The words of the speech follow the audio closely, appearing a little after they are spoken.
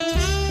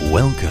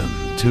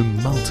Welcome to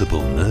Multiple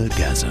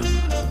Nerdgasm,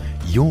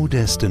 your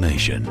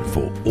destination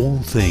for all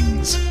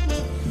things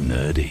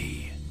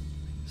nerdy.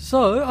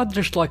 So, I'd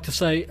just like to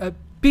say a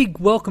big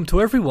welcome to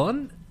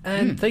everyone,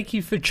 and thank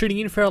you for tuning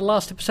in for our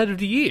last episode of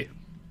the year.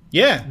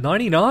 Yeah.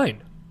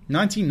 99.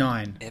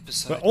 99.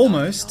 Episode We're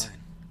almost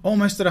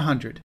 99. At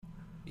 100.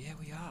 Yeah,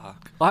 we are.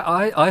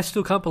 I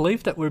still can't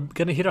believe that we're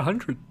going to hit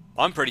 100.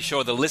 I'm pretty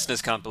sure the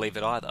listeners can't believe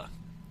it either.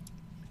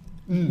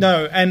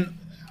 No, and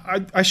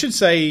I should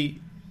say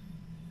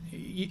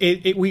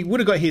we would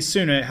have got here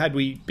sooner had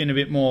we been a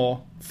bit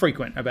more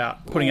frequent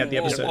about putting out the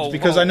episodes,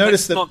 because I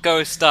noticed that... Let's not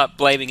go start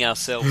blaming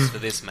ourselves for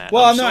this, Matt.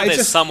 Well, I'm no, sure it's there's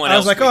just... someone I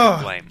else was like, we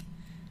can blame.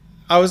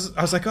 I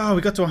was like, oh,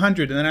 we got to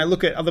 100, and then I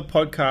look at other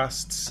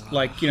podcasts,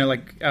 like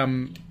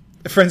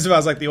friends of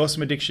ours, like The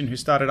Awesome Addiction, who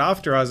started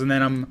after us, and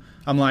then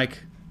I'm like,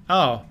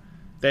 oh,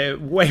 they're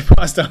way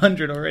past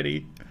 100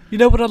 already. You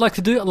know what I'd like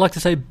to do? I'd like to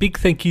say a big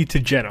thank you to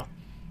Jenna.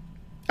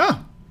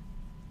 Oh.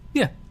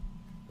 Yeah.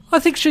 I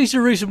think she's the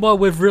reason why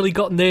we've really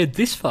gotten there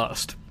this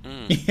fast.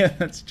 Yeah,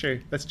 that's true.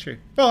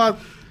 Well,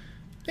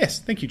 yes,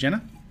 thank you,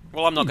 Jenna.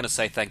 Well, I'm not going to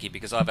say thank you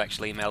because I've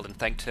actually emailed and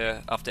thanked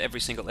her after every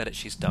single edit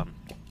she's done.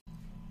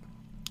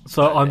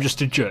 So I'm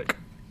just a jerk.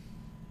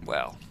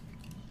 Well,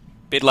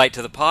 bit late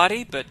to the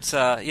party, but,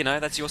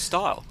 that's your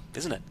style,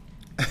 isn't it?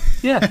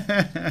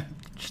 Yeah.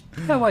 Just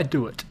how I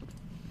do it.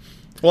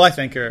 Well, I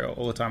thank her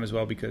all the time as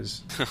well,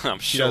 because I'm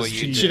sure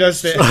you do. she does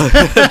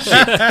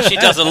she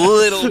does a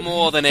little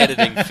more than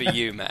editing for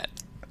you, Matt.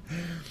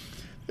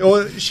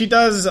 Or she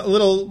does a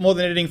little more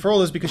than editing for all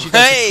of us, because she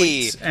does the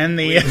tweets and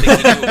the... We didn't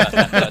think you knew about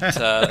that,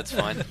 but that's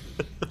fine.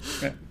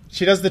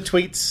 She does the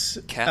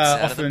tweets Cat's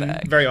out of the often,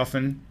 bag. very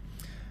often.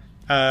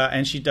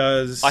 And she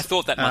does... I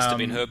thought that must have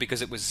been her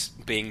because it was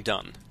being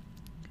done.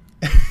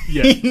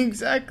 Yeah.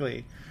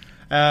 Exactly.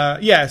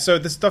 So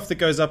the stuff that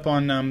goes up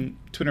on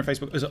Twitter and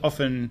Facebook is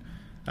often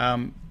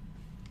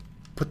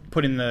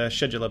put in the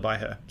scheduler by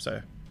her.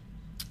 So,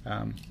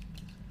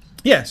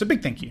 so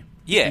big thank you.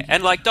 Yeah,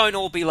 and don't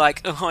all be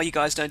like, oh, you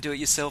guys don't do it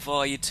yourself,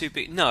 oh, you're too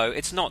big. No,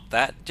 it's not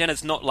that.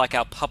 Jenna's not like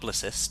our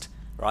publicist,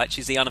 right?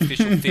 She's the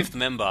unofficial fifth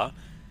member,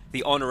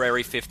 the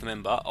honorary fifth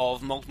member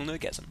of Multiple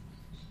Nerdgasm.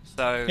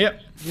 So,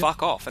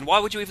 fuck off. And why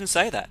would you even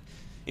say that?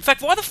 In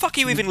fact, why the fuck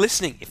are you even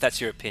listening, if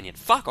that's your opinion?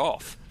 Fuck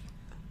off.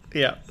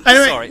 Yeah.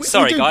 Anyway,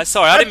 sorry, guys.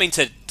 Sorry, I didn't mean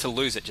to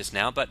lose it just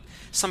now, but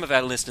some of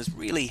our listeners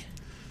really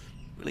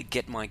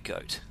get my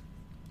goat.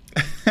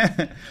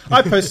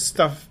 I post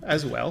stuff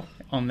as well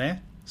on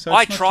there. So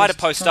I try to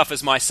post stuff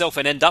as myself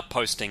and end up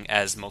posting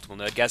as Multiple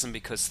Nerdgasm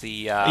because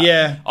the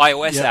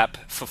iOS app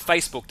for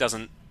Facebook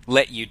doesn't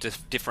let you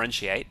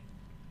differentiate.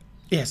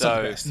 Yeah,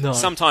 so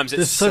sometimes it's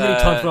there's so many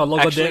times when I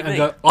log on there and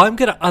go, I'm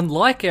going to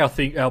unlike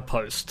our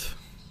post.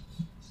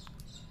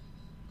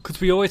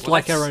 Because we always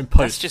like our own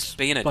posts. That's just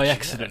being a by jerk.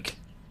 accident.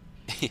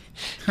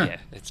 Yeah,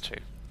 it's true.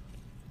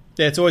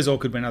 Yeah, it's always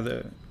awkward when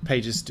other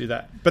pages do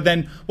that. But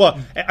then,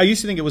 I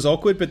used to think it was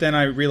awkward, but then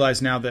I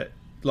realize now that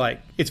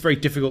it's very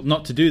difficult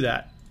not to do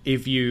that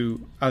if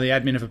you are the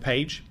admin of a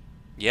page.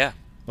 Yeah.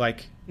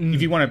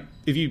 If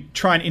you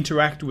try and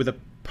interact with a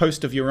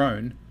post of your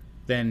own,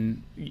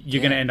 then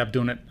you're going to end up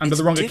doing it under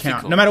the wrong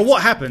account. No matter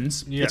what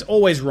happens, it's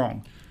always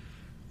wrong.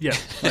 Yeah.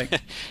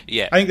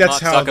 Yeah. I think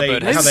that's Mark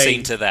Zuckerberg has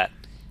seen to that.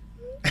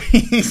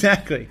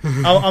 Exactly.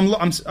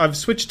 I've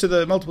switched to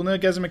the Multiple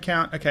Nerdgasm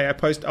account. Okay, I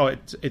post. Oh,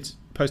 it's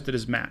posted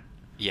as Matt.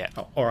 Yeah.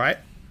 Oh, all right.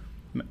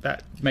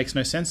 That makes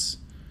no sense.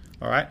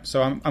 All right.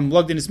 So I'm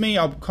logged in as me.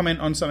 I'll comment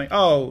on something.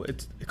 Oh,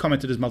 it's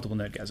commented as Multiple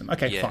Nerdgasm.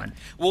 Okay, fine.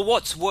 Well,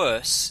 what's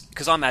worse,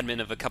 because I'm admin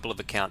of a couple of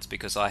accounts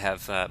because I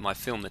have my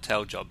film, The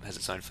Tail Job, has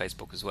its own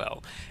Facebook as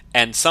well.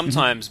 And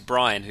sometimes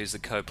Brian, who's the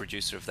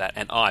co-producer of that,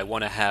 and I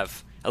want to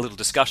have a little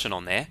discussion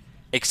on there,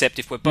 except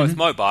if we're both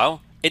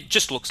mobile, it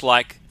just looks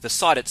like the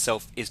site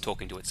itself is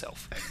talking to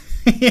itself.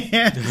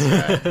 Yeah.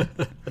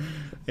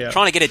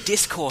 Trying to get a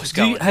discourse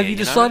going. Have you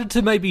decided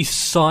to maybe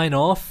sign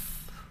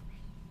off?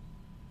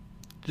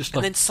 Just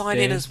and then sign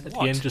in as at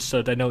what? the end, just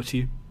so they know it's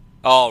you.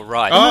 Oh,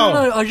 right.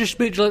 No, I just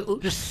meant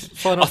just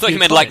sign off. I thought you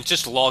meant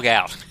just log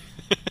out.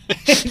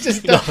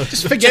 just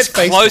forget just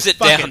Facebook. Close it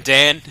Fuck down,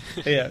 Dan.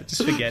 Yeah,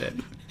 just forget it.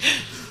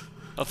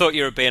 I thought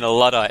you were being a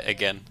Luddite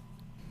again.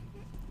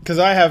 Because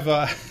I have,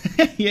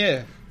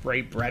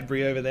 Ray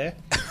Bradbury over there.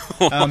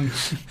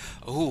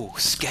 Ooh,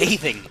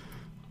 scathing.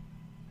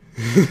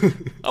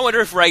 I wonder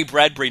if Ray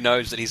Bradbury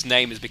knows that his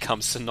name has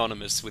become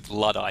synonymous with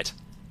Luddite.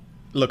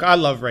 Look, I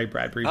love Ray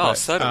Bradbury. Oh,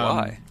 so do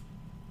I.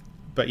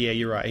 But yeah,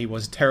 you're right. He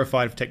was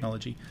terrified of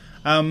technology.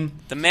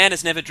 The man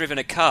has never driven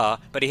a car,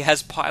 but he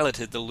has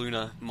piloted the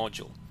lunar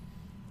module.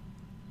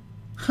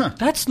 Huh.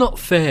 That's not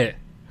fair.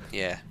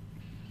 Yeah.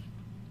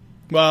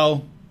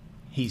 Well,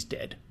 he's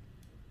dead.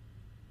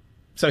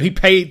 So he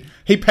paid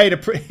a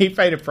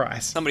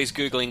price. Somebody's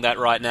Googling that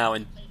right now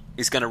and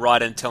is going to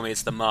write and tell me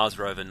it's the Mars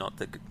rover, not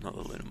the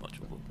lunar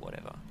module.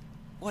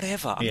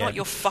 Whatever. I'm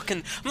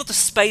not the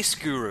space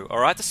guru,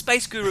 alright? The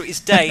space guru is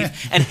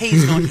Dave, and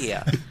he's not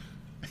here.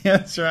 Yeah,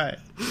 that's right.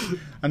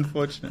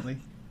 Unfortunately.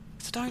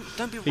 So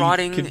don't be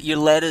writing your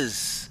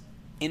letters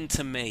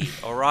into me,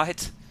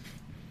 alright?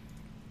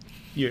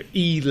 your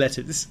E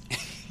letters.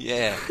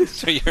 Yeah.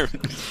 So you're...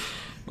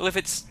 Well, if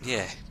it's...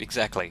 Yeah,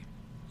 exactly.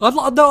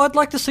 I'd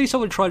like to see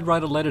someone try and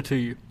write a letter to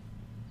you.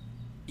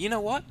 You know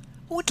what?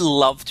 I would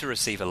love to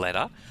receive a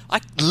letter.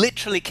 I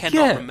literally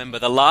cannot remember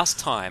the last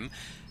time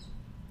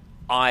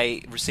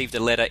I received a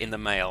letter in the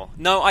mail.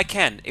 No, I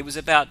can. It was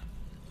about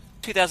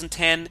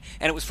 2010,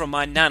 and it was from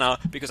my nana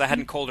because I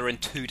hadn't called her in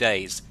 2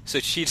 days. So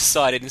she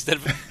decided, instead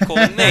of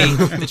calling me,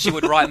 that she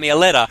would write me a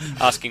letter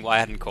asking why I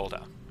hadn't called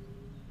her.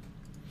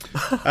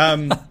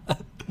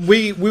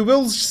 We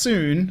will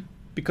soon,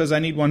 because I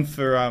need one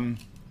for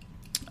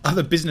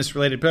other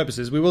business-related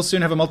purposes, we will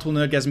soon have a Multiple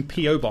Nerdgasm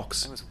P.O.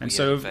 box. And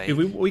so if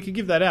we could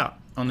give that out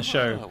on the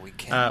show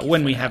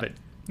when we have it.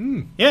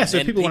 Yeah, so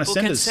if people want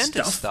to send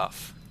us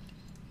stuff.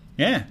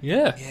 Yeah.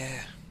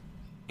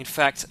 In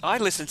fact, I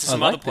listen to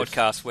some other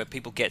podcasts where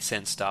people get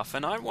sent stuff,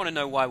 and I want to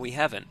know why we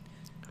haven't.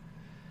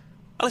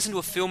 I listen to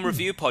a film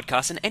review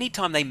podcast, and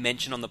anytime they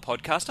mention on the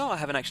podcast, I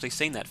haven't actually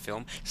seen that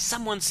film,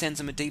 someone sends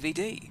them a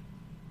DVD.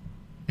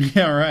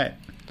 Yeah, right.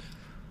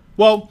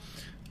 Well,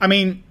 I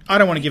mean, I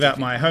don't want to give out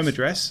my home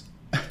address.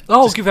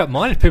 I'll give out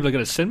mine if people are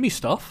going to send me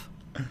stuff.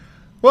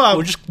 Well,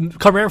 or just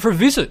come around for a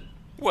visit.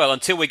 Well,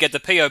 until we get the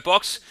P.O.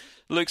 box,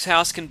 Luke's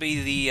house can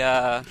be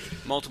the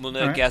Multiple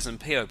Nerdgasm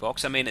P.O.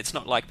 box. I mean, it's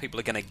not like people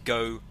are going to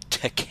go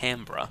to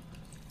Canberra.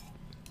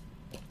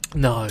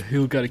 No,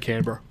 who'll go to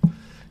Canberra?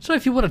 So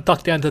if you want to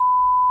duck down to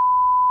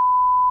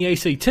the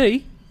ACT,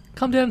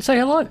 come down and say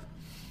hello.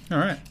 All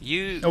right.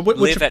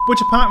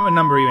 Which apartment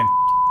number are you in?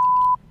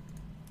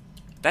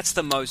 That's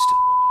the most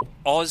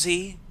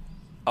Aussie.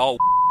 Oh,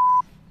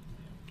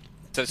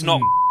 so it's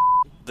not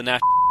the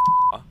national.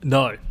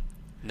 No.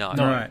 All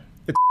right.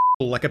 It's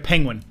like a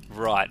penguin.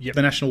 Right. Yep.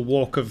 The National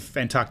Walk of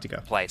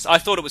Antarctica. Place. I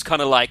thought it was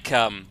kind of like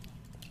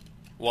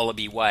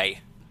Wallaby Way,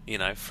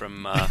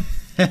 from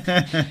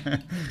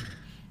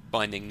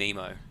Finding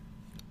Nemo.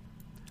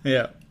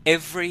 Yeah.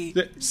 Every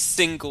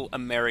single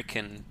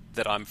American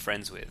that I'm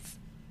friends with,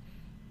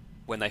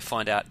 when they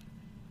find out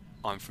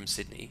I'm from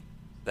Sydney,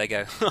 they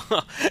go,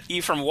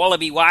 "You from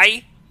Wallaby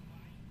Way?"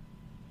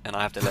 And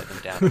I have to let them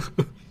down.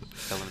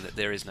 Tell them that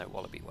there is no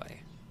Wallaby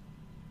Way.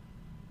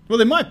 Well,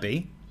 there might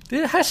be.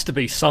 There has to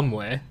be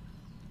somewhere.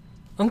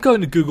 I'm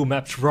going to Google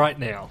Maps right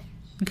now.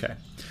 Okay.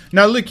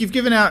 Now, Luke, you've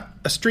given out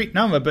a street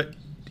number, but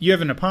you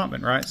have an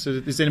apartment, right? So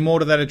is there more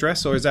to that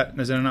address, or is that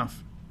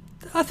enough?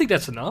 I think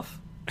that's enough.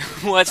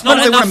 Well, it's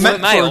not enough for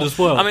mail as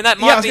well. I mean, that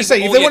might I was going to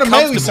say, if they want to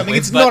mail you something,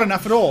 it's not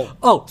enough at all.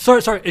 Oh,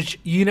 sorry. It's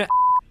unit.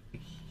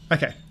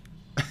 Okay.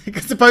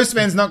 Because the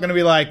postman's not going to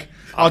be like,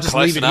 I'll just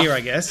leave it here,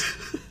 I guess.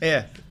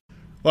 Yeah.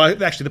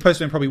 Well, actually, the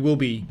postman probably will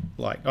be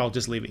like, I'll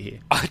just leave it here.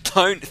 I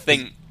don't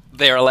think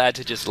they're allowed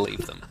to just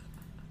leave them.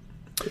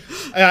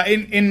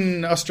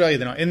 In Australia,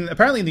 they're not.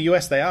 Apparently, in the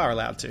US, they are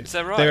allowed to. Is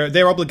that right?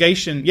 Their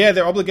obligation,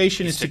 their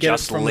obligation is to get it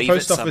from the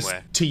post office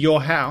to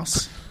your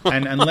house,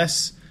 and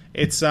unless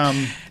it's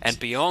and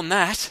beyond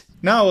that.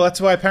 No, well, that's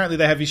why apparently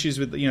they have issues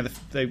with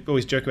they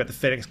always joke about the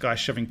FedEx guy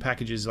shoving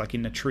packages like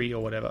in a tree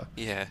or whatever.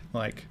 Yeah.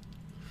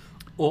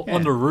 Or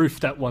on the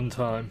roof that one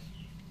time.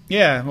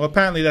 Yeah, well,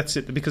 apparently that's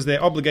it, because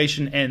their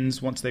obligation ends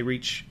once they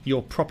reach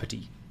your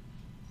property.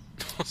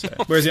 So,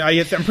 whereas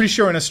I'm pretty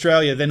sure in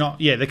Australia they're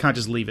not. Yeah, they can't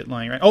just leave it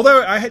lying around.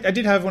 Although I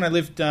did have, when I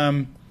lived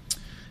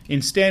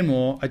in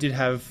Stanmore, I did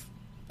have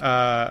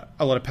a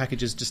lot of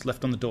packages just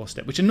left on the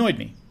doorstep, which annoyed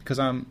me because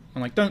I'm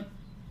like, don't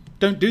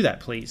do that,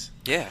 please.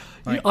 Yeah.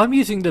 I'm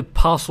using the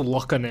parcel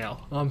locker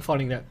now. I'm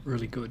finding that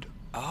really good.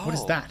 Oh. What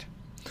is that?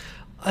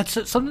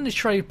 It's something the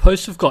Australian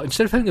Post have got.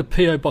 Instead of having a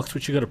PO box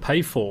which you've got to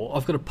pay for,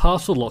 I've got a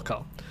parcel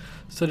locker.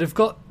 So they've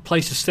got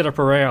places set up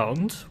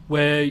around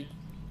where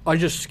I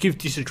just give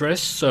this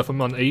address. So if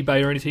I'm on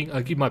eBay or anything,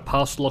 I give my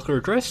parcel locker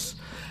address,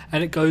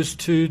 and it goes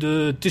to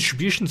the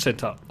distribution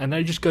centre, and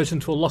it just goes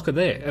into a locker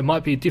there. It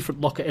might be a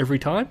different locker every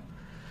time.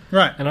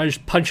 Right. And I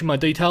just punch in my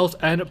details,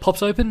 and it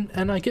pops open,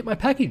 and I get my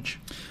package.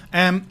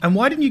 And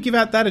why didn't you give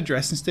out that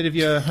address instead of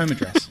your home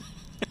address?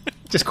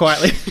 Just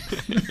quietly.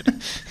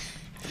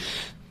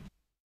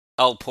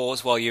 I'll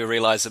pause while you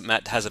realise that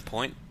Matt has a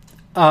point.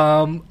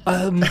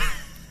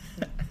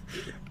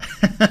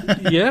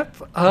 Yep.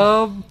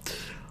 I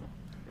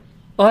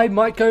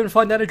might go and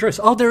find that address.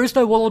 Oh, there is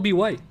no Wallaby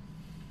Way.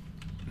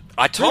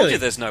 I told you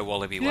there's no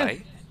Wallaby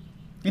Way.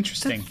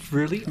 Interesting. That's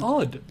really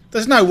odd.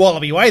 There's no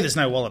Wallaby Way. There's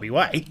no Wallaby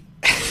Way.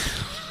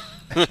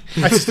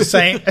 That's just a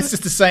saying. That's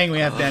just a saying we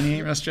have down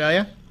here in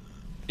Australia.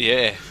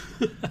 Yeah.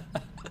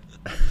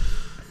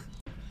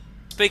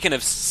 Speaking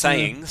of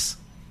sayings,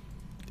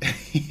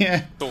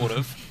 yeah, sort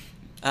of.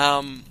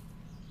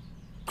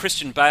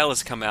 Christian Bale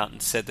has come out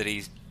and said that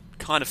he's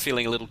kind of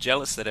feeling a little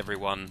jealous that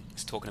everyone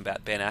is talking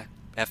about Ben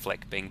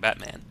Affleck being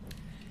Batman,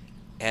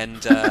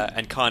 and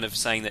kind of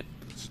saying that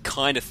he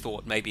kind of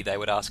thought maybe they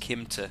would ask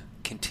him to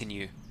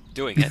continue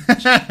doing it,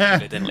 which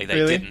evidently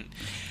they didn't.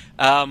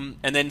 And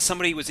then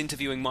somebody was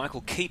interviewing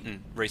Michael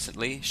Keaton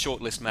recently.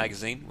 Shortlist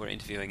magazine were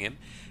interviewing him,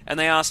 and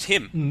they asked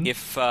him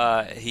if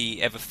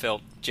he ever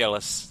felt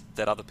jealous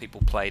that other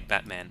people played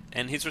Batman,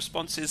 and his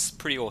response is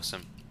pretty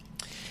awesome.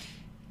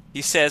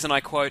 He says, and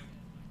I quote,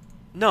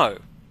 "No,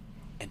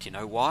 And you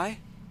know why?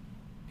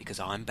 Because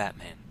I'm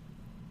Batman.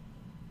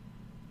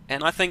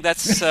 And I think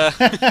that's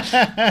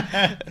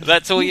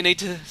that's all you need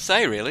to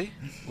say, really,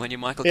 when you're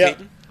Michael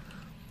Keaton.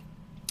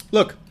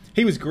 Look,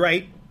 he was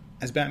great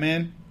as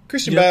Batman.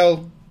 Christian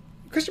Bale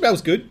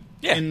was good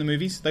Yeah. in the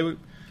movies. They were,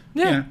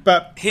 Yeah. you know,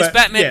 but His but,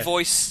 Batman yeah.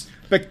 voice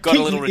But got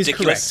Keaton a little is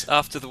ridiculous correct.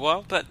 after the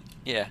while, but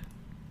yeah.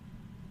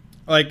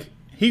 Like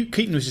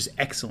Keaton was just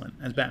excellent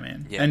as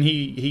Batman, Yeah. and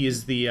he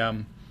is the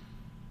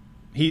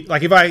he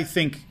like if I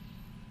think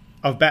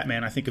of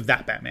Batman, I think of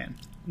that Batman.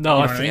 No, You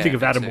know I what I mean? think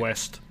of Me Adam too.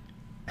 West.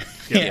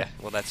 Yeah,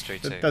 well, that's true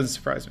too. That doesn't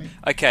surprise me.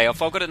 Okay, I've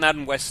got an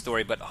Adam West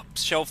story, but I'll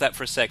shelve that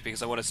for a sec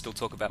because I want to still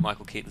talk about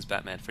Michael Keaton's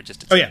Batman for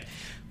just a Oh sec. yeah,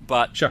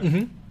 But sure.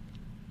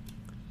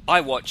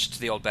 I watched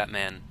the old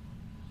Batman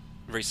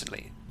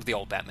recently. The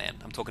old Batman.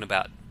 I'm talking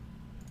about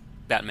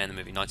Batman the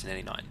movie,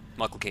 1989.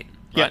 Michael Keaton,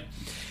 Yeah. right?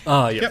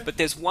 Ah, yeah. Yep. But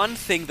there's one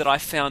thing that I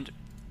found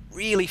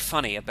really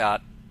funny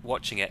about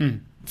watching it.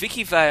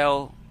 Vicky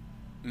Vale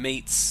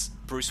meets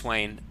Bruce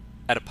Wayne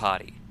at a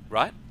party,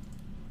 right?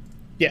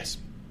 Yes.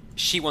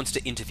 She wants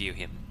to interview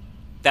him.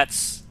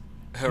 That's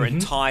her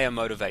entire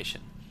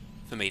motivation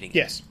for meeting him.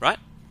 Yes. Right?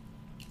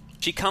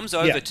 She comes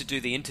over Yeah. to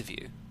do the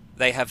interview.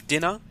 They have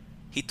dinner.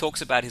 He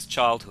talks about his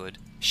childhood.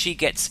 She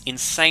gets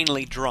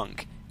insanely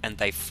drunk and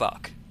they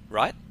fuck.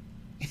 Right?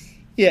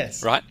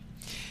 Yes. Right?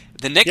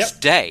 The next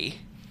Yep. day,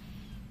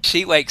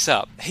 she wakes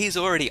up. He's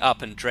already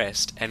up and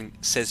dressed and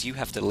says, "You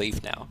have to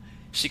leave now."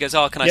 She goes,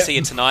 "Oh, can I Yep. see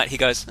you tonight?" He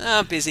goes,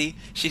 "I'm busy."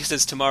 She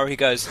says, "Tomorrow." He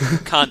goes,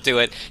 "Can't do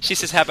it." She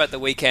says, "How about the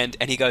weekend?"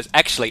 And he goes,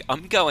 "Actually,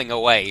 I'm going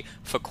away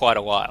for quite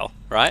a while."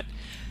 Right?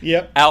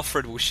 Yep.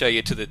 Alfred will show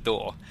you to the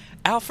door.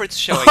 Alfred's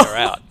showing her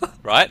out,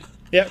 right?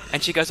 Yep.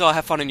 And she goes, "Oh,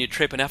 have fun on your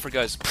trip." And Alfred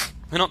goes,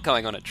 "We're not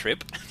going on a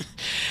trip."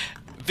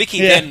 Vicky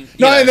Yeah. then, you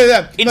No, know, no,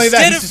 no,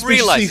 instead he's of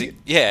realizing, suspiciously-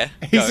 yeah,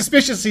 He go.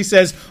 suspiciously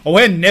says, "Oh,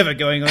 we're never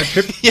going on a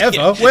trip Yeah, ever.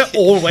 yeah. We're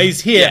always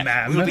here, Yeah,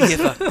 ma'am." we'll be here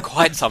for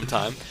quite some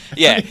time.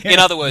 Yeah, in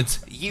other words,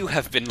 you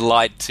have been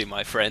lied to,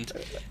 my friend.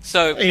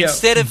 So Yeah.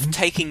 instead of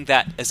taking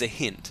that as a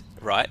hint,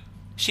 right,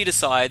 she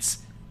decides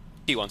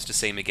she wants to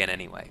see him again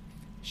anyway.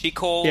 She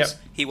calls, Yep.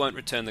 he won't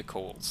return the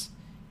calls.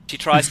 She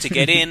tries to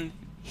get in,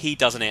 he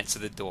doesn't answer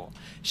the door.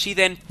 She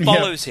then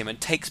follows him and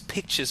takes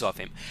pictures of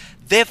him.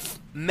 They've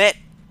met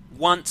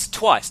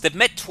twice. They've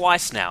met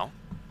twice now.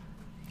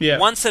 Yeah.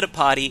 Once at a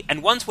party,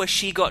 and once where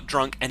she got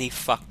drunk and he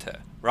fucked her,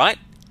 right?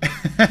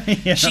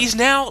 Yeah. She's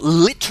now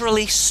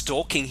literally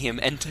stalking him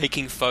and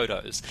taking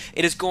photos.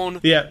 It has gone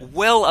Yeah.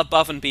 well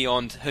above and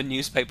beyond her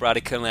newspaper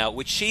article now,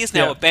 which she has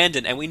now Yeah.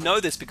 abandoned, and we know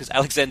this because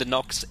Alexander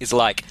Knox is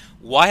like,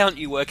 "Why aren't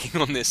you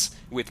working on this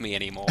with me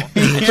anymore?"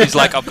 And she's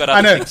like, "I've got I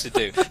other know. things to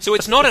do." So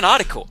it's not an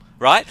article,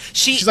 right?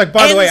 She's like,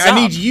 "By the way, ends I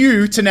need up-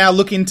 you to now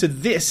look into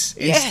this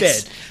Yes.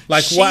 instead."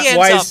 Like, She why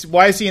ends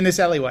why is he in this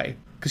alleyway?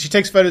 Because she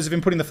takes photos of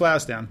him putting the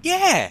flowers down.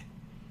 Yeah.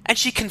 And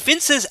she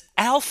convinces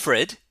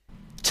Alfred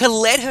to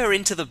let her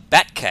into the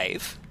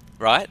Batcave,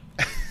 right?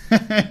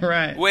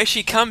 Right. Where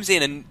she comes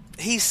in and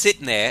he's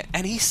sitting there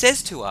and he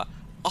says to her,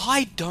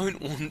 "I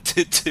don't want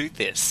to do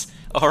this,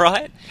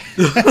 alright?"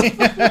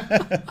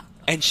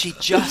 And she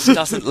just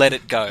doesn't let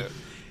it go.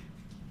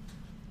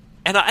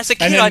 And as a And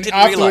kid, then I didn't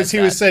afterwards, realise he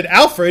that. was said,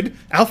 "Alfred,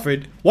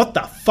 what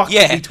the fuck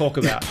Yeah, did we talk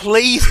about?"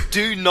 please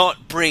do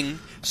not bring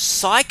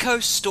psycho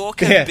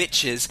stalker Yeah.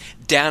 bitches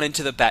down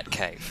into the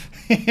Batcave.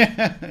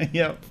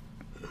 Yep.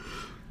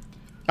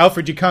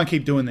 Alfred, you can't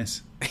keep doing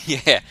this.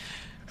 Yeah.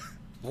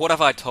 What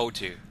have I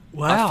told you?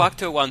 Wow. I fucked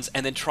her once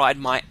and then tried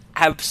my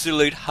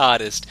absolute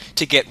hardest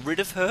to get rid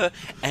of her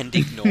and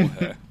ignore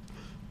her.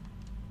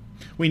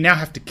 We now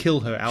have to kill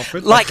her,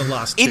 Alfred. Like, the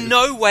last in two.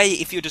 no way,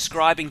 if you're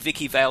describing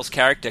Vicky Vale's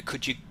character,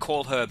 could you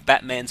call her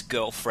Batman's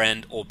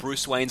girlfriend or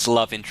Bruce Wayne's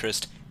love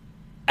interest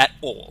at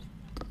all.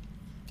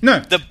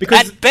 No,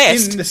 because At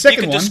best, in the you second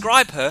can one,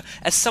 describe her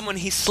as someone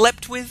he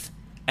slept with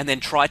and then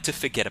tried to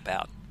forget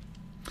about.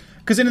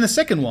 because in the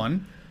second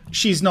one,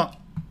 she's not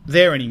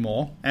there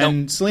anymore,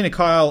 and Selena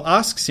Kyle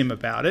asks him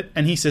about it,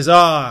 and he says,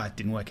 it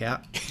didn't work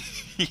out.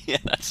 Yeah,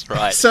 that's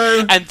right.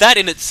 So- and that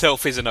in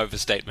itself is an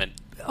overstatement.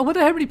 I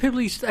wonder how many people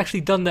he's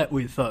actually done that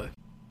with, though.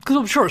 Because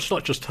I'm sure it's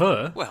not just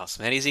her. Well, as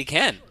many as he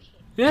can.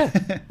 Yeah.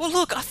 Well,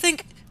 look, I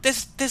think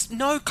there's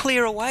no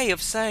clearer way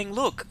of saying,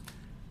 look,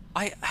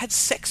 I had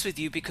sex with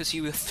you because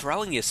you were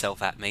throwing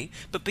yourself at me,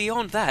 but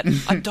beyond that,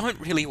 I don't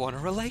really want a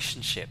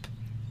relationship.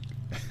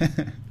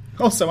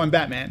 Also, I'm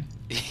Batman.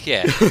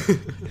 Yeah.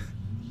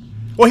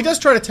 Well, he does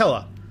try to tell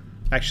her,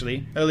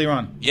 actually, earlier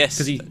on. Yes,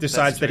 Because he that's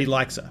decides that he true.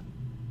 likes her.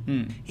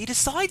 He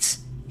decides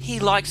he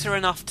likes her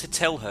enough to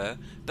tell her,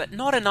 but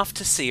not enough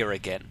to see her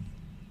again.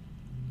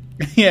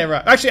 Yeah,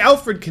 right. Actually,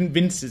 Alfred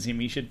convinces him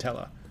he should tell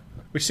her,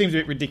 which seems a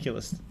bit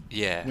ridiculous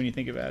Yeah. when you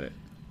think about it.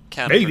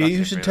 Counterproductive, Maybe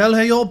you should really. tell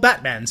her you're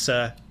Batman,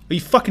 sir. Are you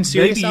fucking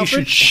serious, Maybe you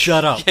Alfred? should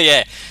shut up.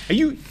 Yeah. Are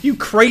you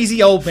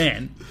crazy old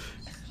man?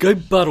 Go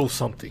buttle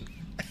something.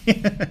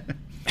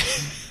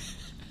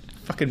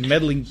 Fucking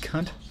meddling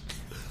cunt.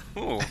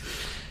 Ooh. All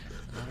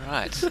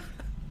right.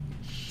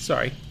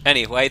 Sorry.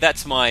 Anyway,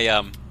 that's my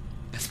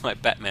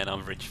Batman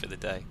umbrage for the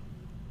day.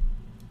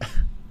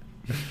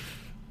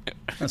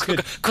 That's good.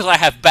 Because I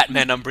have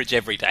Batman Umbridge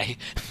every day.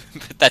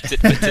 But that's it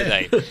for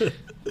today.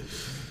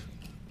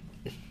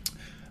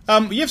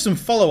 You have some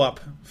follow-up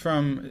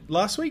from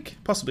last week,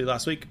 possibly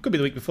last week, could be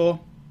the week before,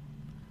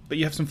 but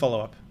you have some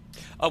follow-up.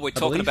 Oh, we're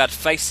talking believe. about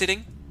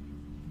face-sitting?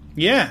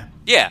 Yeah.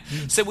 Yeah,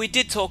 so we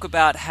did talk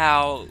about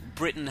how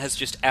Britain has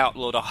just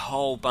outlawed a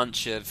whole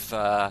bunch of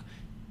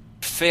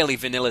fairly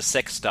vanilla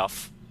sex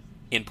stuff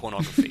in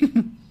pornography.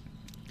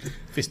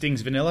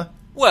 Fisting's vanilla.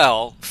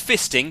 Well,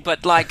 fisting,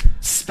 but like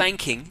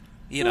spanking,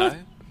 you know?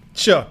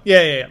 Sure.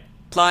 Yeah.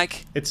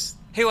 Like, It's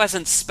who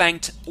hasn't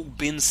spanked or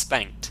been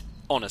spanked,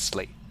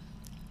 honestly?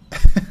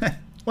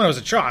 when I was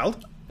a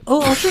child.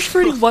 Oh, I was just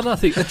reading one other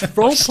thing. It's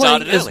role-playing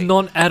Started as early.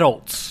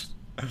 non-adults.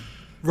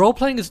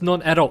 Role-playing as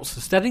non-adults.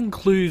 Does that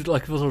include,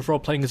 like, if I was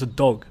role-playing as a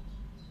dog?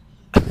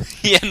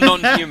 Yeah,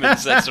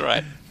 non-humans, that's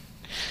right.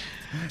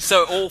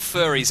 So all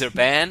furries are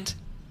banned.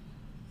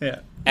 Yeah.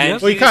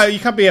 And Well, you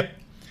can't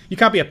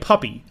be a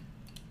puppy.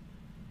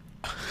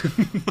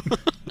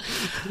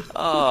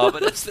 Oh,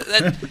 but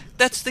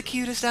that's the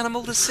cutest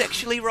animal to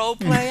sexually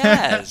roleplay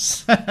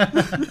as.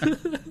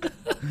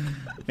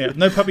 Yeah.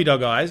 No puppy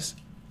dog eyes.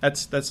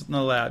 That's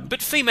not allowed.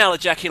 But female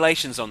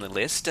ejaculation's on the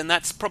list, and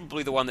that's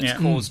probably the one that's Yeah.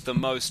 caused the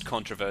most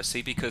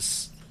controversy,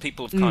 because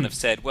people have kind of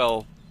said,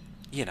 well,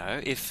 you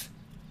know, if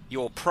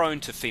you're prone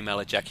to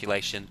female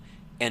ejaculation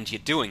and you're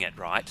doing it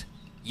right,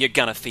 you're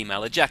gonna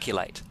female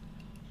ejaculate.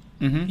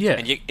 Yeah.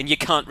 And you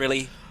can't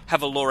really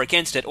have a law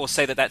against it or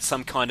say that that's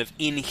some kind of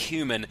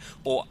inhuman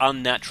or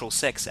unnatural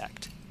sex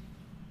act.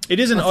 It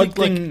is an I odd think,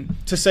 like, thing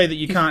to say that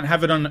you can't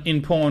have it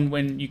in porn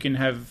when you can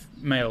have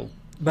male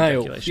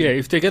ejaculation. Yeah,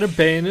 if they're going to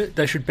ban it,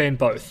 they should ban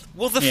both.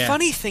 Well, the Yeah.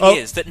 funny thing Oh.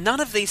 is that none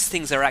of these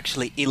things are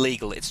actually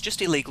illegal. It's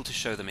just illegal to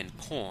show them in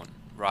porn,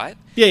 right?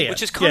 Yeah.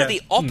 Which is kind of yeah.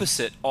 the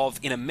opposite of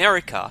in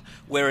America,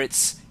 where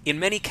it's, in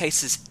many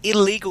cases,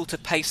 illegal to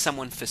pay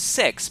someone for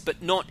sex,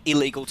 but not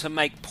illegal to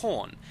make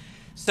porn.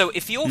 So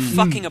if you're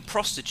fucking a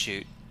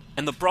prostitute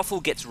and the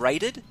brothel gets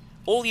raided,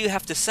 all you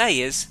have to say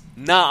is,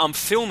 nah, I'm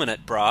filming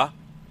it, brah,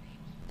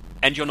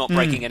 and you're not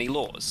breaking any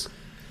laws.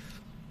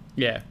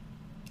 Yeah.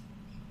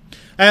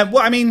 Well,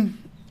 I mean,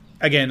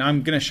 again,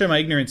 I'm going to show my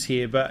ignorance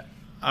here, but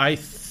I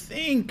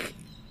think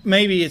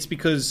maybe it's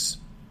because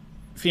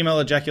female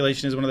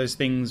ejaculation is one of those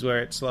things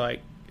where it's like,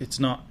 it's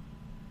not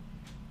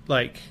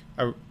like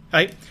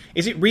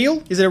is it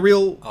real? Is it a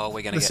real? Oh,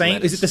 we're gonna the get same?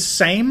 letters. Is it the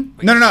same?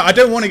 No. I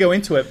don't want to go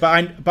into it,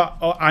 but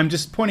I'm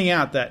just pointing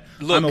out that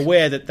Look. I'm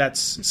aware that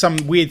that's some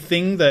weird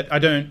thing that I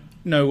don't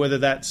know whether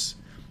that's.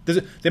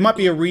 There might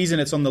be a reason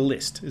it's on the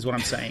list, is what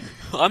I'm saying.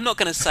 I'm not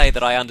going to say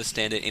that I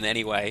understand it in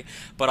any way,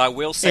 but I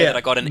will say Yeah. that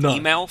I got an No.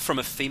 email from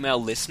a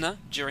female listener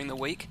during the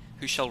week,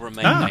 who shall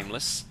remain Ah.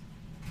 nameless,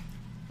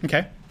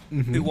 Okay.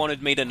 who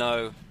wanted me to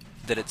know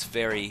that it's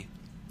very,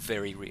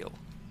 very real.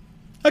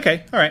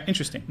 Okay. All right.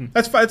 Interesting.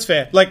 That's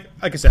fair. Like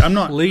I said, I'm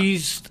not.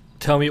 Please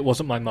tell me it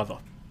wasn't my mother.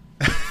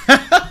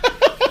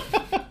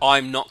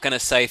 I'm not going to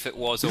say if it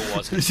was or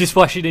wasn't. Is this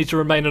why she needs to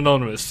remain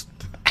anonymous?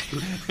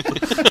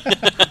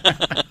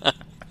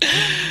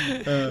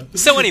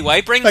 So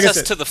anyway, brings Like I us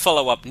said- to the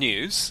follow-up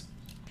news,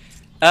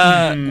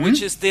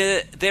 which is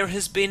there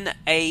has been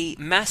a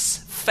mass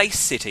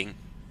face-sitting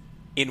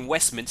in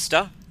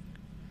Westminster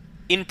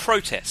in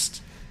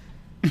protest.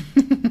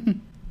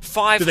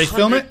 500 they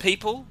film it?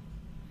 people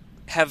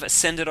have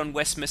ascended on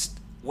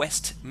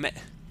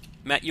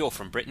Matt, you're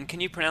from Britain. Can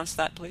you pronounce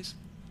that, please?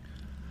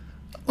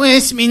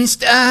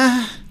 Westminster.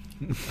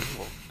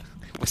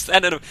 Was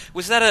that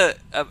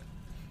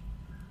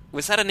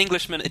an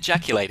Englishman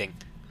ejaculating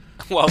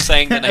while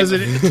saying the name of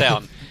the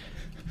town?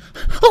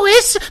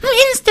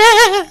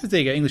 Westminster. There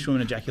you go. English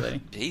woman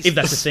ejaculating. Jesus. If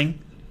that's a thing.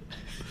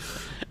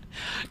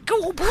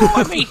 Go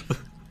blimey!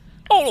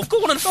 Oh, I've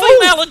got a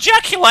female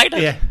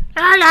ejaculator. Yeah.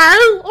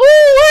 Hello.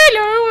 Oh,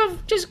 hello.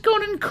 I've just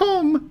gone and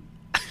come.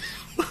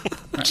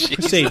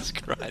 Jesus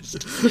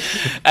Christ!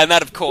 And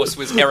that, of course,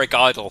 was Eric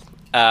Idle.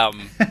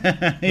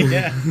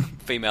 Yeah.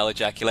 Female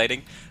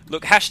ejaculating.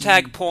 Look,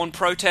 hashtag porn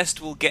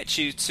protest will get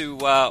you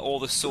to all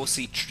the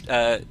saucy...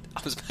 I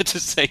was meant to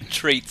say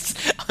treats.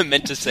 I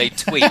meant to say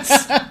tweets.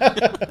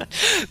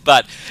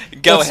 But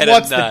go What's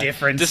ahead the and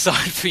difference?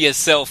 decide for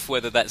yourself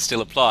whether that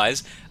still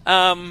applies.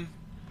 I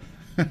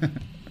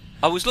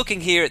was looking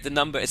here at the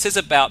number. It says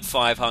about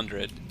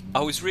 500. I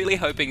was really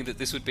hoping that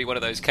this would be one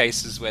of those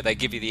cases where they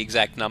give you the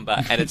exact number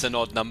and it's an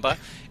odd number,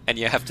 and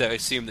you have to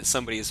assume that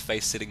somebody is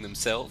face-sitting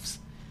themselves.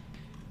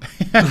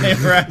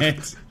 Right.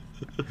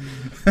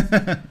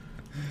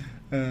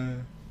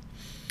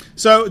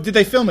 So, did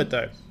they film it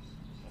though?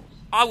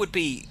 I would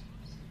be...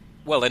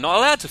 Well, they're not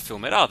allowed to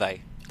film it, are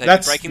they? They'd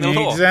That's be breaking the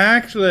law.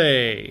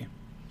 Exactly.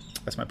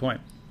 That's my point.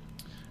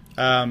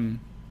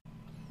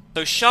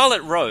 So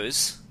Charlotte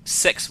Rose,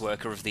 Sex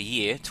Worker of the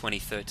Year,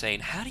 2013.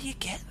 How do you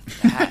get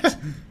that?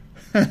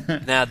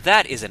 Now,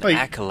 that is an Wait.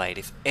 accolade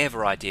if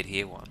ever I did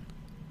hear one.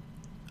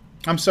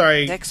 I'm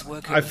sorry. Sex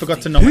Worker I of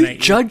forgot the to Year. Who nominate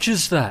you.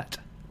 judges that?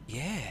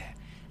 Yeah.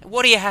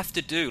 What do you have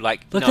to do?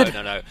 Like, Look no, at-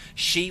 no.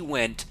 She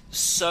went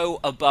so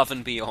above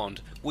and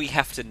beyond. We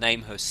have to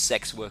name her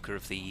Sex Worker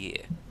of the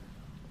Year.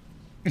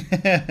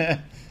 I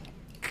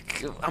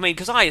mean,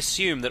 because I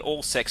assume that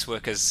all sex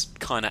workers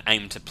kind of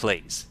aim to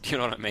please. Do you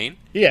know what I mean?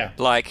 Yeah.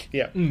 Like,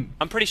 Yeah.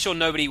 I'm pretty sure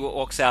nobody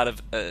walks out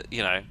of, a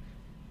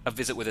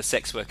visit with a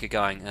sex worker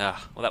going, well,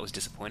 that was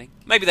disappointing.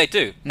 Maybe they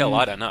do. Hell,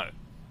 I don't know.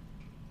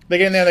 They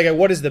get in there, they go,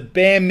 what is the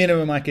bare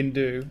minimum I can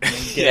do? And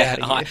then get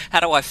out of How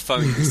do I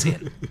phone this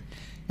in?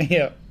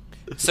 here.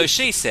 Yeah. So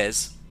she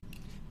says,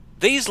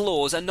 these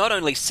laws are not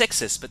only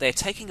sexist, but they're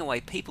taking away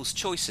people's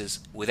choices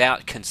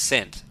without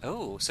consent.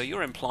 Oh, so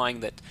you're implying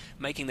that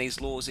making these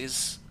laws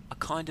is a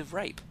kind of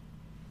rape.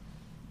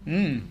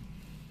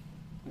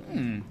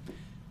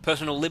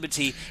 Personal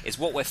liberty is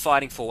what we're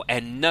fighting for,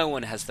 and no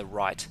one has the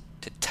right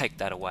to take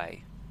that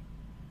away.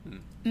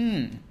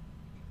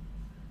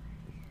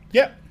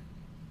 Yep.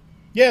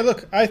 Yeah,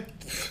 look, I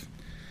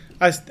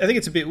think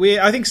it's a bit weird.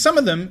 I think some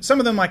of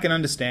them I can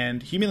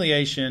understand.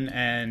 Humiliation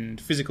and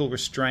physical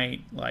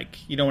restraint, like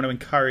you don't want to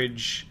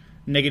encourage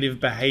negative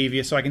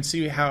behavior, so I can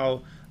see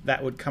how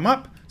that would come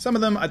up. Some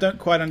of them I don't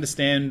quite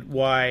understand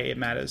why it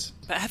matters.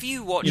 But have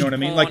you watched You know what I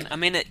mean? porn? Like- I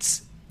mean,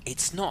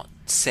 it's not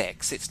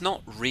sex. It's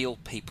not real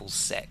people's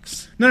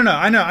sex. No,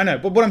 I know.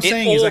 But what I'm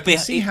saying is all I can be-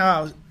 see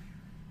how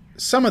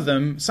some of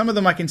them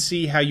I can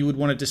see how you would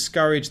want to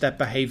discourage that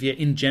behavior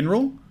in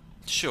general.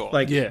 Sure.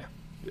 Like Yeah.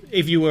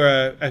 if you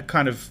were a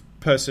kind of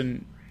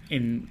person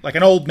in, like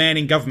an old man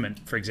in government,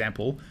 for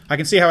example, I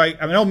can see how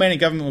an old man in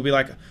government will be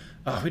like,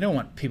 oh, we don't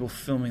want people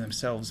filming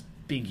themselves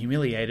being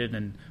humiliated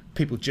and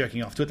people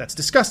jerking off to it. That's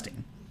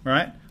disgusting,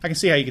 right? I can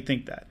see how you could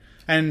think that.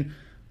 And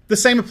the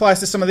same applies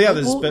to some of the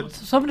others, Well, but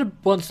some of the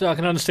ones that I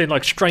can understand,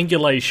 like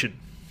strangulation.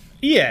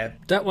 yeah.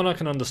 That one I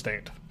can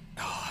understand.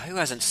 Oh, who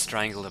hasn't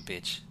strangled a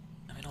bitch?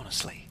 I mean,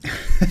 honestly.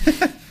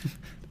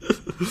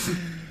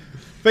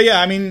 But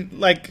yeah, I mean,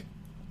 like,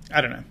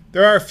 I don't know.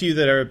 There are a few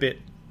that are a bit,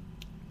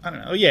 I don't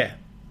know. Oh, yeah.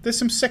 There's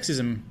some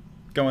sexism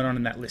going on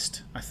in that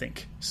list, I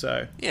think.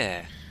 So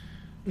Yeah.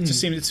 it just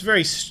seems, it's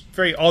very,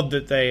 very odd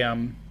that they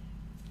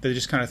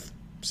just kind of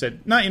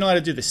said, no, you're not allowed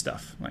to do this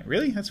stuff. I'm like,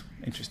 really? That's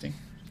interesting.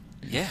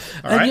 Yeah.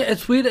 All And right. yeah,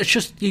 it's weird. It's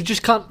just you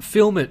just can't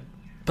film it,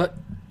 but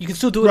you can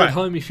still do it Right. at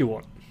home if you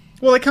want.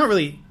 Well, they can't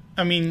really,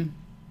 I mean,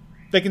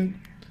 they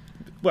can,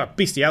 well,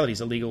 bestiality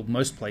is illegal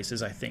most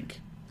places, I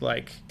think.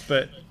 Like,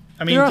 but,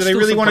 I mean, There are do they still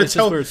really some want to places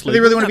tell, where it's do they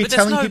really legal. want to be but there's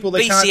telling no people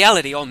they can't?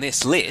 bestiality on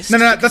this list. No,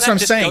 because that's what I'm that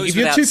just saying. goes If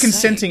you're without two saying.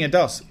 consenting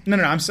adults, no,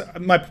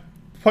 my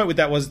point with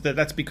that was that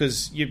that's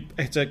because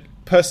it's a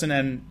person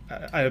and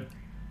a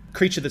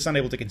creature that's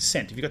unable to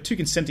consent. If you've got two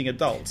consenting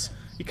adults,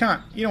 you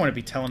don't want to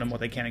be telling them what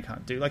they can and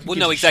can't do. Like, who Well,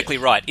 gives no, a exactly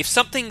shit? right. If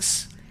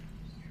something's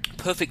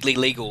perfectly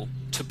legal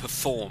to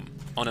perform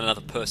on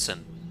another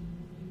person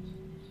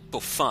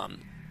for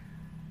fun,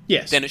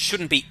 Yes. then it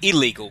shouldn't be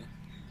illegal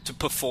to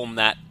perform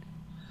that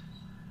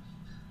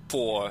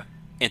for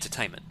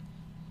entertainment.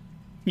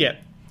 Yeah.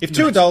 If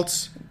two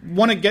adults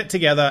want to get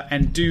together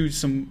and do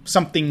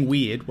something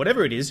weird,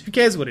 whatever it is, who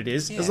cares what it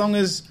is, Yeah. as long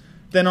as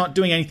they're not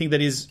doing anything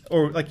that is,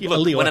 or like Look,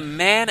 illegal. when a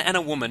man and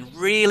a woman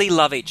really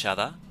love each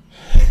other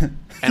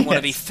and want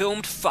to be Yes.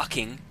 filmed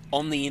fucking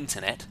on the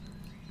internet,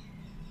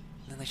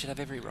 then they should have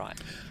every right.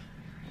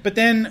 But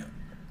then,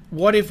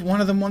 what if one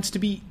of them wants to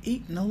be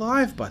eaten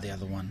alive by the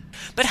other one?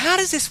 But how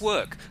does this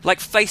work? Like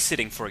face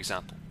sitting, for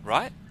example,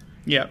 right?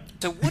 Yeah.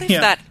 So what if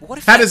Yeah. What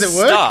if How that does it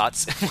work?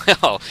 starts?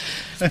 Well,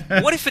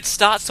 what if it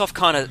starts off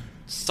kind of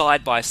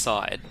side by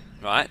side,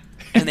 right?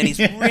 And then he's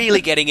really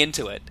getting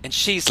into it, and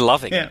she's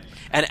loving Yeah. it.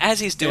 And as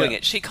he's doing Yeah.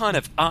 it, she kind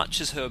of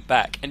arches her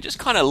back and just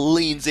kind of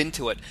leans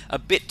into it a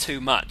bit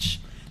too much.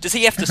 Does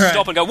he have to Right.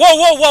 stop and go, whoa,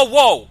 whoa, whoa,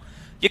 whoa?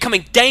 You're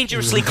coming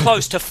dangerously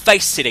close to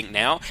face sitting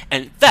now,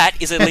 and that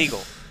is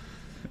illegal.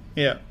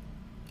 Yeah.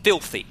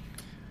 Filthy.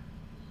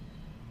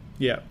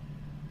 Yeah.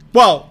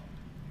 Well,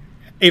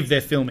 if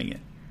they're filming it.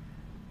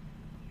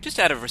 Just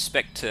out of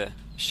respect to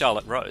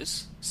Charlotte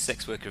Rose,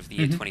 Sex Worker of the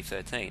Mm-hmm. Year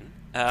 2013,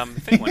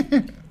 if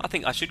anyone, I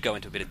think I should go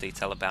into a bit of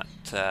detail about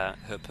her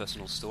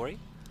personal story.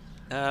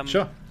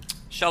 Sure.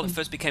 Charlotte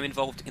first became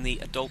involved in the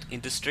adult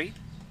industry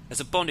as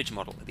a bondage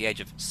model at the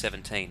age of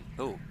 17.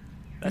 Oh,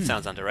 that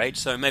sounds underage,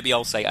 so maybe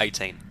I'll say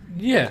 18.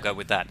 Yeah. We'll go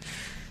with that.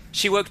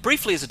 She worked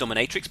briefly as a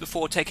dominatrix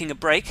before taking a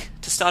break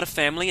to start a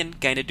family and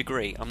gain a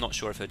degree. I'm not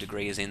sure if her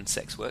degree is in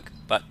sex work,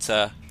 but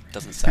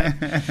doesn't say.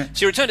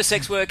 She returned to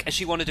sex work as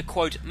she wanted to,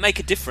 quote, make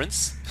a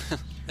difference.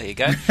 There you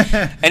go.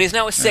 And is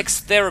now a sex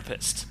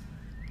therapist.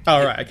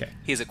 Oh, right, okay.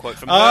 Here's a quote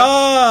from her.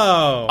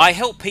 Oh! I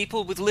help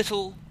people with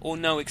little or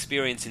no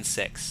experience in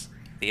sex,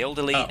 the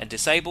elderly Oh. and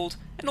disabled,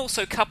 and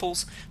also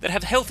couples that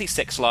have healthy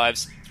sex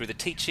lives through the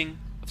teaching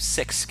of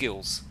sex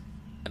skills.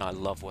 And I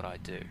love what I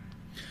do.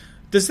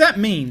 Does that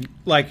mean,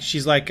 like,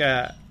 she's like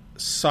a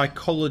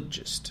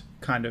psychologist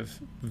kind of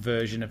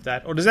version of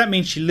that? Or does that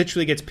mean she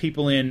literally gets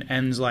people in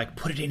and's like,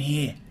 put it in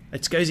here.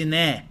 It goes in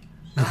there.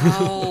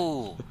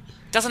 Oh,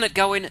 doesn't it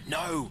go in?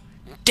 No,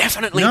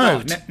 definitely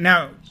No,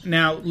 not.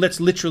 now let's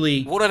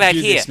literally What about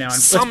do here? this now and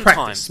let's Sometimes,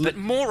 practice. but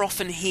more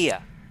often here.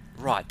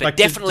 Right, but Like,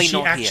 definitely does she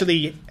not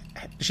actually,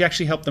 Does she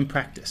actually help them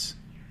practice?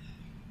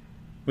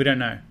 We don't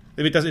know.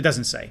 It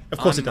doesn't say. Of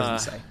course it I'm,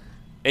 doesn't say.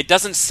 It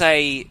doesn't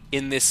say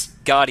in this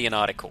Guardian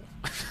article.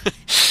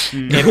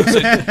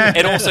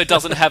 It also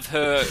doesn't have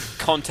her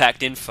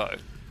contact info.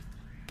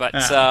 But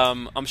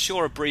I'm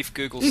sure a brief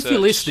Google search... If you're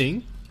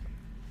listening,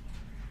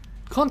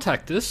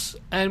 contact us,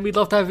 and we'd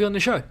love to have you on the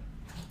show.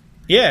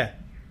 Yeah.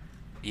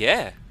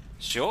 Yeah,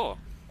 sure.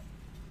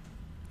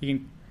 You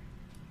can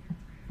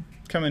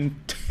come and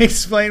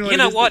explain what You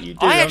know it is what? that you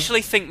do. I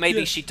actually think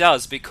maybe she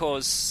does,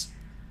 because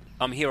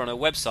I'm here on her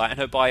website and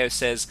her bio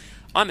says,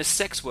 I'm a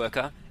sex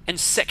worker and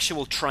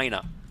sexual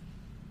trainer.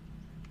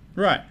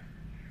 Right.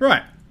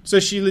 So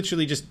she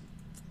literally just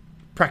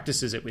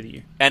practices it with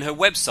you. And her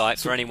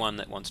website, for anyone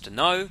that wants to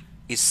know,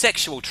 is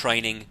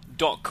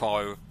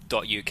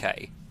sexualtraining.co.uk.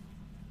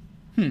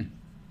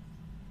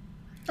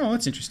 Oh,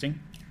 that's interesting.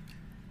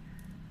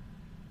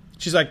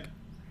 She's like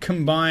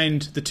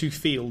combined the two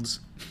fields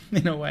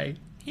in a way.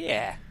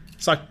 Yeah.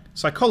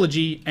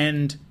 Psychology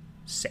and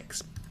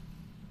sexology.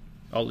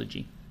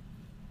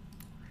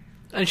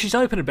 And she's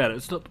open about it.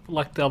 It's not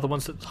like the other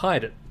ones that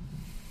hide it.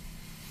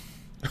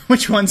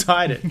 Which ones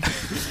hide it?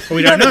 Well,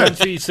 we don't The know. ones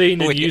that you see in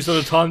the news all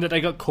the time that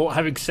they got caught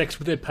having sex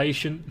with their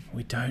patient.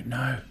 We don't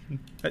know.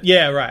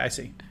 Yeah, right, I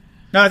see.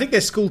 No, I think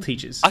they're school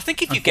teachers. I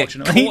think if you get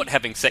unfortunately. caught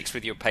having sex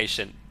with your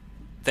patient,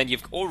 then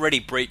you've already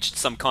breached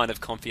some kind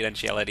of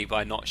confidentiality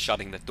by not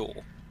shutting the door.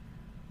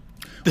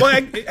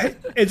 Well,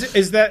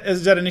 is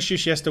that an issue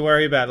she has to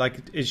worry about? Like,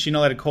 is she not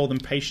allowed to call them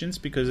patients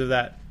because of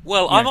that?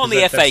 Well, Yeah, I'm on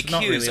the 'cause that's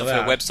not FAQs really of her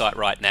allowed. website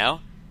right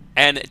now,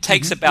 and it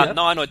takes about yep.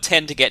 9 or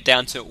 10 to get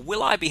down to,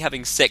 will I be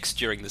having sex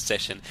during the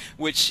session?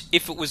 Which,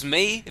 if it was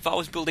me, if I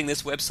was building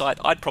this website,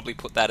 I'd probably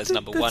put that as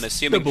number one,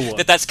 assuming number one.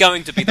 that that's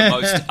going to be the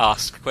most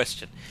asked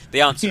question.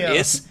 The answer Yeah.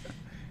 is,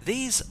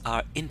 these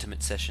are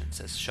intimate sessions,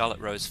 as Charlotte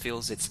Rose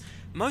feels it's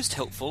most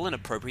helpful and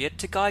appropriate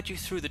to guide you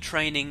through the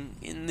training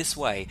in this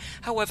way.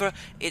 However,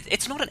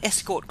 it's not an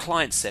escort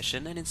client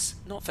session, and it's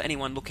not for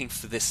anyone looking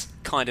for this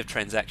kind of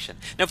transaction.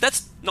 Now, if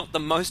that's not the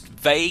most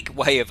vague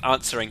way of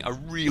answering a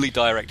really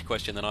direct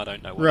question, then I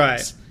don't know what Right.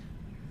 is.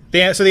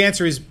 So the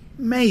answer is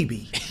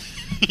maybe.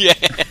 Yeah.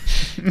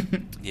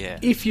 Yeah.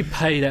 If you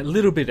pay that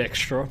little bit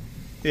extra.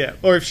 Yeah,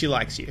 or if she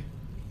likes you.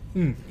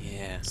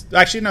 Yeah.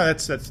 Actually, no,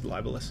 that's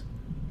libelous.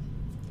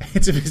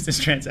 It's a business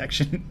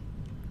transaction.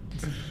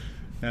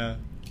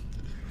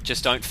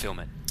 Just don't film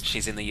it.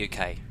 She's in the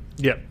UK.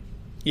 Yep.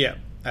 Yeah,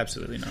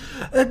 absolutely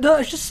not. No,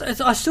 I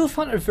still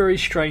find it a very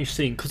strange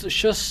thing, because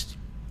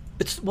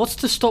it's what's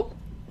to stop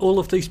all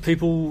of these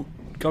people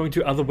going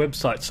to other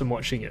websites and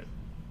watching it?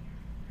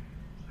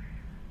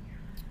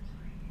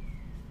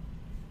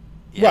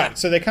 Yeah. Right,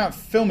 so they can't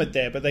film it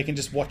there, but they can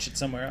just watch it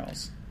somewhere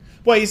else.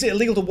 Wait, is it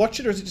illegal to watch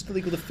it, or is it just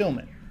illegal to film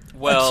it?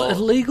 Well, It's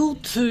illegal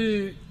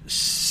to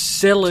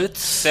sell it.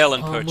 sell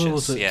and where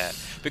was purchase, it? yeah.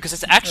 Because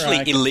it's actually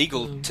Right.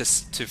 illegal to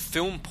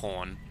film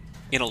porn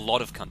in a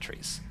lot of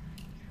countries.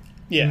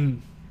 Yeah.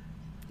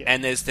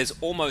 And there's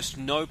almost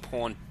no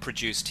porn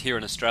produced here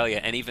in Australia,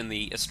 and even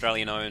the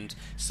Australian-owned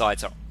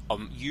sites are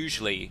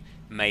usually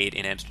made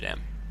in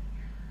Amsterdam.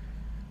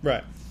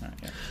 Right.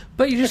 Yeah.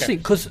 But you just Okay.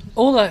 think, because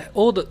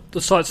all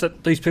the sites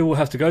that these people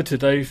have to go to,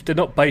 they're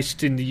not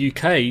based in the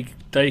UK.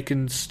 They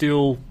can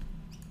still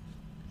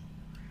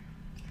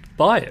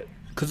buy it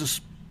because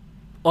it's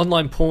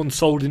online porn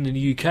sold in the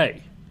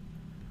UK.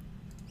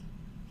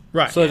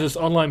 Right. So there's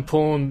online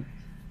porn.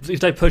 If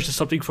they purchase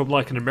something from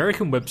like an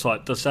American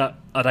website,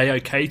 are they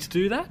okay to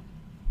do that?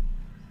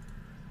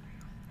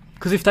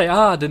 Because if they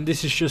are, then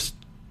this is just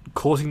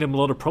causing them a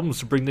lot of problems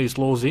to bring these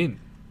laws in.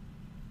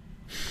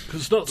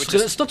 Because it's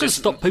not going to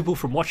stop people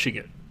from watching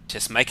it.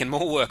 Just making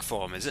more work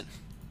for them, is it?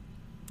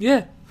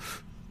 Yeah,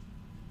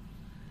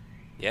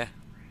 Yeah.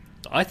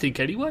 I think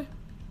anyway.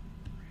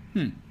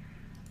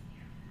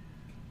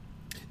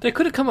 They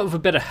could have come up with a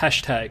better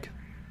hashtag.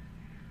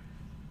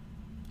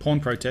 Porn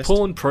protest.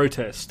 Porn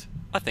protest.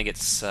 I think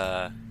it's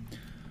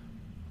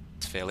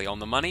fairly on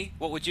the money.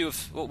 What would you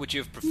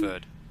have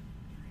preferred?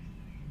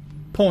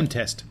 Porn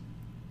test.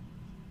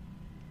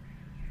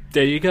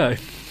 There you go.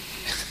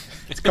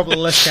 It's a couple of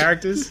less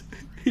characters.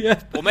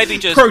 Yeah. Or maybe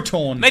just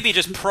Proton. Maybe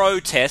just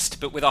protest,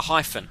 but with a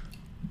hyphen.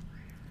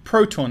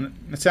 Proton.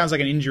 It sounds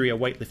like an injury a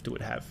weightlifter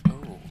would have.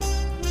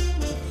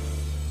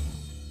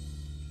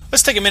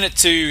 Let's take a minute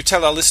to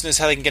tell our listeners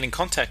how they can get in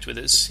contact with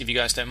us, if you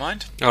guys don't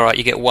mind. All right,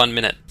 you get 1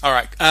 minute. All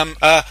right.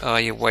 Oh,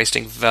 you're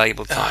wasting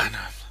valuable time. No,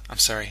 I'm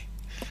sorry.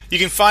 You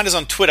can find us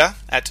on Twitter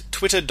at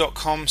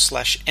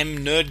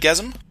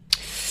twitter.com/mnerdgasm.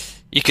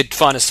 You could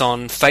find us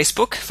on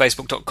Facebook,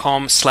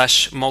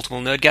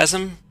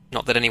 facebook.com/multiplenerdgasm.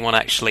 Not that anyone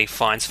actually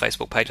finds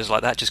Facebook pages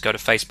like that. Just go to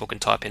Facebook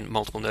and type in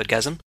multiple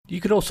nerdgasm. You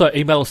can also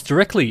email us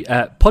directly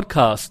at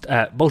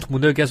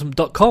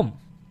podcast@multiplenerdgasm.com.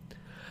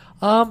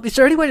 Is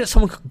there any way that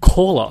someone could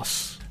call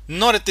us?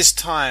 Not at this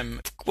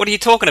time. What are you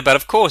talking about?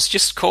 Of course,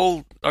 just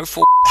call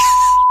 04.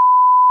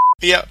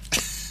 Yep.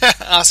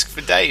 Ask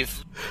for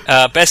Dave.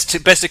 Best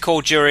to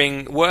call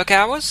during work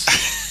hours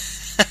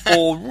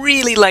or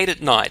really late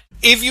at night.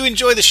 If you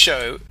enjoy the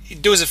show,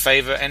 do us a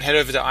favour and head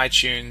over to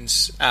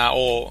iTunes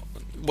or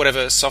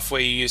whatever software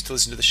you use to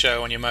listen to the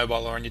show on your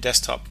mobile or on your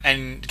desktop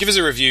and give us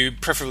a review,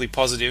 preferably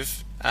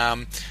positive.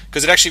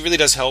 because it actually really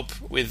does help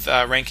with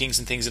rankings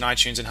and things in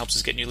iTunes and helps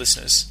us get new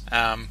listeners.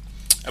 And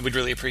we'd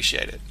really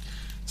appreciate it.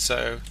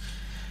 So,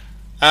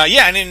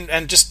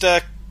 and just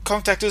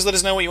contact us. Let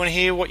us know what you want to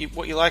hear, what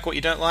you like, what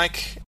you don't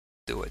like.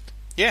 Do it.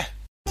 Yeah.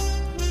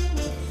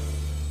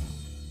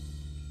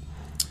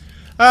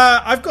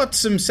 I've got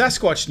some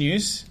Sasquatch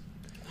news.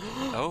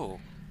 Oh,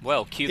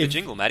 well, cue the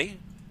jingle, Matty.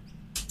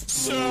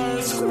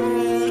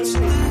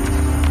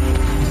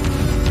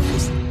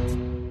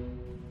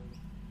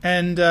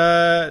 And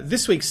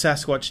this week's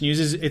Sasquatch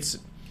news it's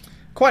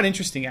quite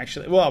interesting,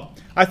 actually. Well,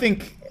 I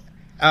think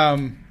I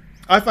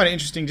find it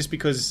interesting just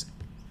because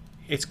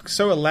it's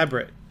so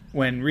elaborate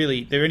when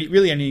really they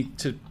really only need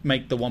to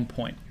make the one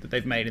point that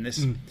they've made in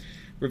this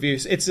review.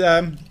 It's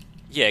yeah,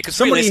 because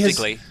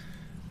realistically,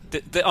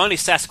 the only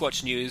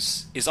Sasquatch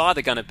news is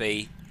either going to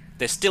be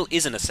there still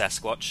isn't a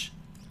Sasquatch,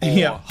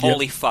 or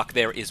holy fuck,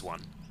 there is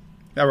one.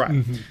 All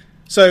right.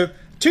 So,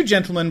 two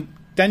gentlemen,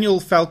 Daniel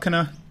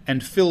Falconer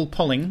and Phil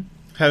Polling,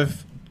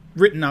 have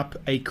written up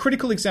a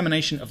critical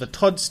examination of the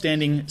Todd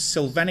Standing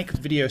Sylvanic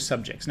video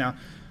subjects. Now,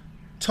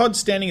 Todd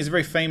Standing is a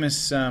very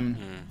famous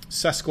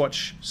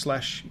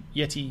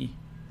Sasquatch/Yeti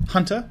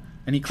hunter,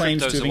 and he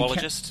claims to have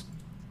cryptozoologist.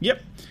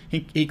 Yep.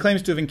 He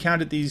claims to have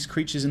encountered these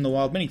creatures in the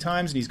wild many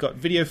times, and he's got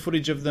video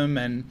footage of them,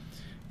 and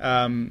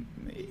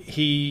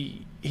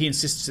he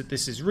insists that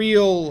this is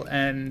real,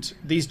 and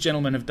these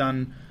gentlemen have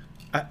done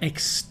an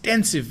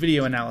extensive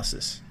video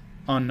analysis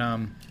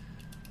on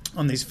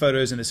these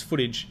photos and this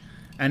footage,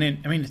 and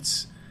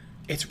it's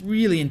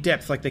really in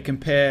depth. Like, they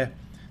compare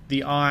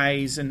the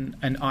eyes and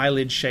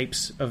eyelid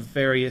shapes of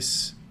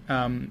various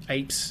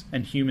apes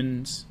and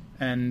humans,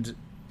 and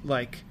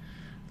like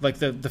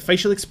the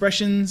facial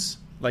expressions.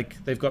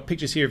 Like, they've got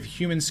pictures here of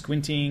humans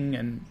squinting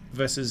and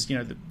versus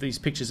these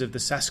pictures of the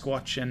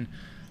Sasquatch, and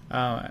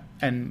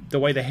the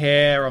way the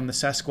hair on the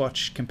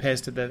Sasquatch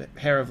compares to the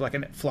hair of like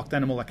a flocked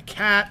animal like a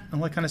cat,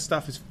 and all that kind of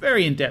stuff is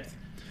very in depth.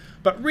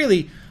 But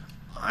really,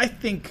 I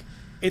think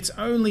it's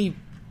only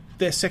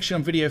their section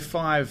on video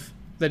 5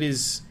 that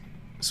is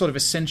sort of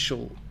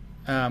essential.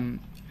 And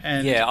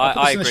yeah, I'll put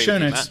I this in the agree show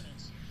with you, notes, Matt.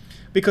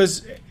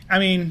 because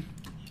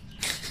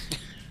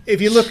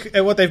if you look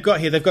at what they've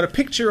got here, they've got a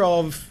picture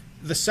of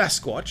the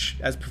Sasquatch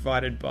as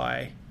provided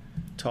by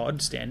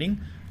Todd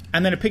Standing,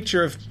 and then a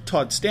picture of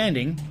Todd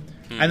Standing,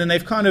 and then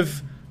they've kind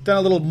of done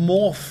a little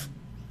morph,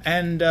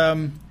 and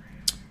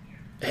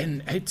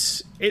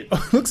it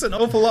looks an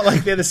awful lot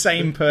like they're the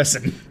same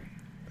person.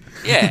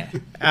 Yeah.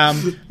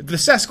 The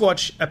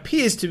Sasquatch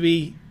appears to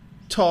be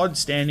Todd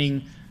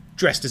Standing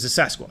dressed as a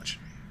Sasquatch.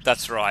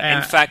 That's right.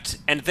 In fact,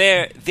 and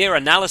their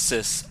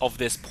analysis of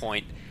this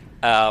point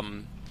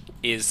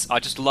is, I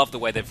just love the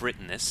way they've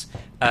written this.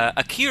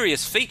 A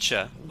curious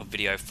feature of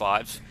Video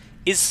 5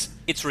 is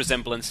its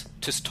resemblance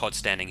to Todd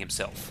Standing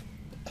himself.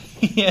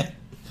 Yeah.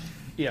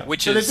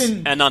 Which So is they've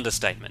been- an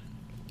understatement.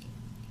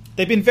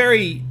 They've been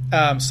very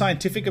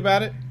scientific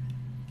about it,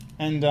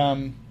 and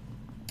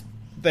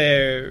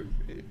they're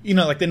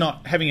they're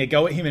not having a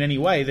go at him in any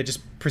way. They're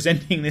just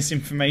presenting this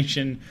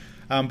information.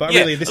 But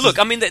really, this look, is...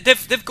 I mean,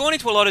 they've gone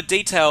into a lot of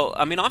detail.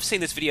 I mean, I've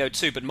seen this video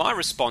too, but my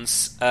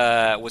response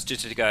was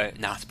just to go,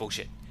 nah, it's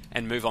bullshit,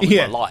 and move on with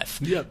my life.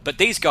 Yeah. But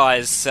these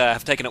guys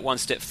have taken it one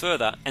step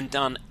further and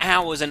done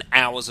hours and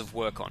hours of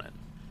work on it.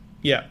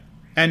 Yeah,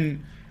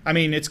 and I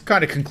mean, it's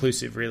kind of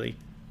conclusive, really.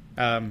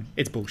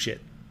 It's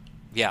bullshit.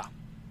 Yeah.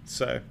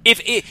 So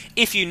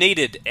if you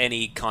needed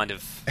any kind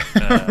of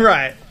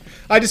right,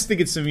 I just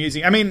think it's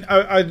amusing. I mean,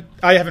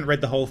 I haven't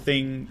read the whole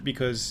thing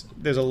because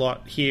there's a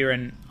lot here,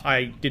 and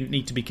I didn't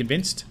need to be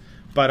convinced.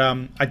 But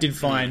I did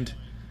find,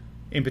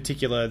 in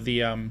particular,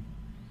 the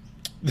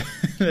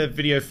the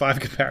Video 5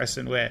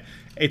 comparison where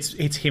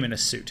it's him in a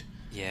suit.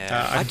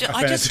 Yeah, I I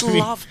found just it to be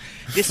love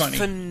this funny.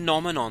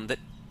 phenomenon that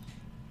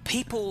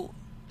people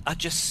are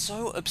just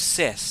so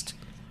obsessed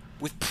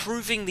with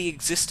proving the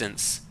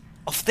existence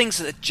of things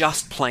that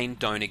just plain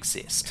don't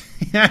exist.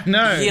 Yeah,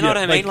 no, You know what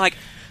I mean? Like,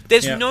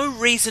 there's yeah. no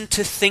reason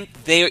to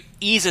think there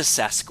is a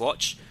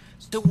Sasquatch,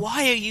 so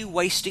why are you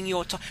wasting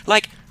your time?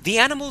 Like, the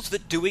animals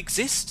that do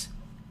exist,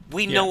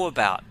 we know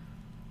about.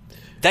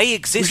 They We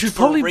exist should for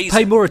probably a reason.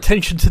 pay more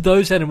attention to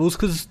those animals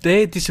because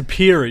they're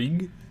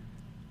disappearing.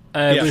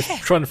 And Yeah. we're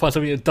trying to find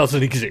something that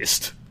doesn't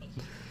exist.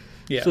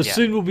 Yeah, So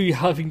soon we'll be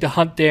having to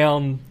hunt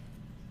down...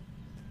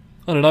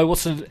 I don't know,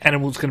 what's an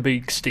animal's going to be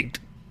extinct?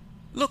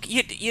 Look,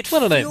 you'd I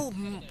don't know.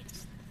 feel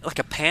like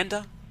a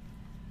panda,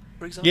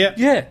 for example. yeah,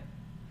 Yeah.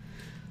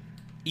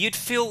 You'd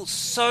feel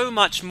so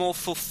much more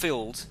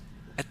fulfilled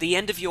at the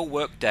end of your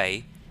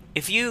workday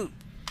if you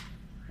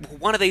were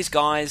one of these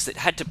guys that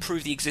had to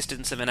prove the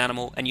existence of an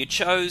animal and you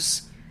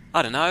chose,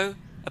 I don't know,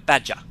 a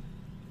badger.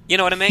 You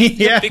know what I mean?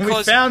 Yeah, we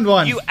because found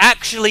one. you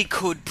actually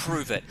could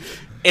prove it.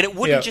 And it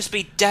wouldn't Yep. just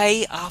be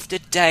day after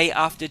day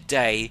after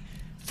day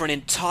for an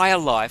entire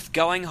life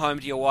going home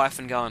to your wife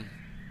and going,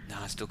 no,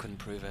 I still couldn't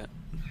prove it.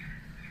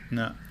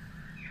 no.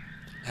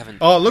 Haven't.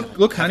 Oh, look,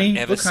 haven't honey,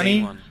 ever look, seen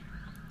honey. one.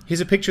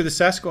 Here's a picture of the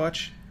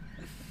Sasquatch.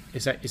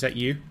 Is that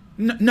you?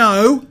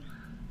 No.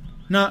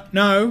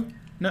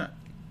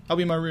 I'll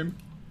be in my room.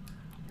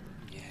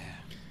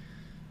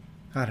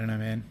 I don't know,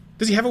 man.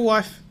 Does he have a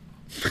wife?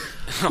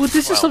 Well,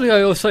 this is something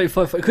I also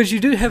find, because you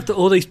do have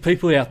all these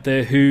people out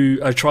there who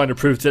are trying to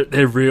prove that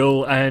they're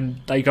real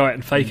and they go out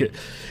and fake it.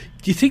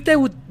 Do you think they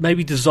would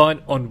maybe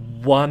design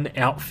on one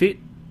outfit,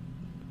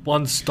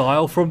 one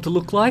style for them to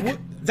look like? Well,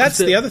 that's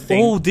the other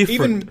thing. All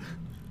different.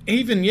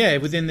 Even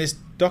within this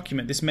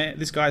document,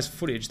 this guy's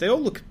footage, they all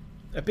look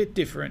a bit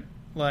different.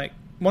 Like,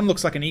 one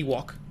looks like an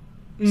Ewok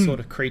sort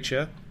of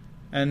creature,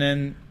 and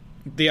then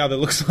the other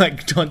looks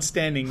like John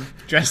Standing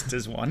dressed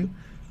as one,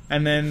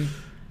 and then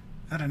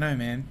I don't know,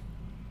 man.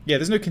 Yeah,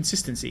 there's no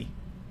consistency.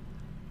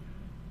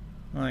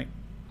 Like,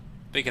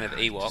 Speaking of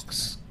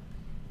Ewoks,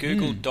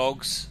 Google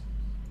dogs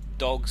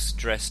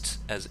dressed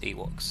as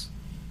Ewoks,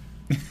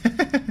 all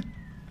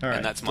right.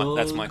 and that's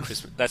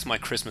my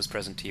Christmas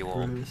present to you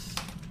all.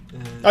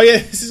 Oh yeah,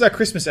 this is our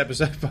Christmas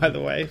episode, by the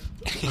way.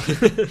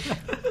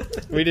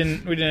 we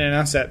didn't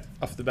announce that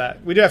off the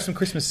bat. We do have some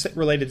Christmas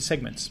related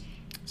segments,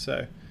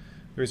 so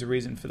there is a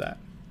reason for that.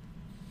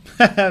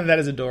 That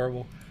is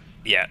adorable.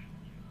 Yeah.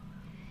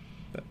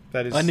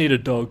 That is. I need a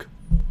dog.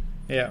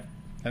 Yeah,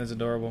 that is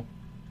adorable.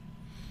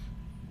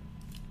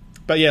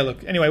 But yeah,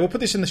 look. Anyway, we'll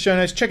put this in the show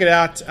notes. Check it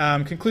out.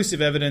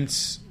 Conclusive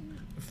evidence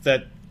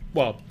that,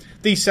 well,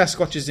 these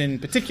Sasquatches in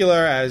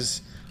particular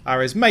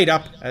are as made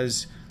up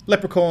as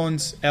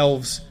leprechauns,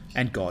 elves,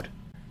 and God.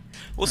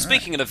 Well,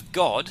 speaking of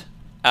God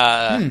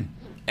and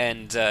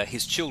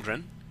his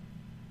children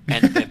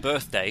and their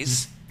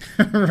birthdays,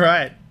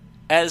 Right.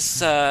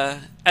 as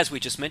we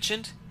just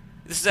mentioned,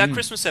 this is our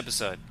Christmas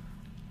episode.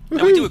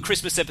 Now, we do a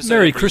Christmas episode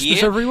Merry every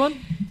Christmas, year, everyone.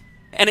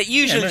 and it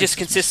usually Merry just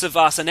Christmas. consists of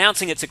us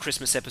announcing it's a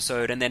Christmas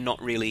episode and then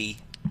not really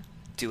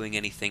doing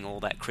anything all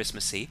that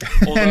Christmassy.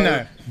 Although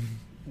No.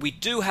 we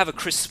do have a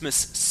Christmas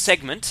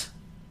segment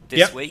this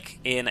Yep. week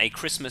in a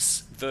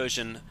Christmas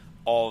version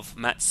of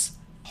Matt's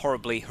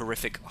horribly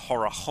horrific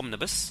horror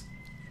omnibus.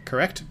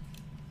 Correct.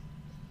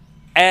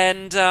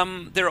 And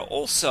there are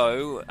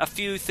also a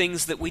few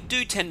things that we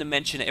do tend to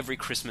mention every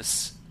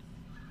Christmas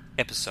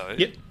episode.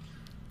 Yep.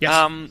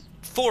 Yes.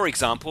 For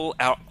example,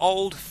 our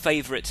old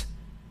favourite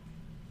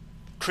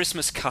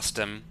Christmas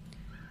custom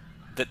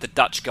that the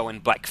Dutch go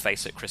in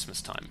blackface at Christmas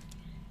time.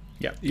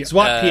 Yep.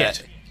 Zwart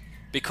Piet.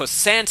 Because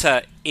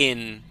Santa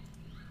in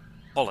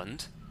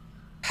Holland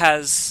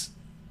has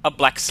a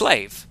black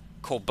slave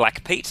called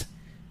Black Pete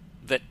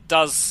that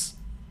does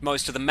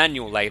most of the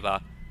manual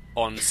labour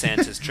on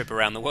Santa's trip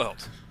around the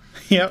world.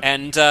 Yep.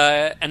 And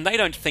they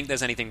don't think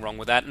there's anything wrong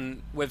with that,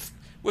 and we've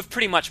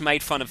pretty much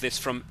made fun of this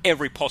from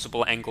every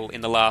possible angle in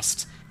the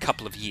last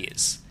couple of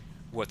years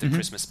worth of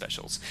Christmas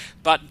specials.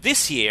 But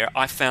this year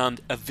I found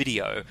a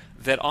video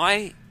that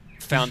I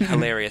found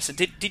hilarious.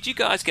 Did you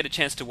guys get a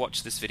chance to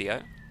watch this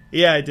video?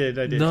 Yeah, I did.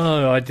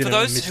 No, I didn't. For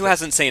those who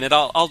hasn't seen it,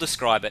 I'll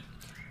describe it.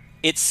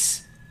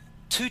 It's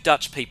two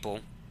Dutch people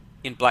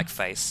in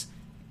blackface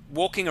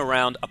walking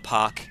around a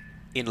park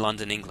in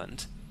London,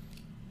 England,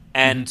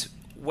 and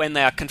when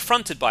they are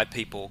confronted by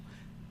people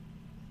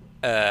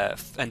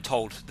and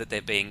told that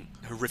they're being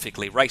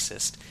horrifically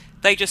racist,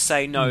 they just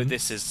say, no,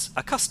 this is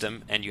a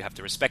custom and you have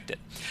to respect it.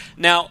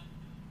 Now,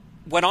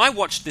 when I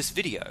watched this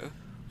video,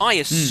 I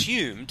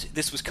assumed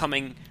this was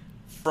coming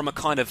from a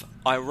kind of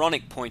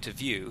ironic point of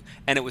view,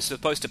 and it was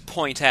supposed to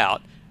point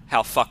out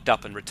how fucked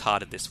up and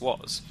retarded this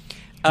was.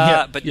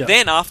 But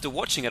then after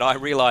watching it, I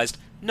realised,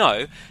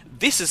 no,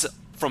 this is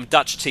from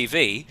Dutch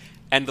TV,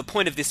 and the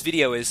point of this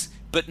video is,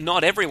 but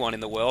not everyone in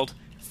the world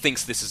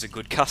thinks this is a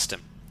good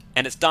custom.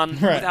 And it's done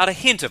without a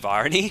hint of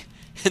irony.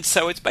 And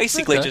so it's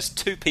basically just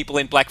two people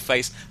in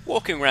blackface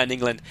walking around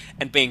England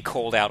and being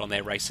called out on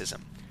their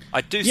racism.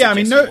 I do. Yeah, I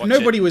mean, suggest you watch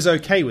nobody it. was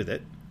okay with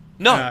it.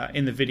 No.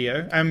 In the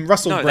video,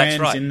 Russell No, that's Brand's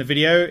right. in the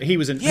video. He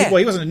was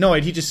he wasn't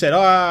annoyed. He just said,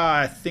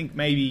 I think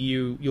maybe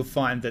you'll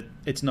find that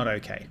it's not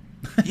okay."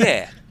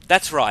 Yeah,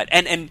 that's right.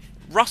 And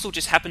Russell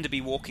just happened to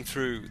be walking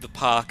through the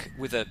park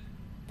with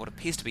what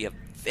appears to be a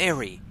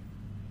very,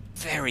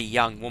 very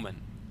young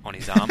woman on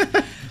his arm.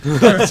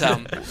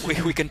 But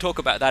we can talk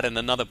about that in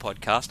another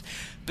podcast.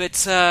 But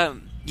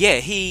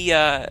he,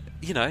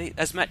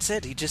 as Matt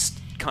said, he just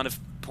kind of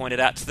pointed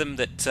out to them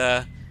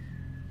that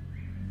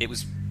it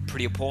was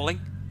pretty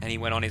appalling, and he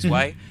went on his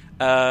way.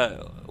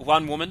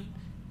 One woman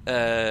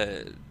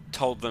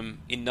told them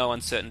in no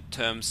uncertain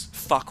terms,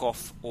 "Fuck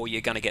off, or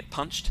you're going to get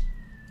punched."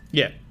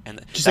 Yeah.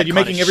 And She said, "You're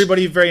making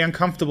everybody very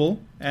uncomfortable,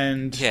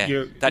 and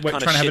you're that trying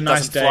kind to of have a shit nice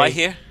doesn't day." fly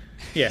here.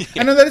 Yeah,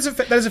 I know that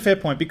is a fair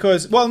point,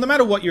 because, well, no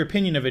matter what your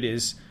opinion of it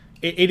is,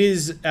 it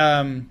is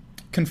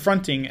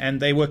confronting, and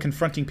they were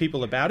confronting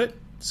people about it.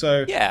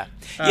 So Yeah,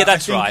 I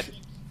that's think right.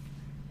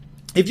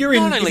 If you're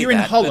in Not only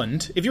that,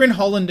 Holland, if you're in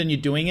Holland and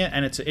you're doing it,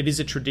 and it is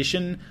a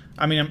tradition,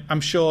 I mean,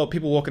 I'm sure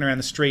people walking around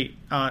the street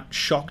aren't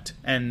shocked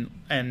and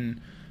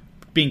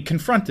being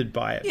confronted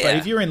by it. Yeah. But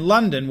if you're in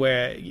London,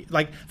 where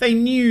they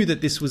knew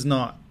that this was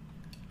not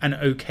an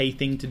okay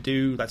thing to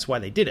do, that's why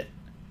they did it.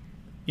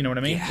 You know what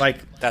I mean? Yeah,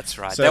 that's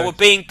right. so- They were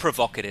being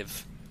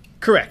provocative,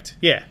 Correct.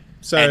 Yeah.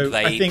 So and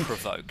they I think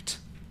provoked.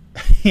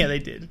 yeah, they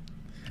did.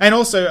 And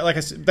also, like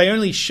I said, they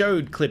only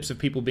showed clips of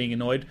people being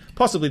annoyed.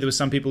 Possibly there was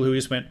some people who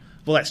just went,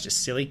 "Well, that's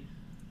just silly."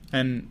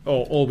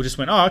 or we just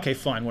went, oh, okay,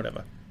 fine,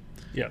 whatever.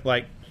 Yeah.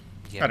 Like,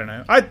 Yeah. I don't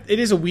know. It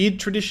is a weird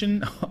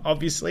tradition,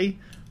 obviously,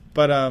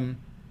 but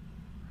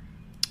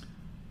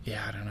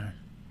yeah, I don't know.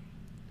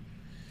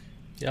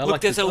 Yeah, I Look,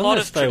 like there's to, a I'm lot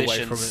gonna of stay away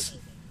from traditions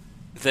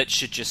that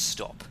should just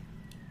stop,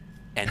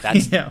 and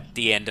that's Yeah.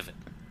 the end of it.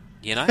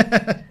 You know?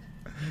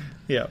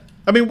 Yeah.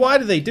 I mean, why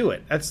do they do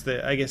it? That's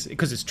I guess,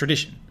 because it's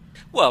tradition.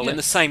 Well, Yeah. in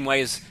the same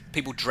way as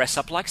people dress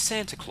up like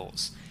Santa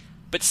Claus.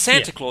 But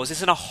Santa Yeah. Claus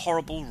isn't a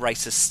horrible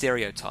racist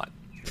stereotype.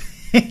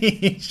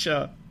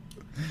 Sure.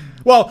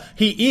 Well,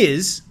 he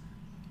is,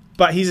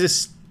 but he's a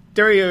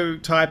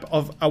stereotype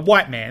of a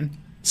white man,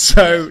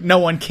 so no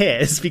one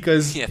cares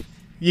because Yeah.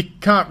 you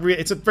can't.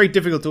 It's very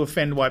difficult to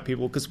offend white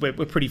people because we're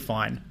pretty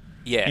fine.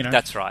 Yeah, You know?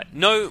 that's right.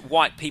 No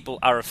white people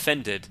are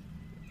offended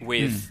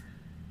with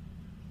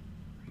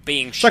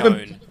being Like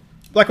shown.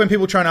 like when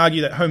people try and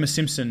argue that Homer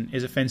Simpson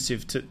is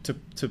offensive to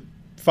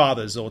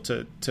fathers or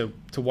to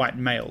white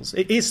males.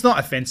 It's not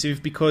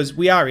offensive because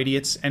we are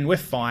idiots and we're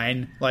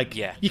fine. Like,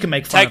 Yeah. you can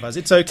make fun of us.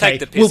 It's okay. Take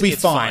the piss, We'll be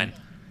it's fine.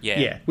 Yeah.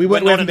 Yeah. We're We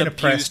not haven't an been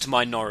oppressed. abused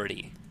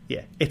minority.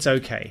 Yeah, it's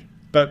okay.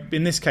 But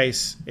in this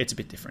case, it's a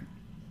bit different.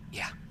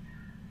 Yeah.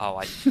 Oh,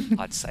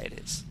 I'd say it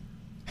is.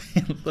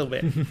 A little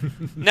bit.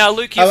 Now,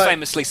 Luke, you I like-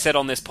 famously said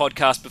on this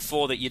podcast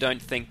before that you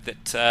don't think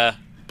that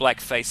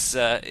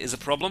blackface is a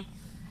problem.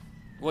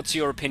 What's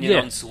your opinion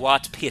Yeah. on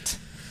Swart Pitt?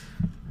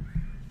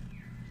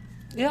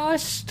 Yeah, I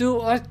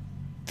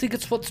think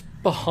it's what's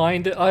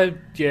behind it. I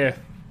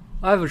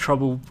have a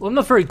trouble. I'm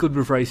not very good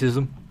with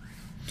racism.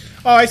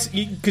 Oh,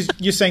 because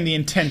you're saying the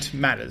intent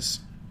matters.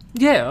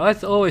 Yeah, I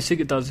always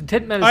think it does.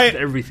 Intent matters I- with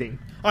everything.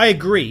 I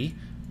agree.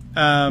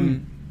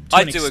 To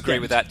I an do agree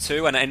extent. with that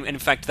too, and in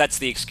fact, that's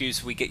the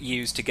excuse we get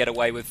used to get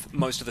away with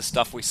most of the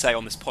stuff we say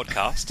on this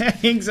podcast.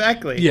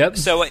 Exactly. Yep.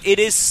 So it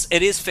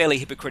is fairly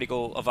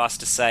hypocritical of us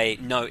to say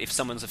no. If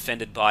someone's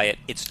offended by it,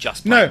 it's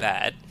just plain No.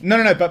 bad.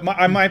 No. But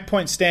my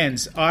point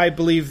stands. I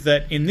believe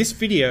that in this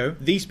video,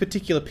 these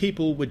particular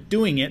people were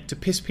doing it to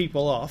piss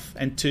people off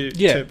and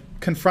to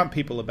confront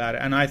people about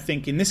it. And I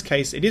think in this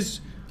case, it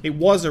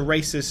was a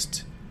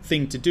racist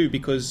thing to do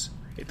because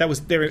that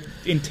was their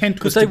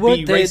intent was Because to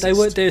be racist. they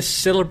weren't there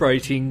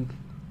celebrating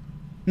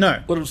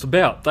No, what it was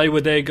about. They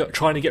were there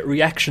trying to get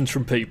reactions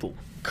from people.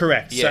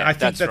 correct. So Yeah, I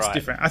think that's right.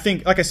 different. I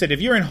think, like I said,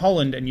 if you're in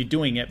Holland and you're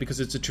doing it because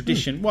it's a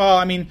tradition, well,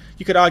 I mean,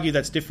 you could argue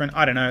that's different.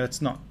 I don't know.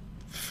 That's not.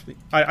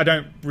 I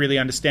don't really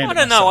understand. I it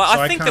don't know. myself,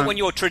 so I think that can't- when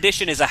your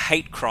tradition is a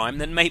hate crime,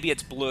 then maybe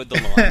it's blurred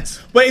the lines.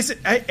 Well, is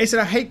it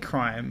a hate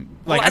crime?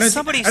 Like, Well, I don't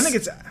somebody's- think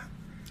it's.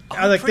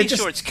 I'm like, pretty they're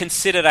sure it's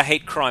considered a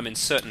hate crime in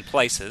certain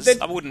places. They-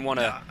 I wouldn't want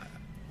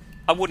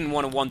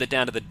to wander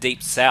down to the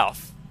deep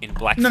south in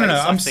blackface. No.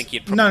 I think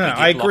you'd probably no. get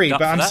I agree, locked up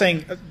but for I'm that.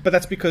 saying, but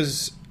that's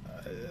because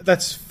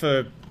that's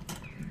for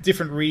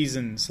different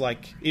reasons.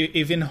 Like,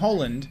 if in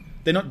Holland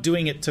they're not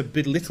doing it to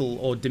belittle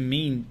or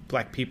demean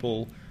black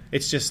people,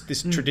 it's just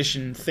this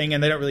tradition thing,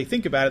 and they don't really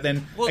think about it.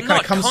 Then Well, it kind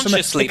not of comes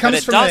consciously, from but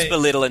it does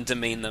belittle and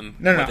demean them.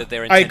 No, whether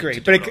they're I intending agree.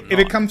 to But do it or if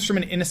it not. comes from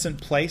an innocent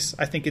place,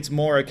 I think it's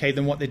more okay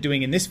than what they're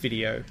doing in this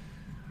video,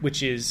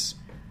 which is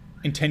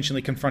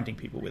intentionally confronting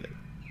people with it.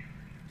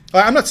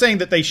 I'm not saying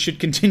that they should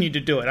continue to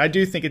do it. I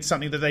do think it's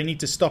something that they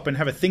need to stop and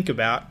have a think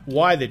about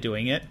why they're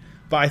doing it.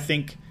 But I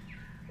think,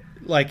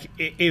 like,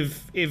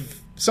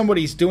 if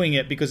somebody's doing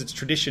it because it's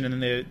tradition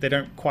and they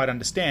don't quite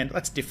understand,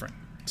 that's different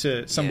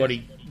to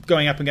somebody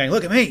going up and going,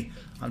 "Look at me,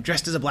 I'm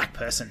dressed as a black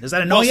person." Does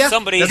that annoy Well, you?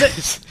 somebody Does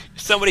it?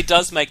 somebody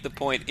does make the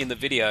point in the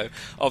video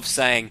of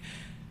saying,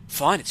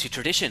 "Fine, it's your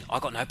tradition. I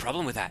got no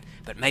problem with that.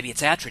 But maybe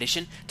it's our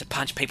tradition to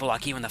punch people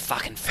like you in the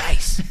fucking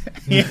face."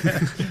 Yeah.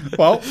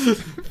 Well,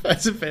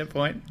 that's a fair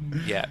point.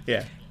 Yeah.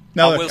 Yeah.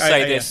 No, I look, will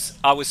say this.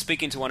 I was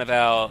speaking to one of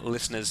our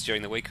listeners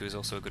during the week who's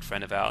also a good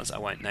friend of ours. I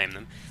won't name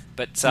them.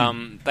 But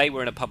they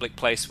were in a public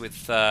place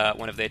with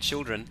one of their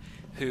children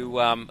who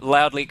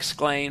loudly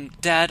exclaimed,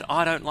 "Dad,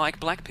 I don't like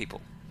black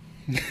people."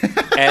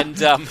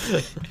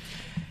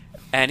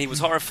 and he was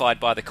horrified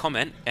by the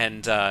comment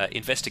and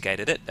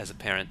investigated it, as a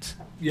parent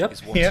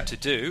is wanted to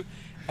do.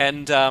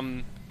 And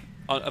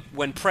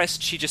when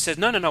pressed, she just says,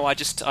 "No, I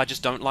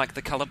just don't like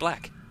the colour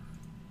black."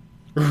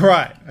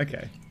 Right.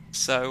 Okay.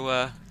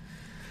 So,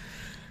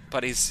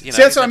 but he's, you know,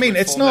 See, that's he's what I had to mean,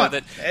 it's inform her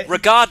not- that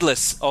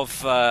regardless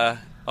of how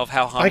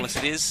harmless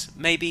it is.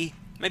 Maybe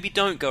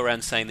don't go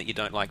around saying that you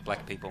don't like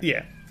black people.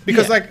 Yeah.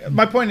 Because, Yeah. like,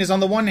 my point is, on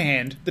the one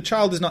hand, the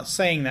child is not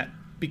saying that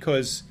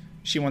because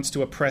she wants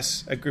to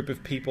oppress a group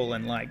of people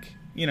and, like,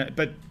 you know,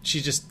 but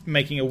she's just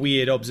making a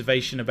weird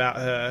observation about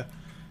her,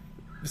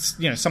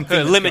 you know, something.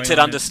 Her that's limited going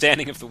on.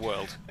 understanding of the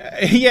world.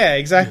 Yeah,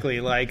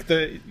 exactly. Like,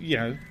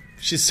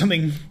 she's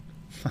something,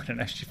 I don't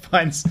know, she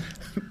finds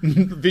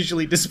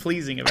visually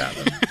displeasing about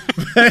them.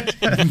 But,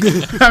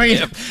 I mean,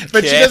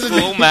 but she Careful,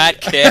 doesn't.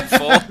 Matt.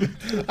 Careful.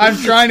 I'm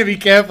trying to be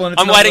careful, and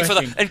it's I'm not waiting for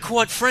working. the. And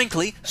quite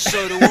frankly,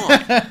 so do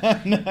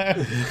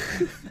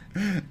I.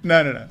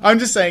 No. I'm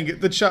just saying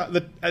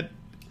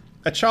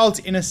a child's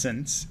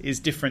innocence is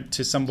different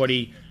to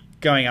somebody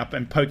going up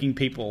and poking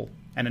people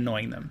and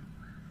annoying them.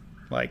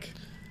 Like,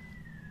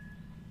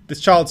 this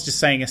child's just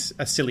saying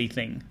a silly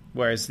thing,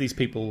 whereas these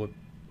people were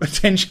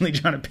potentially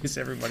trying to piss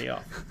everybody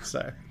off.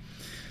 So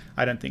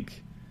I don't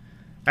think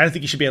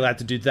you should be allowed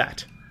to do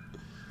that.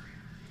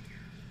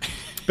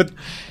 But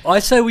I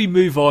say we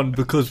move on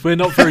because we're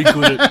not very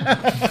good at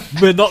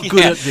at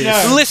this.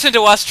 No. Listen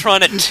to us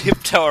trying to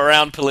tiptoe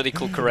around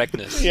political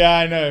correctness. yeah,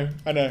 I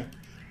know.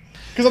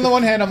 Because on the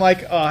one hand, I'm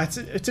like, oh,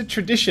 it's a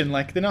tradition.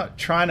 Like, they're not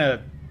trying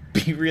to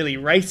be really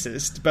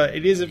racist, but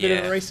it is a bit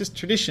of a racist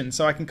tradition.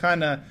 So I can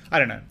kind of, I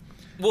don't know.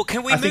 Well,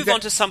 can we I think move on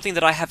to something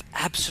that I have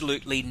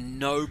absolutely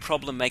no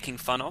problem making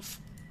fun of?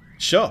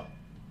 Sure.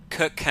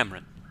 Kirk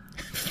Cameron.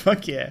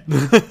 Fuck yeah.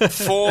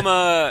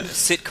 Former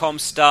sitcom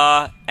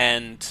star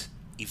and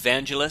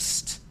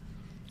evangelist.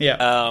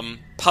 Yeah.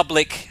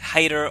 Public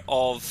hater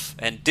of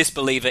and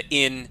disbeliever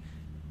in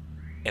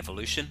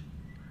evolution.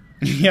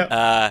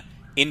 Yep.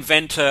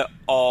 Inventor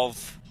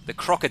of the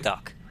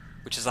crocoduck,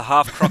 which is a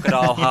half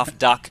crocodile, half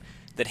duck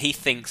that he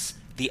thinks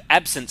the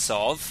absence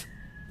of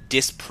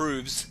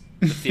disproves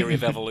the theory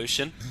of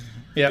evolution.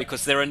 Yep.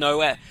 Because there are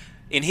no,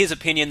 in his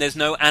opinion, there's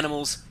no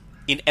animals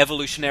in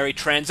evolutionary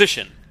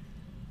transition.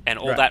 And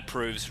all Right. that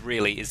proves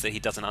really is that he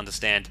doesn't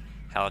understand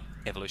how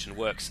evolution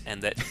works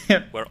and that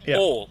we're Yep.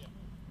 all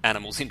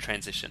animals in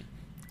transition.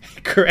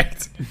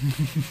 Correct.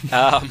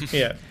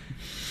 Yeah.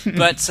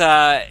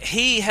 But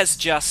he has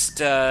just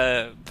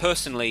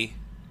personally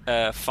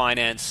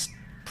financed,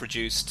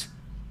 produced,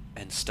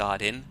 and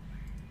starred in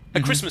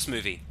a Christmas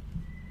movie.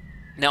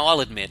 Now,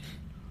 I'll admit,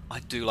 I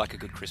do like a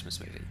good Christmas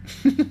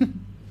movie.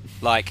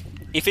 Like,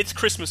 if it's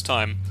Christmas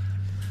time,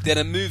 then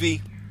a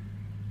movie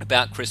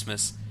about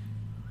Christmas,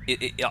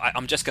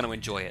 I'm just going to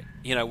enjoy it.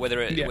 You know,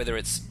 whether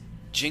it's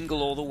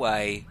Jingle All the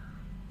Way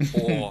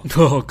or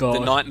Oh God. The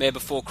Nightmare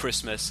Before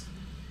Christmas,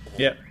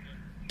 Yep.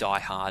 Die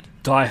Hard.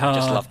 Die Hard.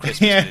 Just love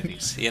Christmas Yeah.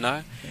 movies, you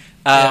know?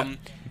 Yeah.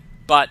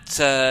 But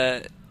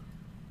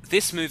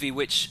this movie,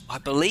 which I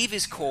believe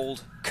is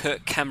called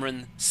Kirk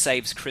Cameron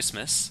Saves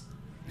Christmas,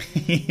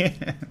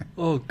 Yeah.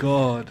 Oh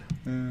God.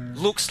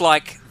 looks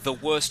like the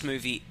worst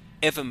movie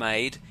ever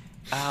made.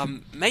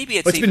 Maybe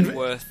it's Well, it's even been-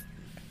 worth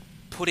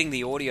putting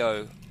the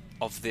audio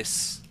of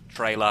this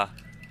trailer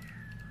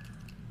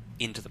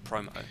into the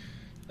promo.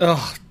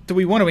 Oh, do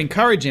we want to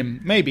encourage him?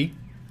 Maybe.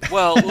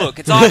 Well, look,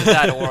 it's either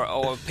that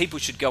or people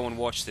should go and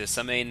watch this.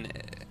 I mean,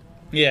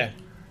 Yeah.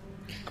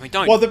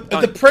 don't, Well, the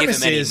don't premise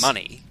give him any is-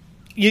 money.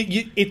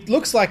 It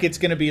looks like it's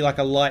going to be like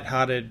a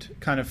light-hearted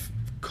kind of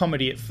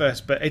comedy at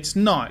first, but it's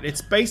not.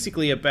 It's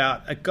basically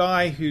about a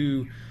guy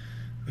who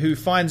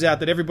finds out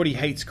that everybody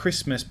hates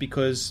Christmas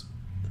because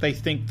they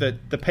think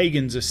that the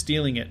pagans are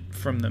stealing it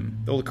from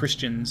them. All the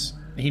Christians,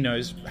 he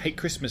knows, hate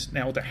Christmas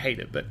now. Well, they hate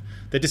it, but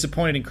they're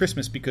disappointed in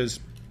Christmas because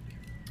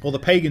all the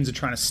pagans are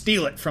trying to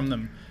steal it from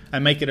them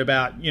and make it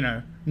about,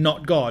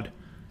 not God.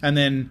 And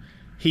then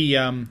he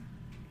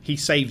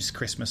saves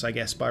Christmas, I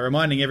guess, by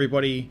reminding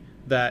everybody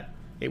that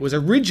it was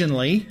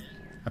originally,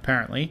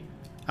 apparently,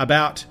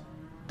 about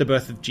the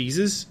birth of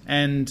Jesus,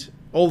 and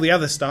all the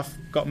other stuff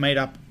got made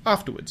up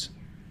afterwards.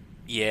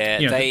 Yeah,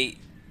 You know,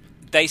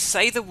 they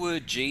say the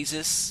word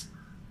Jesus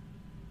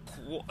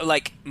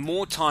like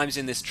more times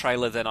in this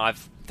trailer than I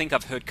think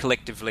I've heard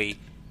collectively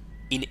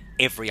in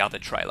every other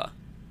trailer.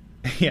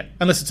 Yeah,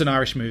 unless it's an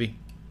Irish movie.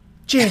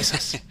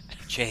 Jesus.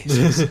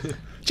 Jesus,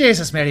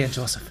 Jesus, Mary and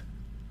Joseph.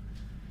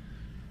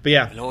 But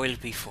yeah, we'll all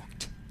be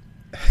fucked.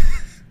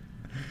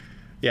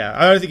 yeah,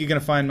 I don't think you're going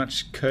to find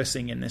much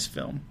cursing in this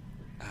film.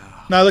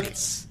 No, look,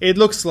 it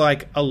looks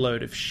like a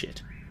load of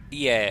shit.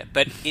 Yeah,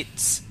 but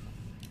it's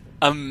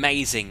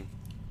amazing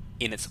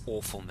in its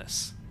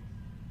awfulness.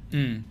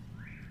 You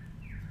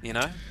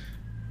know?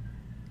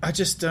 I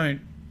just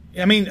don't...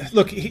 I mean,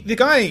 look, the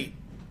guy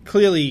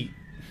clearly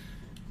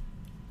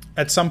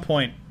at some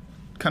point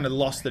kind of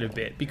lost it a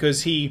bit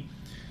because he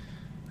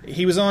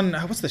was on...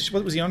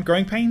 What was he on?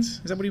 Growing Pains?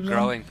 Is that what he was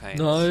Growing on? Pains.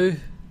 No,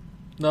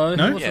 No? it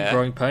wasn't Yeah.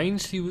 Growing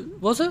Pains.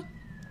 Was it?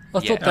 I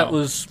Yeah. thought that Oh.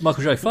 was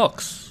Michael J.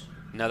 Fox.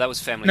 No, that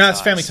was Family No, Ties.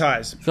 it's Family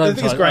Ties. Family I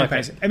think it's Ties, Growing okay.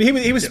 Pains. I mean,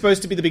 he was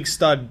supposed to be the big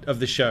stud of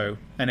the show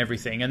and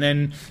everything, and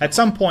then at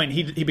some point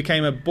he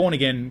became a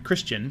born-again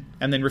Christian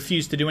and then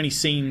refused to do any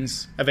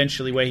scenes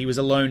eventually where he was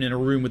alone in a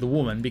room with a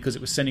woman because it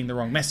was sending the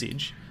wrong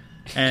message,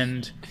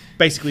 and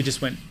basically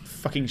just went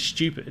fucking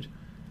stupid.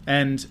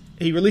 And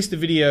he released a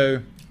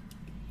video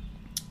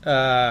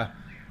a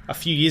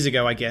few years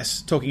ago, I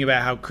guess, talking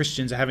about how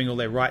Christians are having all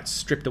their rights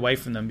stripped away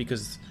from them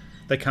because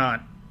they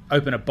can't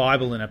open a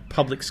Bible in a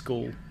public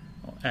school,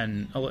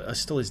 and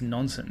still is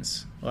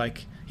nonsense.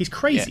 Like, he's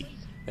crazy. Yeah.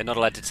 They're not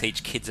allowed to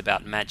teach kids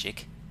about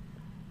magic.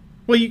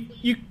 Well,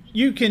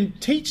 you can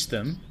teach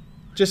them,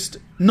 just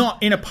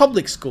not in a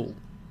public school.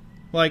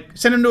 Like,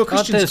 send them to a Aren't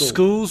Christian there school.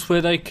 schools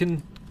where they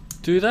can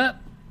do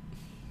that?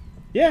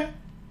 Yeah.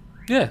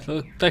 Yeah,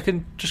 so they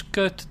can just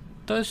go to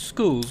those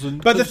schools.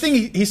 But the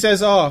thing he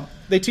says,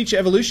 they teach you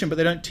evolution, but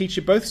they don't teach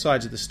you both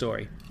sides of the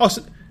story. Oh,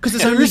 because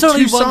there's there only is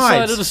only two one sides.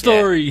 side of the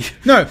story.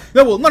 No,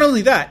 well, not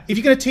only that. If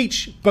you're going to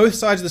teach both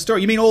sides of the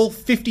story, you mean all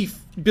 50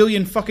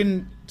 billion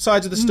fucking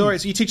sides of the story.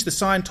 So you teach the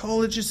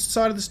Scientologist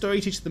side of the story,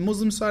 you teach the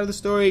Muslim side of the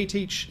story, you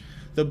teach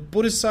the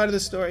Buddhist side of the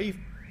story.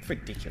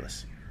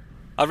 Ridiculous.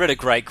 I read a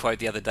great quote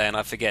the other day, and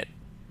I forget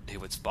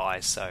who it's by,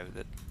 so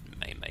that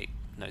may make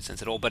no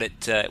sense at all. But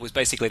it was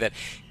basically that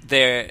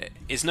there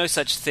is no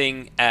such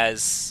thing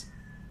as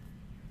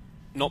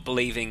not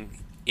believing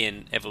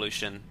in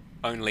evolution,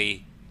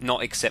 only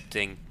not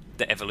accepting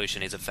that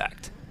evolution is a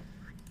fact.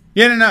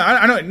 Yeah,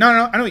 I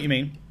know what you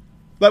mean.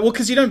 Like, well,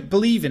 because you don't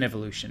believe in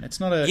evolution. It's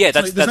not a... Yeah, it's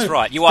that's there's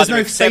right. You there's either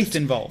no accept, faith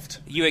involved.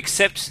 You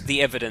accept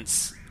the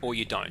evidence, or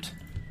you don't.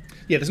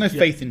 Yeah, there's no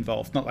faith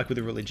involved, not like with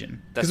a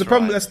religion. Because That's the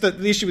problem, right.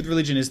 the issue with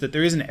religion is that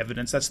there isn't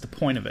evidence. That's the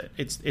point of it.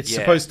 It's Yeah.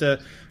 supposed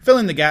to fill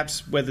in the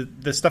gaps where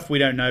the stuff we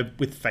don't know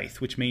with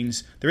faith, which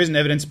means there isn't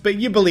evidence, but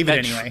you believe it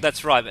anyway.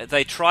 That's right.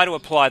 They try to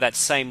apply that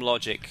same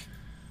logic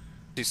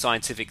to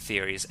scientific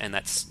theories, and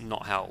that's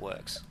not how it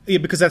works. Yeah,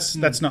 because that's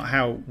not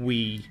how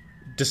we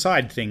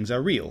decide things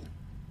are real.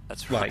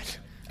 That's right. Like,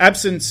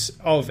 absence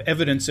of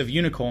evidence of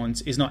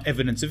unicorns is not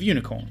evidence of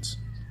unicorns.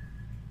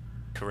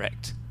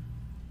 Correct.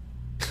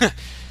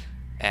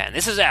 And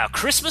this is our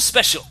Christmas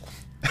special.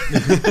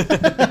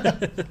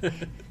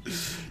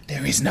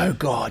 There is no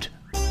God.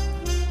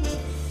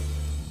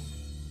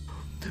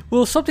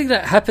 Well, something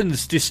that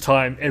happens this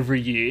time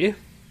every year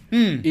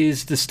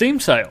is the Steam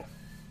sale.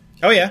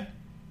 Oh, yeah.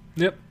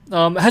 Yep.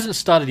 It hasn't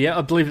started yet.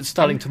 I believe it's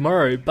starting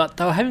tomorrow, but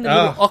they were having a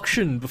little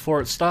auction before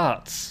it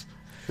starts.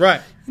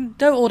 Right. You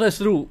know all those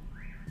little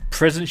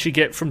presents you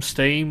get from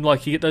Steam?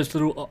 Like, you get those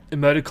little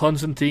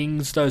emoticons and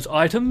things, those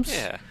items?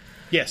 Yeah.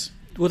 Yes.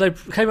 Well, they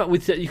came up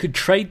with that you could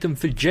trade them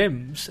for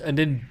gems and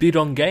then bid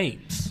on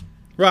games.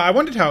 Right, I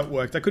wondered how it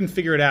worked. I couldn't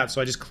figure it out,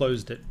 so I just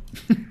closed it.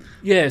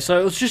 Yeah, so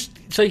it was just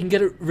so you can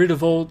get rid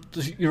of all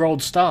your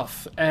old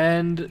stuff.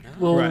 And,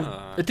 well,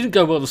 Right. it didn't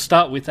go well to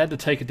start with. They had to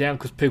take it down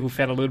because people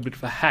found a little bit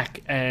of a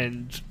hack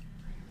and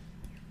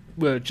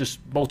were just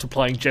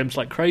multiplying gems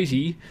like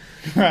crazy.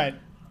 Right.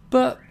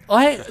 But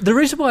the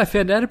reason why I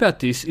found out about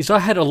this is I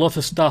had a lot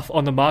of stuff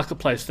on the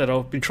marketplace that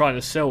I've been trying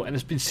to sell, and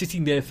it's been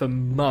sitting there for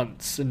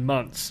months and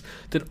months.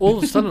 Then all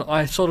of a sudden,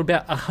 I sold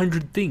about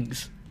 100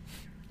 things.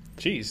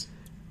 Jeez.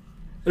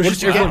 It was What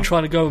just did you everyone get?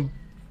 trying to go.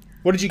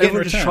 What did you get in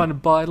Everyone just return? trying to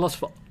buy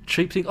lots of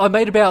cheap things. I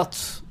made about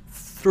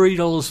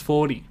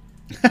 $3.40.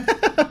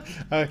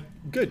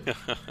 Good.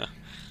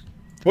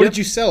 What did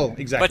you sell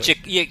exactly?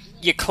 But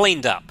you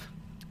cleaned up.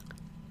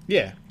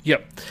 Yeah.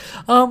 Yep.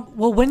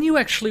 Well, when you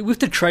actually, with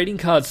the trading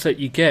cards that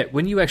you get,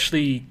 when you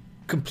actually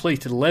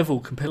complete a level,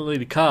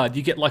 complete a card,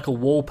 you get like a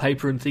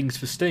wallpaper and things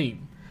for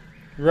Steam.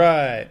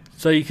 Right.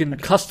 So you can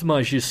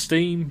customize your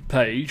Steam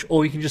page,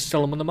 or you can just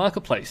sell them on the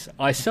marketplace.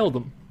 I sell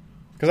them,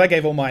 Because I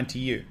gave all mine to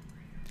you.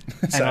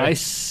 and I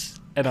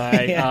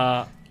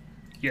Yeah.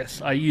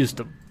 yes, I used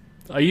them.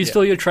 I used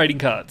all your trading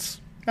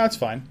cards. That's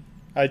fine.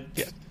 I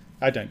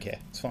don't care.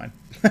 It's fine.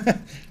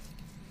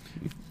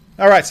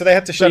 All right, so they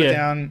had to shut it yeah.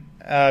 down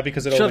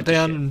because it all Shut went it to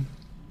down. shit. And,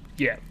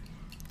 yeah,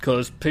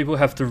 because people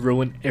have to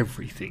ruin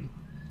everything.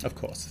 Of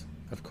course.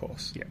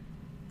 Yeah.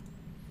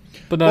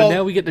 But no, Well-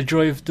 now we get the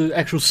joy of the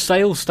actual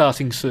sale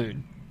starting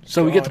soon.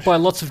 So we get to Gosh. buy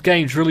lots of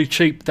games really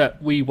cheap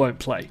that we won't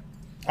play.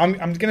 I'm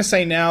going to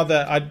say now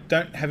that I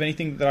don't have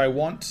anything that I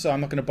want, so I'm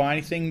not going to buy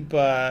anything,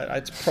 but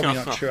it's probably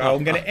not true.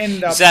 I'm going to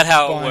end up... Is that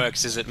how buying- it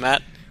works, is it,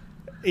 Matt?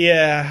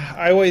 Yeah,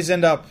 I always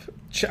end up...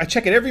 I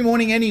check it every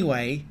morning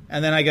anyway,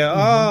 and then I go,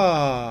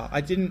 I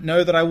didn't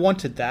know that I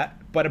wanted that,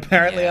 but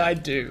apparently Yeah. I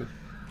do.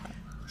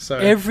 So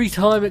Every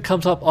time it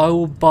comes up, I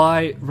will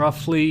buy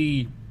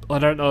roughly,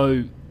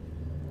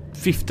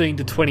 15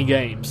 to 20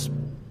 games.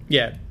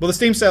 yeah. Well, the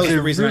Steam sale is It's a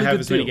the reason really I have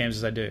good as many deal. games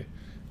as I do. And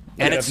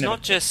Yeah, it's I've never-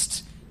 not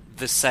just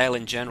the sale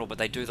in general, but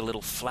they do the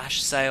little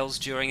flash sales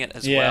during it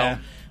as Yeah. well,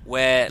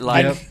 where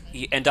like Yep.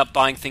 you end up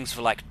buying things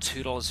for like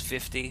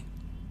 $2.50.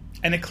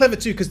 And they're clever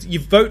too because you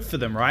vote for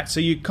them, right? So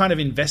you kind of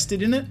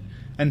invested in it,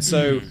 and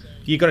so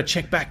you got to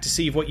check back to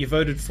see if what you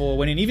voted for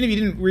went in, even if you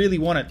didn't really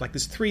want it. Like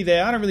there's 3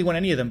 there, I don't really want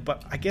any of them,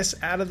 but I guess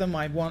out of them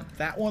I want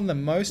that one the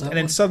most, and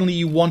then one? suddenly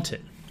you want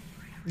it.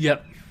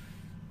 Yep.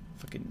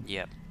 Fucking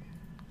Yep.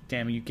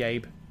 damn you,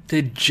 Gabe.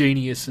 They're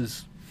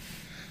geniuses.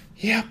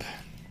 Yep.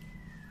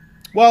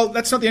 Well,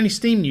 that's not the only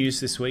Steam news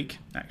this week,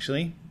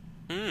 actually.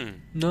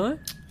 No?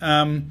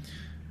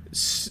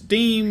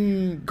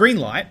 Steam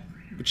Greenlight,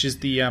 which is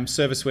the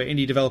service where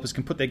indie developers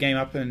can put their game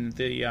up and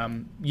the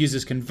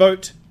users can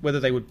vote whether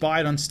they would buy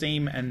it on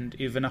Steam, and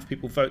if enough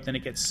people vote, then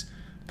it gets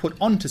put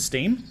onto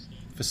Steam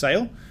for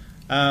sale.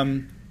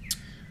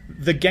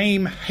 The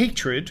game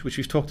Hatred, which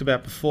we've talked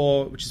about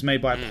before, which is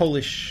made by a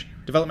Polish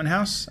development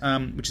house,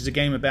 which is a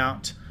game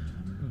about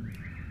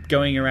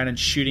going around and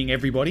shooting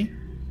everybody.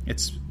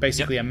 It's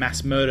basically a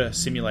mass murder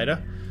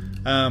simulator.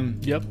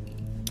 Yep.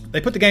 They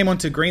put the game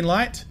onto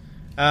Greenlight,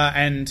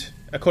 and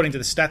according to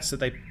the stats that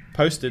they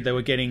posted, they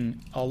were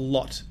getting a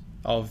lot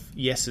of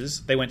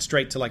yeses. They went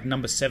straight to like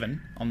number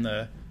 7 on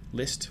the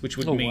list, which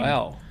would Oh, mean...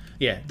 wow.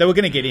 Yeah, they were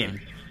going to get in.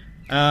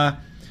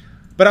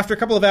 But after a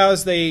couple of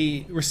hours,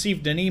 they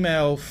received an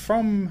email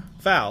from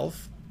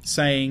Valve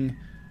saying,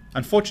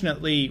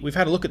 unfortunately, we've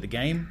had a look at the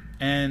game,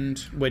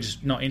 and we're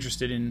just not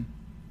interested in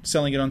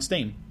selling it on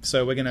Steam.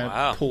 So we're going to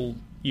Wow. pull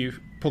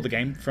the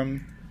game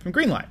from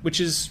Greenlight,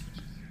 which is,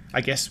 I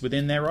guess,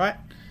 within their right.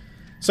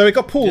 So it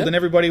got pulled, Yeah. and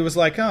everybody was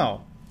like,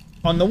 "Oh."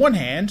 On the one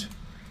hand,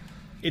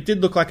 it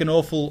did look like an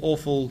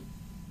awful,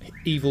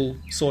 evil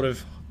sort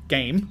of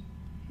game,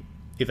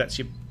 if that's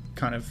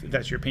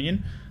your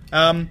opinion.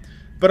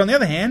 But on the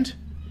other hand,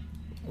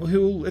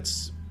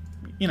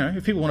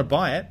 if people want to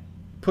buy it,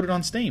 put it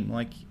on Steam.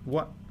 Like,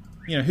 what?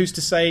 Who's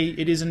to say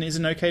it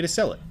isn't okay to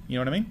sell it? You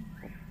know what I mean?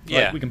 Yeah.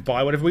 Like, we can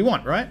buy whatever we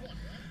want, right?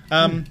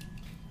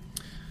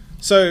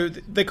 So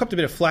they copped a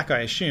bit of flack, I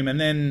assume, and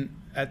then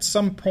at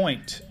some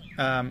point,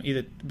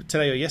 either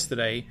today or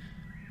yesterday,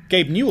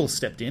 Gabe Newell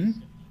stepped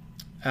in,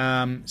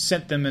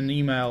 sent them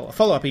a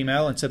follow-up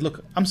email, and said,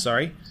 "Look, I'm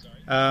sorry,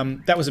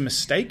 that was a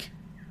mistake,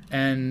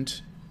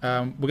 and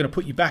we're going to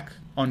put you back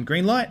on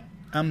Greenlight.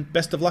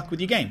 Best of luck with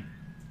your game."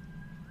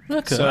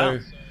 Okay.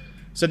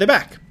 So they're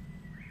back,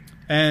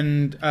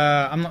 and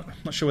I'm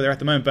not sure where they're at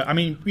the moment, but I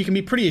mean, you can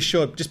be pretty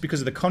assured, just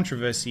because of the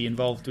controversy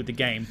involved with the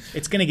game,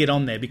 it's going to get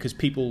on there because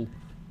people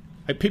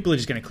are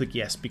just going to click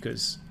yes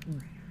because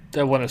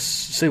they want to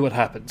see what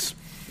happens.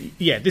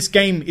 Yeah, this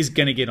game is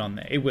going to get on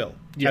there. It will.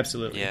 Yep.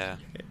 Absolutely. Yeah.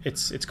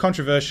 It's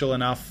controversial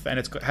enough, and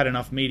it's had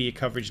enough media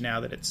coverage now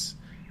that it's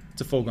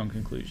a foregone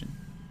conclusion.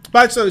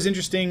 But so it was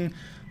interesting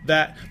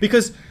that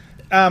because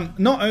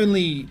not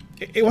only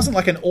it wasn't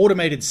like an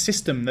automated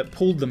system that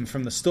pulled them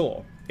from the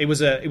store. It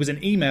was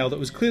an email that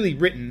was clearly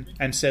written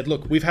and said,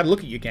 "Look, we've had a look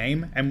at your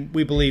game, and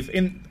we believe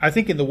I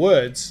think in the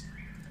words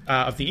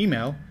of the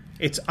email,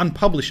 it's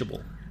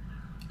unpublishable."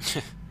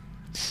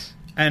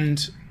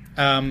 And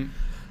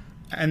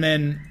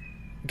then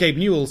Gabe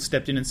Newell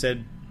stepped in and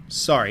said,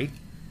 "Sorry,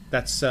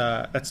 that's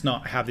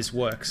not how this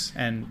works,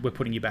 and we're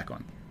putting you back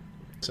on."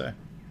 So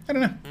I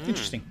don't know.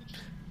 Interesting.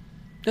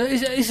 Now,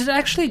 is it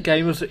actually a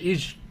game, or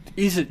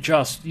is it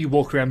just you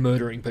walk around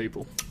murdering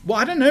people? Well,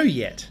 I don't know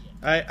yet.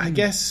 I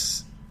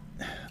guess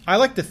I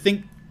like to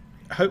think.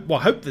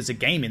 Hope there's a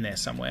game in there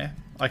somewhere.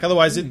 Like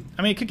otherwise, it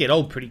could get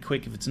old pretty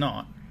quick if it's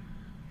not.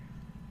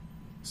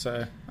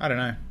 So I don't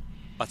know.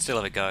 I'd still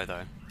have a go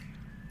though.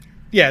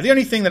 Yeah, the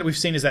only thing that we've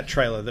seen is that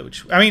trailer.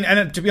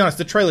 And to be honest,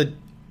 the trailer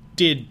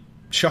did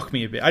shock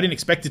me a bit. I didn't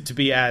expect it to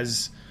be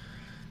as.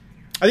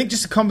 I think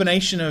just a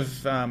combination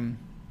of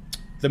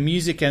the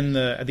music and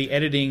the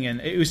editing,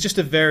 and it was just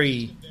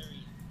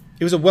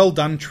it was a well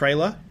done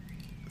trailer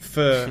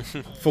for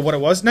what it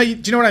was. No, do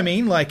you know what I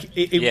mean? Like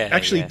it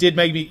did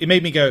it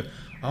made me go,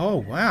 oh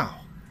wow,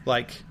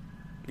 like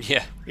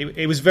yeah,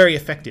 it was very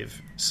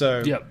effective.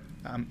 So yep.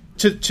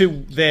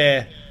 To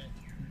their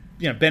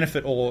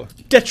benefit or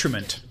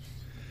detriment.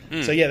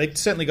 So yeah, they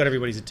certainly got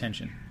everybody's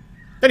attention.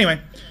 Anyway,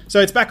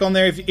 so it's back on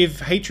there. If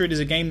Hatred is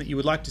a game that you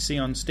would like to see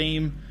on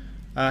Steam,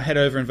 head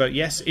over and vote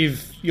yes.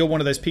 If you're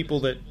one of those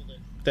people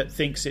that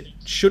thinks it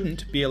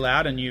shouldn't be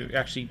allowed and you're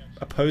actually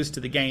opposed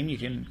to the game, you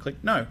can click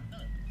no.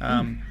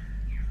 And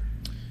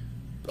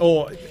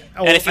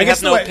if you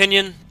have no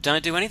opinion,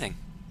 don't do anything.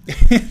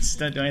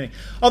 Don't do anything.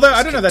 Although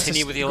I don't know that's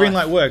continue with your Greenlight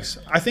life. works.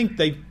 I think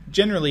they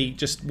generally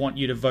just want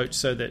you to vote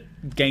so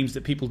that games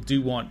that people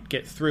do want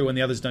get through, and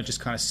the others don't just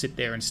kind of sit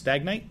there and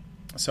stagnate.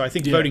 So I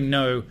think voting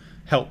no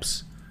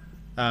helps.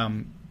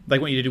 They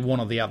want you to do one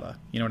or the other.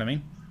 You know what I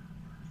mean?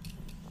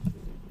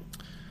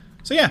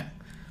 So yeah.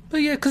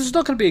 But yeah, because it's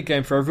not going to be a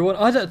game for everyone.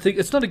 I don't think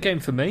it's not a game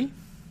for me.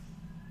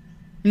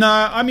 No,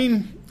 I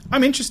mean,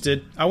 I'm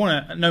interested. I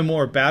want to know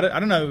more about it. I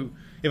don't know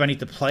if I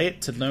need to play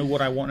it to know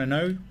what I want to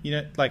know.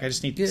 I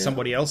just need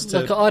somebody else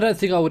to. Like, I don't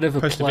think I would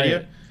ever post play a video.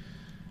 it.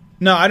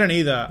 No, I don't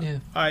either. Yeah.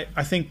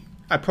 I think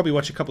I'd probably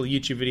watch a couple of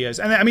YouTube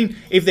videos. And I mean,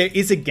 if there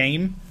is a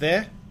game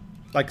there,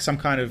 like some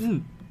kind of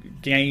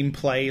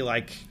gameplay,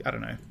 like, I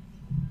don't know,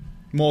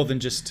 more than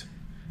just,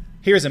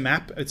 here's a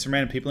map, it's some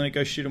random people in it,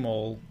 go shoot them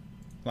all.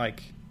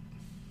 Like,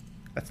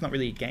 that's not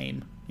really a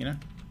game, You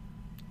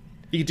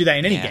could do that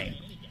in any game.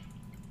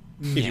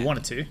 If you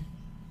wanted to.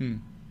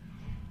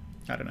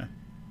 I don't know.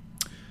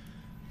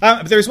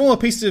 But there is one more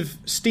piece of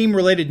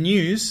Steam-related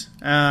news,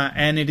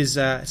 and it is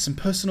some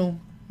personal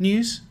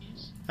news.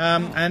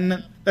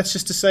 And that's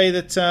just to say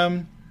that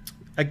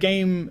a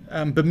game,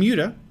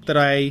 Bermuda, that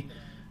I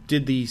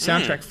did the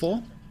soundtrack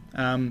for,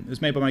 it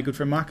was made by my good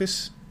friend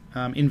Marcus,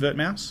 Invert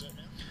Mouse,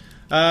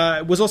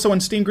 was also on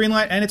Steam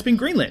Greenlight, and it's been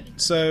greenlit.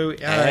 So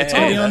it's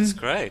going to be on. That's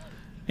great.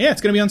 Yeah,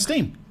 it's going to be on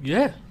Steam.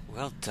 Yeah.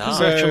 Well done.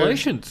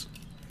 Congratulations.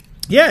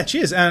 Yeah,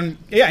 cheers. And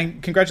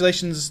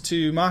congratulations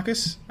to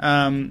Marcus.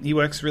 He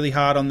works really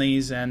hard on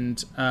these,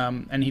 and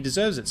he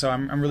deserves it. So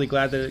I'm really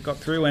glad that it got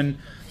through. And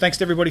thanks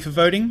to everybody for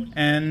voting.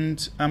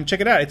 And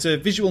check it out. It's a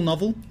visual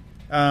novel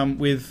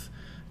with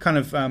kind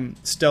of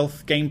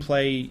stealth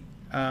gameplay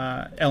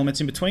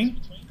elements in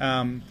between.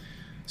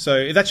 So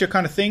if that's your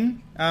kind of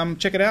thing,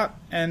 check it out.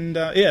 And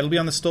it'll be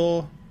on the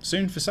store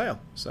soon for sale.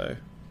 So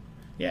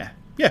yeah,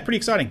 pretty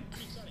exciting.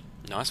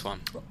 Nice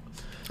one.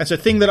 That's a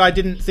thing that I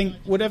didn't think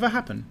would ever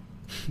happen.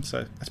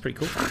 So that's pretty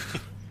cool.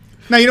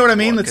 No, you know what I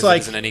mean? It's like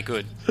it isn't any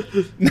good.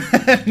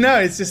 No,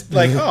 it's just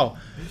like,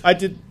 I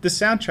did the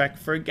soundtrack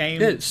for a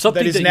game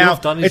something that is that now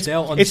you've done is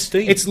now on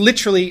Steam. It's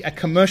literally a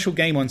commercial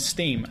game on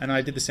Steam, and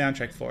I did the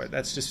soundtrack for it.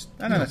 That's just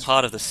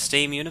Part of the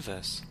Steam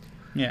universe.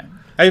 Yeah.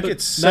 I've got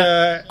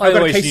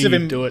a case of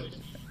him. Do it.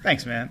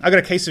 Thanks, man. I got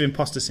a case of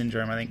imposter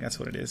syndrome. I think that's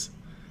what it is.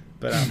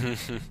 But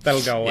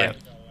that'll go away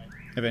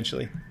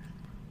eventually.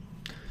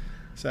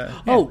 So.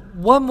 Yeah. Oh,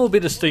 one more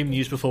bit of Steam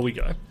news before we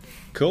go.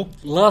 Cool.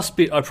 Last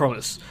bit, I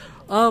promise.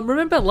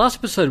 Remember last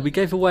episode we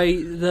gave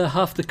away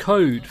half the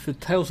code for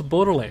Tales of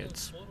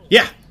Borderlands?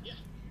 Yeah.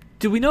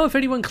 Do we know if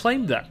anyone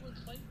claimed that?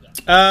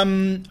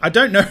 I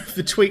don't know if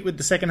the tweet with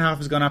the second half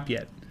has gone up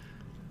yet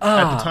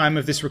at the time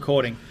of this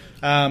recording.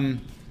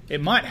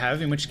 It might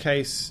have, in which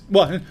case...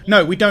 Well,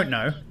 no, we don't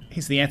know.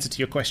 Here's the answer to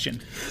your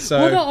question. So,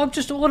 well,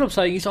 no, what I'm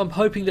saying is I'm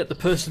hoping that the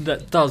person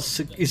that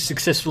is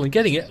successful in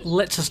getting it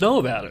lets us know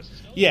about it.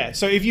 Yeah,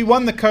 so if you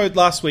won the code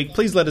last week,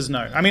 please let us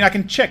know. I mean, I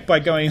can check by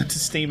going onto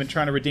Steam and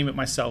trying to redeem it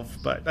myself,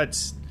 but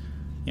that's,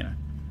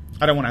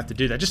 I don't want to have to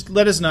do that. Just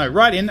let us know.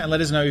 Write in and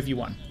let us know if you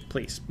won,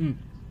 please.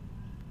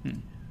 That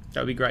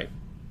would be great.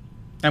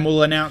 And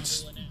we'll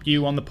announce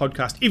you on the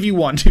podcast if you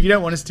want. If you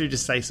don't want us to,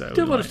 just say so.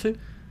 Don't want us to.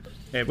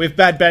 Yeah, we've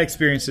bad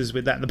experiences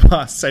with that in the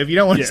past, so if you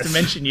don't want us to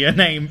mention your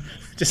name,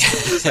 just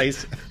say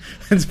so.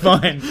 It's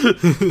fine.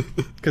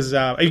 Because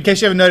in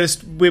case you haven't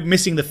noticed, we're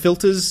missing the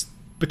filters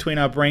between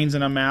our brains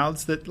and our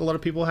mouths that a lot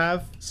of people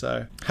have,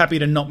 so happy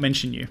to not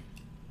mention you.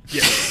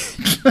 Yeah.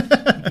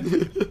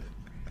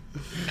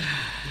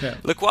 Yeah.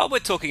 Look, while we're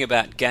talking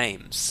about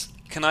games,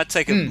 can I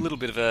take a little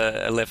bit of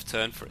a left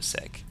turn for a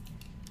sec?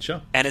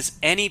 Sure. And has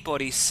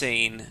anybody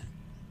seen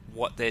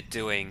what they're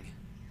doing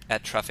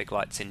at traffic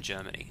lights in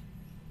Germany?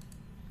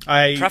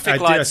 I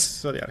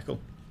saw the article.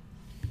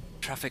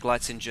 Traffic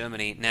lights in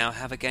Germany now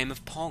have a game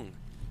of Pong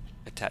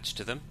attached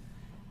to them.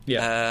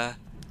 Yeah.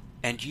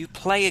 And you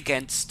play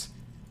against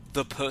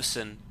the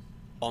person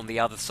on the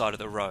other side of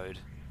the road.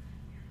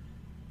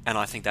 And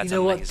I think that's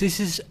amazing. What?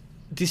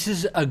 This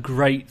is a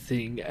great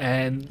thing,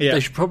 and they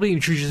should probably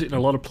introduce it in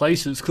a lot of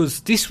places,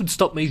 because this would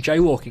stop me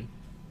jaywalking.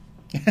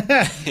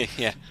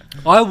 Yeah.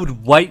 I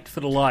would wait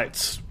for the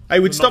lights. It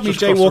would stop me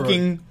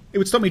jaywalking. It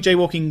would stop me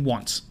jaywalking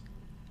once.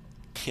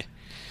 Yeah.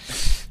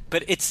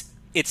 But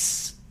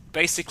it's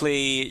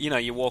basically,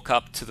 you walk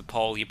up to the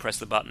pole, you press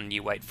the button,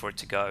 you wait for it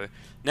to go.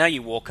 Now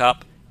you walk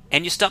up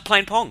and you start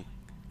playing Pong.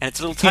 And it's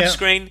a little touch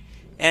screen,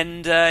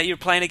 and you're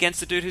playing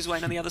against the dude who's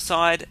waiting on the other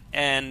side,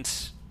 and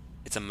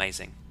it's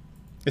amazing.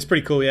 It's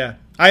pretty cool, yeah.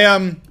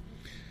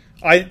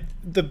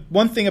 The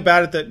one thing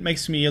about it that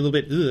makes me a little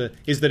bit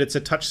is that it's a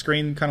touch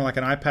screen, kind of like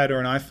an iPad or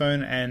an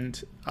iPhone,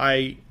 and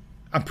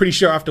I'm pretty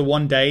sure after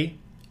one day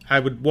I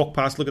would walk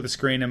past, look at the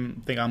screen,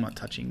 and think, I'm not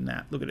touching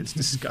that. Look at it, it's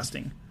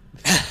disgusting.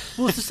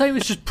 Well, it's the same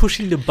as just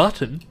pushing the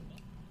button.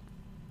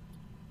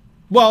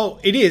 Well,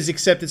 it is,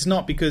 except it's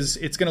not, because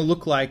it's going to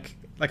look like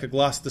a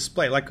glass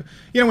display. Like,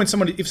 when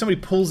if somebody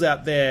pulls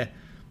out their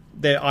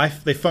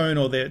phone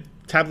or their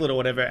tablet or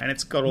whatever, and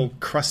it's got all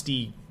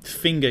crusty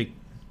finger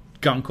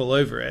gunk all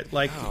over it.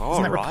 Like,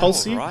 isn't that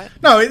repulsive? Right.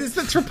 No,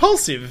 it's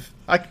repulsive.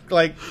 I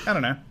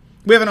don't know.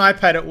 We have an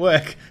iPad at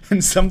work,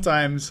 and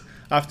sometimes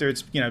after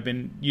it's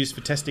been used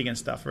for testing and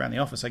stuff around the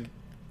office, I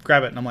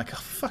grab it and I'm like, oh,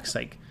 for fuck's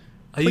sake.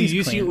 Are you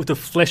using it with the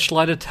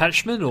fleshlight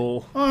attachment,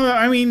 or? Oh,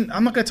 I mean,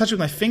 I'm not going to touch it with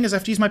my fingers. I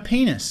have to use my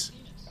penis.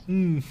 I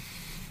don't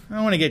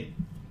want to get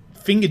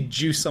finger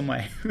juice on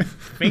my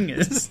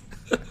fingers.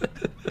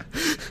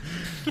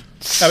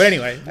 No, but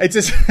anyway, it's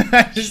just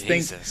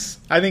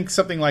I think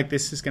something like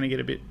this is going to get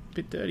a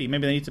bit dirty.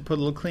 Maybe they need to put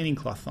a little cleaning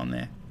cloth on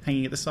there,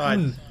 hanging at the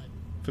side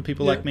for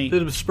people like me. A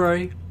bit of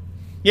spray.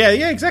 Yeah,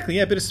 exactly.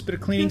 Yeah, a bit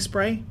of cleaning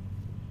spray.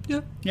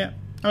 Yeah. Yeah.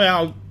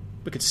 I mean,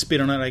 we could spit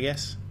on it, I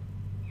guess.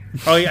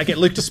 Oh, yeah, I get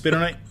Luke to spit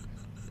on it.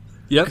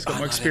 Yep. He's got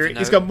more experience.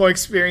 He's got more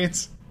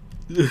experience.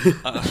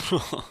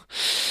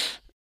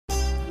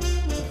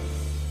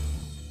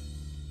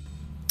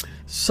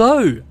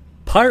 So,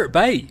 Pirate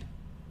Bay,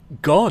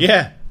 gone.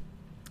 Yeah.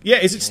 Yeah,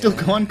 is it still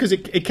gone? Because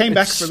it came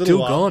back for a little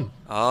while. Still gone.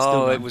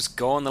 Oh, it was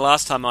gone the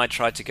last time I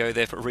tried to go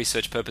there for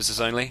research purposes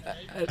only.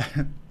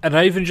 And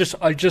I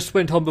just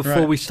went on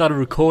before we started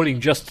recording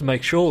just to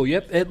make sure.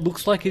 Yep, it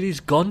looks like it is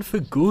gone for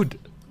good.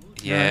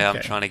 Yeah, Okay.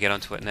 I'm trying to get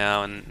onto it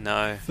now, and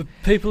no. For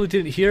people who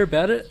didn't hear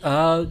about it,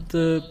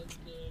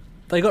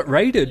 they got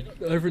raided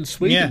over in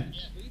Sweden.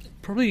 Yeah.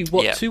 Probably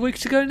 2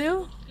 weeks ago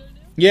now.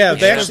 Yeah,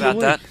 they Yeah, actually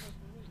about that.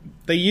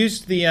 They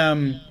used the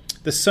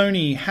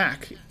Sony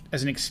hack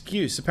as an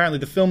excuse. Apparently,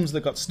 the films that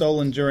got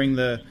stolen during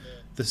the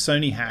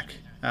Sony hack,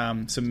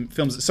 some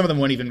of them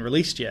weren't even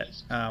released yet,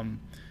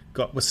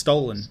 were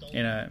stolen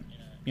in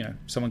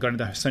someone got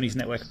into Sony's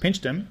network,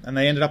 pinched them, and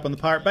they ended up on the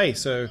Pirate Bay.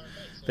 So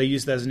they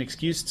used that as an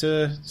excuse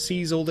to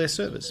seize all their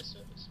servers.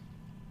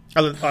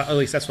 At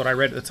least that's what I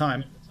read at the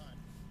time.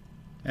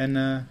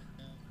 And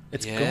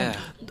it's gone.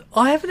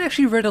 I haven't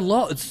actually read a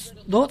lot. It's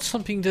not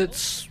something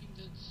that's...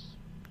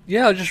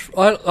 Yeah,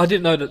 I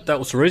didn't know that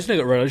was the reason they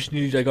got raided. I just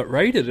knew they got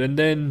raided, and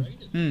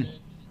then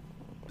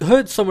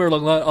heard somewhere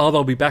along that,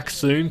 they'll be back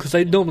soon, because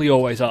they normally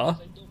always are.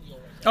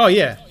 Oh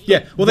yeah.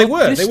 Well, they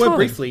were. They were time.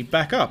 briefly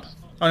back up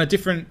on a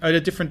different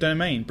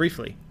domain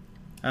briefly.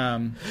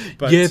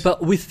 But Yeah,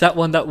 but with that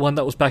one that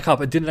was back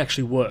up, it didn't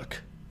actually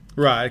work.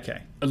 right,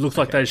 okay. It looked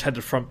like they just had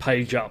the front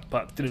page up,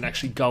 but didn't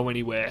actually go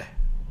anywhere.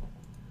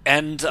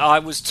 And I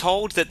was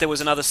told that there was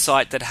another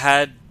site that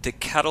had the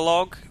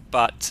catalog,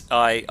 but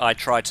I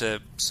tried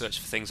to search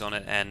for things on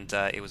it, and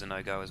it was a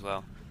no-go as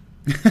well.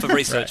 For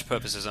research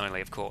purposes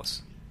only, of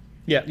course.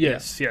 Yeah.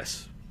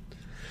 Yes.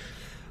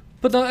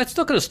 But no, it's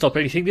not going to stop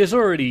anything. There's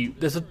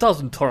a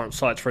dozen torrent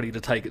sites ready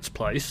to take its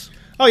place.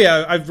 Oh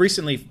yeah, I've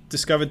recently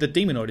discovered that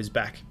Demonoid is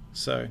back.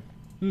 So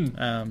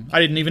I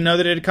didn't even know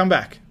that it had come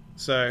back.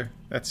 So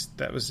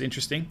that was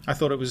interesting. I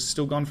thought it was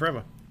still gone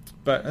forever.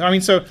 But I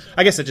mean, so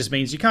I guess that just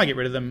means you can't get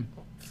rid of them,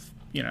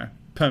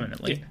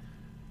 permanently. Yeah.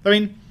 I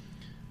mean,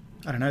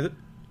 I don't know.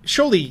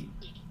 Surely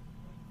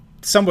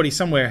somebody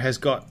somewhere has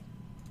got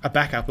a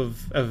backup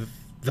of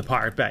the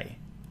Pirate Bay.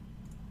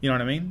 You know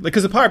what I mean?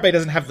 Because the Pirate Bay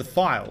doesn't have the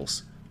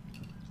files.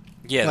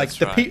 Yeah, Like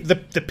that's right.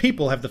 the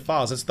people have the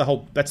files.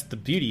 That's the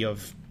beauty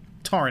of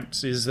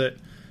torrents, is that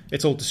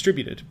it's all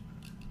distributed.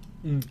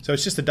 So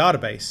it's just a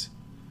database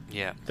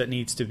Yeah. that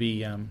needs to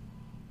be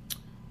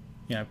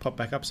popped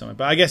back up somewhere.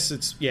 But I guess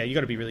it's you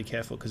got to be really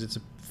careful because it's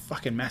a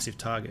fucking massive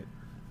target.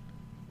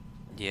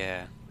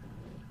 Yeah.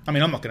 I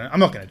mean, I'm not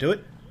gonna do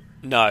it.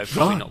 No,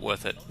 probably not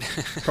worth it.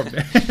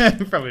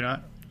 Probably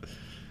not.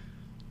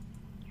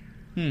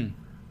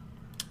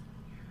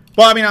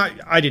 Well, I mean,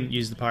 I didn't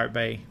use the Pirate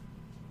Bay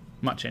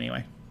much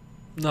anyway.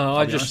 No, I'll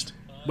I be just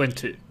went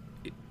to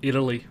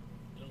Italy.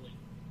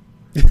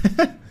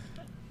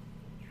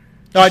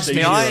 No, I just See,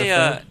 used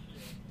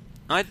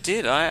I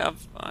did. I'm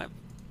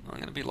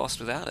going to be lost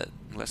without it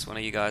unless one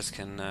of you guys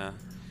can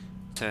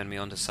turn me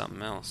onto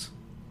something else.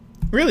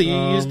 Really,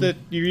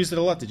 you used it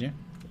a lot, did you?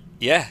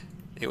 Yeah,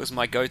 it was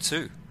my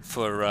go-to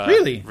for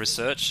Really?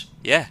 research.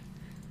 Yeah,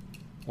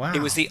 Wow.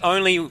 it was the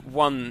only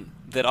one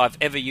that I've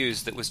ever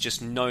used that was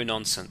just no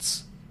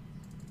nonsense.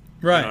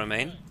 right. You know what I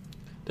mean?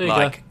 There you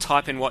Like, go.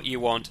 type in what you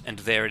want, and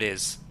there it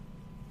is.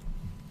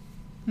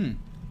 There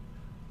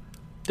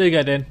you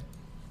go, Dan.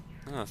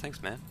 Oh,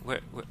 thanks, man. Where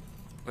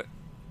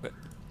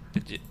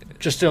did you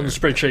Just on the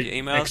spreadsheet. did you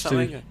email next to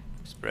something?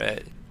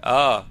 Spread.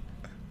 Oh,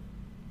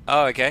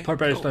 okay. Pirate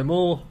Bay is no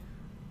more.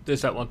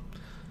 There's that one.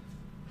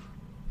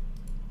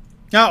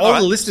 Now all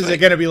Alright, the listeners sweet. are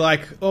going to be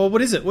like, "Oh,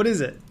 what is it? What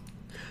is it?"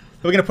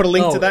 We're going to put a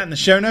link Oh. to that in the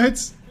show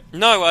notes.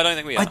 No, I don't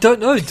think we are. I don't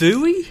know,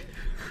 do we?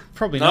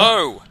 Probably not.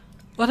 No,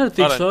 I don't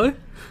think I so.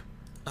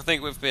 I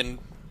think we've been,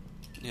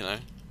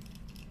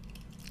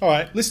 All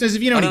right, listeners,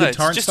 if you know I any don't know, good it's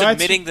torrent just sites,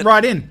 admitting that-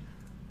 write in.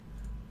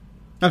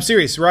 I'm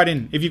serious. Write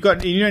in if you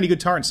know any good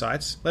torrent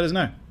sites. Let us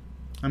know.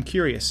 I'm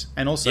curious,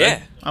 and also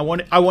Yeah. I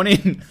want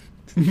in.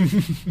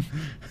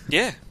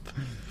 Yeah.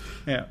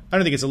 Yeah, I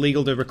don't think it's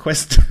illegal to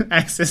request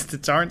access to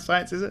torrent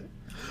sites, is it?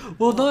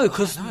 Well, no,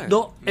 because no,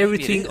 not maybe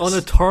everything it on is.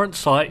 a torrent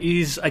site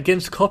is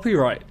against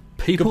copyright.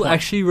 People point.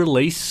 actually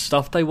release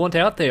stuff they want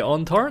out there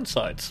on torrent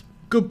sites.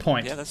 Good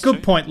point. Yeah, that's Good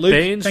true. point, Luke.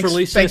 Bands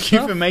release their Thank you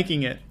stuff. for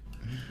making it.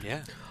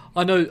 Yeah.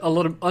 I know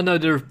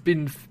there have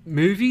been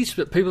movies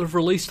that people have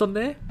released on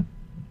there,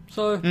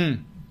 so they're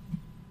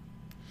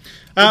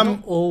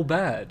not all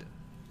bad.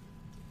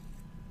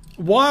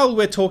 While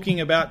we're talking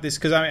about this,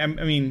 because I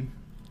mean,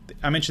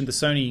 I mentioned the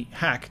Sony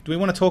hack. Do we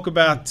want to talk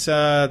about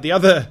the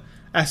other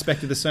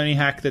aspect of the Sony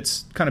hack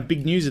that's kind of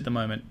big news at the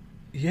moment?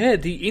 Yeah,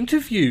 the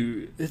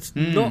interview. It's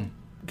not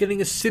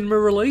getting a cinema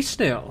release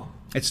now.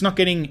 It's not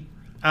getting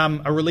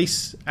a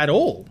release at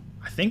all.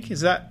 I think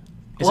is that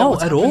Oh,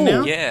 what's at happened all?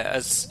 now? Yeah,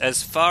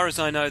 as far as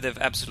I know, they've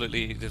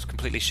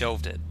completely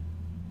shelved it.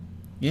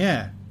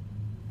 Yeah.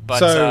 But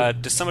So-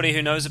 does somebody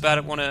who knows about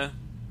it want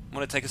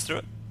to take us through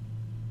it?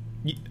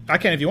 I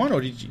can if you want,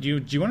 or do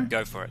you want to?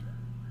 Go for it.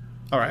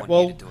 All I right. want you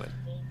Well, to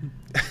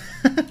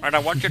do it. And I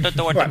want you to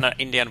do it in an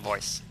Indian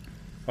voice.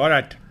 all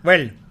right.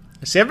 Well,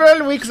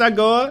 several weeks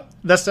ago,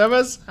 the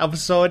servers of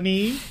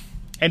Sony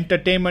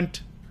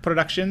Entertainment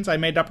Productions, I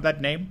made up that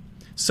name.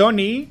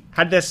 Sony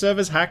had their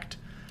servers hacked,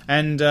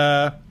 and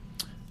a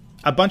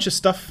bunch of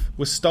stuff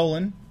was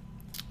stolen.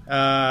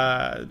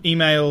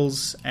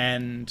 Emails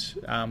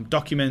and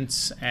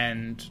documents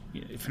and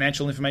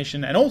financial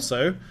information, and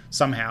also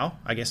somehow,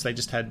 I guess they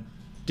just had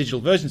digital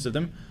versions of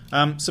them,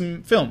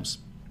 some films,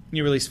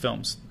 new release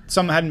films.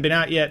 Some hadn't been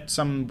out yet,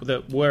 some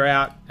that were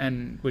out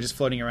and were just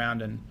floating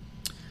around. And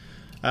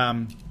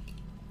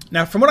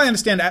now, from what I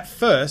understand, at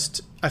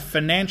first a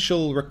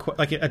financial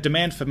like a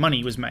demand for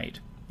money was made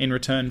in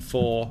return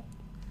for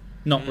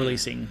not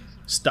releasing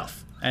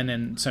stuff, and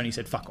then Sony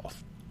said fuck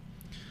off.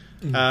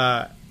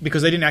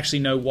 Because they didn't actually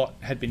know what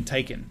had been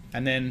taken.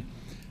 And then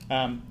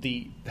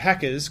the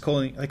hackers,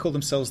 they call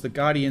themselves the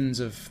Guardians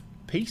of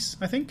Peace,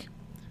 I think,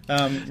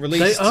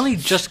 released... They only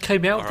just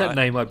came out with that Alright.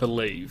 name, I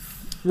believe.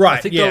 Right,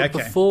 I think yeah, they,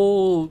 okay.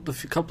 before a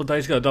couple of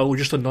days ago, they were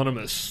just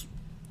anonymous.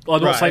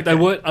 I'm not Right, saying they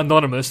okay. weren't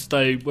anonymous;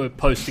 they were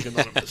posting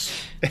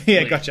anonymous.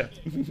 Yeah, gotcha.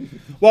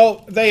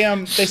 Well, they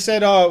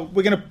said,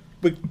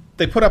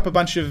 they put up a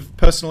bunch of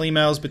personal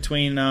emails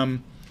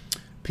between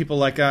people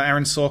like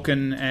Aaron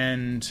Sorkin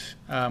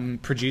and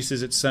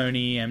producers at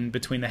Sony, and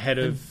between the head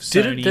of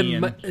Sony.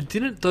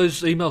 Didn't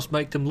those emails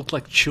make them look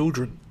like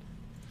children?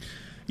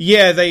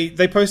 Yeah,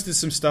 they posted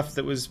some stuff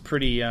that was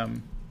pretty,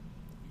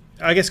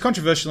 I guess,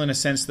 controversial in a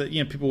sense that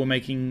people were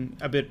making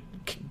a bit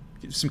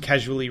some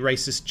casually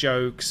racist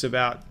jokes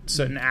about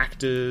certain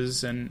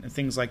actors and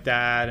things like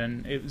that,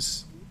 and it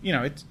was,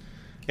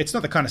 it's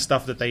not the kind of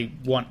stuff that they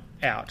want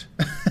out,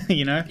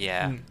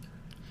 Yeah.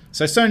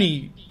 So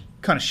Sony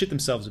kind of shit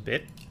themselves a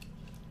bit,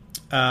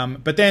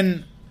 but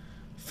then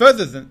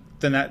further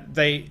than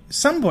that,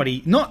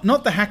 somebody,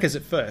 not the hackers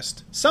at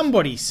first,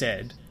 somebody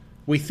said,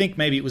 we think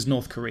maybe it was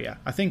North Korea.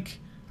 I think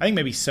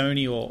maybe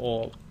Sony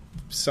or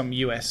some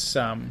US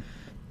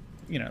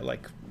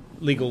like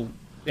legal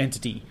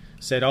entity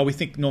said, we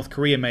think North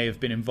Korea may have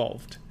been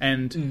involved.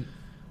 And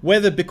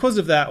whether because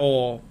of that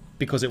or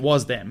because it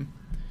was them,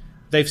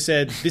 they've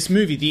said this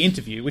movie, The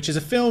Interview, which is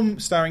a film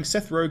starring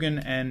Seth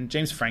Rogen and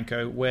James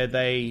Franco, where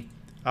they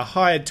are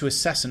hired to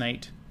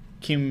assassinate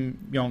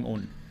Kim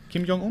Jong-un.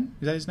 Kim Jong-un?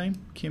 Is that his name?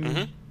 Kim?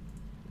 Mm-hmm.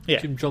 Yeah.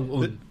 Kim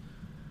Jong-un.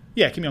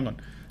 Kim Jong-un.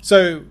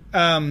 So,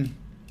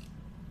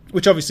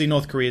 which obviously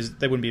North Korea,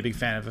 they wouldn't be a big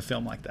fan of a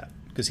film like that,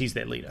 because he's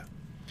their leader.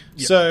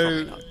 Yeah,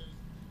 So,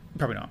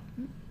 probably not.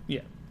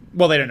 Yeah.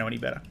 Well, they don't know any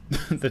better,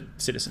 the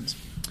citizens.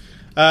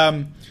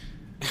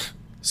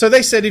 So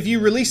they said, if you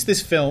release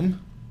this film,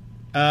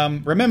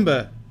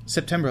 remember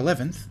September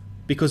 11th,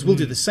 because we'll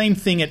do the same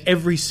thing at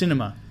every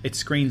cinema it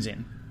screens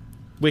in,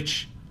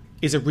 which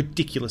is a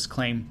ridiculous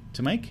claim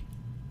to make.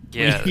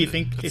 Yeah. If you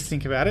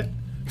think about it.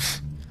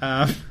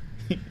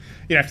 You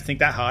don't have to think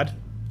that hard.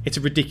 It's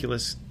a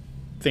ridiculous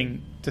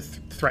thing to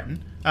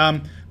threaten.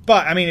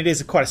 But, I mean, it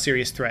is quite a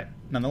serious threat,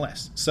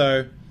 nonetheless.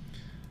 So,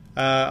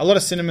 a lot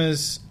of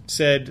cinemas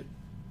said,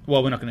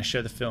 well, we're not going to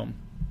show the film.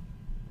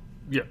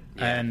 Yeah.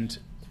 And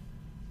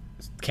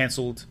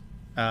cancelled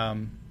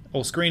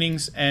all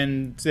screenings.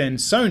 And then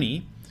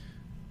Sony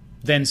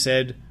then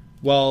said,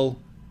 well,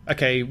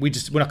 okay, we're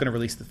not going to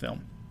release the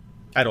film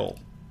at all.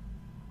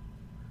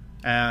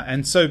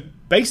 And so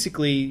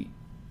basically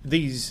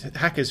these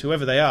hackers,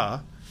 whoever they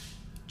are,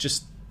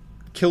 just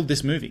killed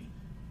this movie.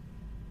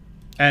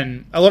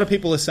 And a lot of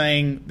people are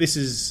saying this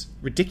is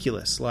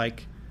ridiculous.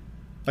 Like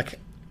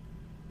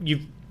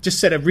you've just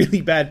set a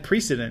really bad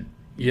precedent.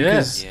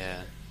 Yes.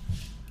 Yeah.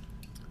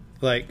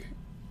 I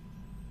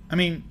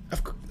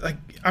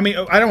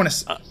don't want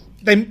to.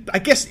 I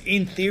guess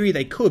in theory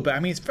they could, but I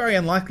mean it's very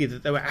unlikely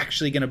that they were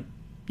actually going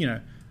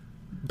to,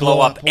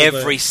 Blow up all the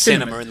every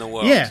cinema cinemas. in the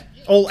world. Yeah,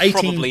 all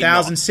Probably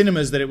 18,000 not.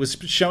 cinemas that it was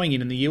showing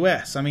in the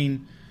US. I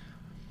mean,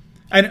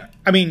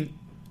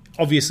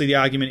 obviously the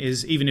argument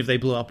is even if they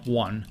blew up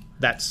one,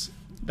 that's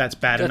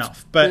bad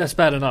enough. But that's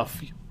bad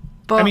enough.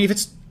 But I mean,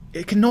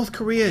 can North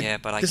Korea? Yeah,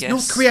 but I does guess-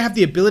 North Korea have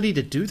the ability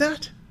to do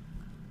that?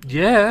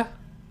 yeah,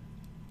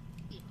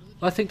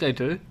 I think they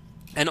do.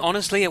 And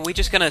honestly, are we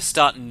just going to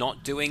start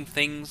not doing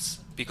things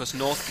because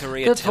North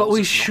Korea That's tells what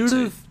we us not should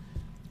to? have.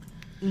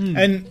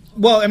 And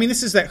well, I mean,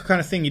 this is that kind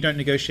of thing you don't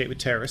negotiate with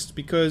terrorists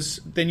because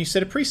then you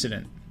set a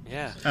precedent.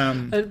 Yeah.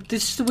 And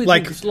this is the weird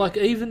Like- thing. 'Cause, like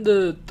even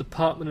the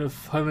Department of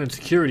Homeland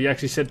Security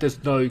actually said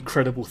there's no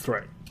credible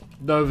threat,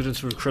 no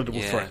evidence of a credible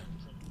Yeah. threat.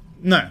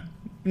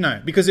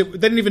 No, because they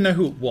didn't even know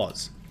who it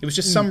was. It was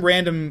just some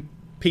random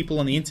people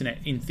on the internet,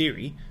 in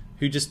theory,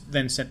 who just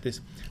then sent this.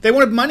 They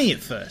wanted money at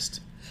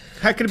first.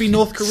 How could it be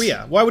North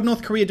Korea? Why would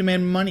North Korea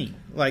demand money?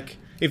 Like,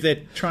 if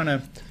they're trying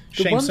to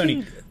The shame one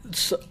Sony. thing,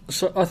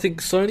 so I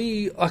think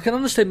Sony, I can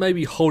understand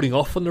maybe holding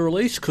off on the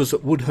release because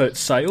it would hurt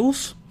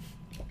sales,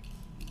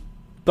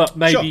 but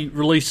maybe Sure.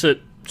 release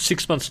it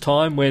 6 months'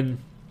 time when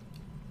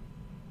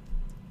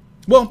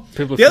Well,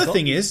 People the have other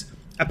thing is,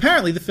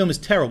 apparently the film is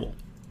terrible.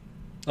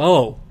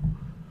 oh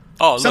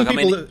Some look, I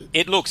people- mean,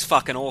 it looks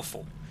fucking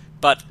awful.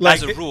 But Like,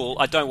 as a rule,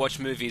 I don't watch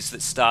movies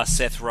that star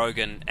Seth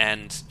Rogen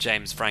and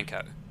James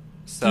Franco.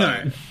 So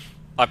No.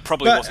 I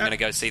probably But, wasn't going to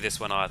go see this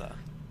one either.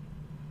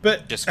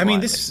 But Just I mean,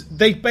 quietly.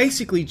 they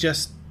basically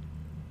just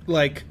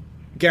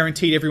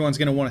guaranteed everyone's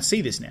going to want to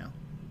see this now.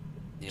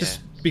 Yeah. Just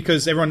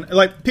because everyone,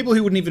 people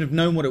who wouldn't even have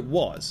known what it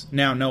was,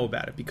 now know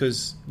about it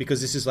because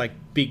this is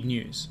big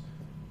news.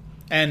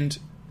 And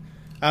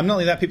not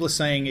only that, people are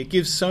saying it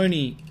gives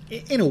Sony,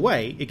 in a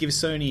way, it gives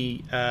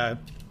Sony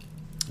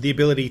the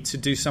ability to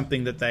do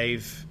something that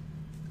they've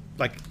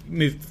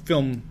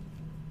film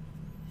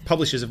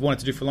publishers have wanted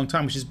to do for a long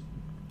time, which is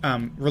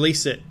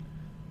release it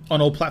on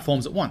all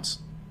platforms at once.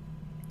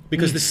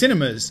 Because the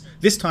cinemas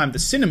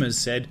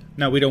said,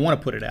 no, we don't want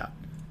to put it out.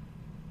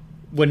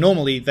 Where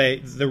normally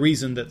the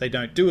reason that they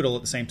don't do it all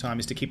at the same time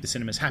is to keep the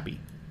cinemas happy.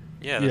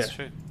 Yeah, that's Yeah.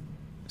 true.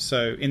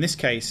 So in this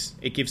case,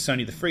 it gives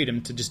Sony the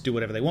freedom to just do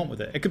whatever they want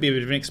with it. It could be a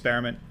bit of an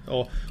experiment,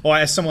 or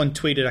as someone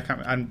tweeted,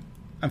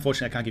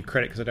 unfortunately I can't give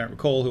credit because I don't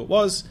recall who it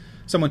was.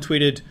 Someone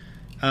tweeted,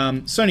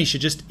 Sony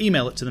should just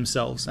email it to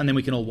themselves, and then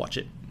we can all watch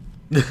it.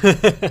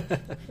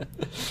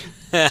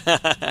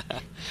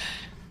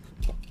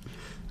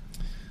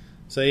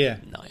 So yeah.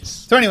 Nice.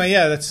 So anyway,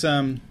 yeah, that's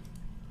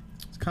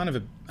it's kind of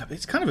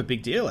a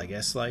big deal, I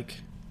guess.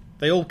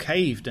 They all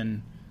caved,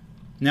 and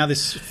now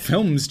this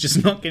film's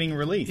just not getting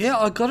released. yeah,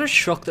 I got a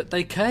shock that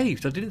they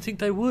caved. I didn't think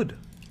they would.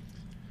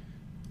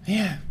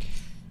 Yeah.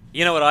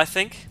 You know what I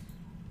think?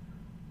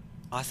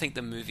 I think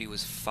the movie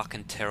was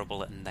fucking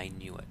terrible and they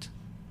knew it.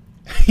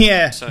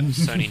 Yeah. So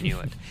Sony knew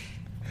it.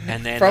 And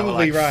then they were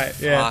Probably like,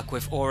 right, yeah. Fuck,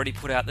 we've already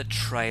put out the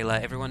trailer.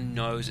 Everyone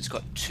knows it's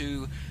got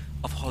two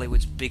of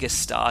Hollywood's biggest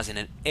stars in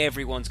it.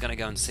 Everyone's going to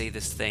go and see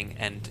this thing,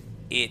 and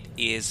it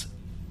is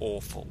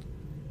awful.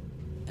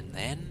 And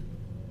then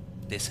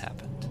this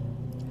happened.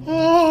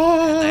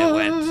 And they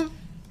went,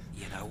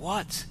 you know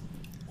what?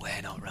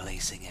 We're not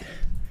releasing it.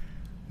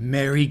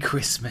 Merry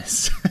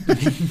Christmas.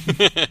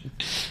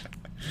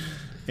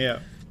 Yeah.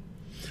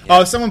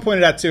 Oh, someone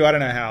pointed out too. I don't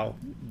know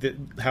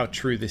how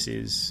true this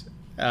is.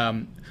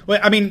 Well,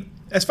 I mean,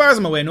 as far as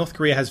I'm aware, North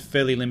Korea has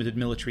fairly limited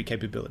military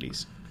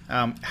capabilities.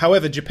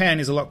 However, Japan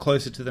is a lot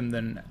closer to them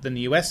than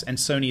the US, and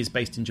Sony is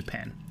based in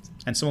Japan.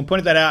 And someone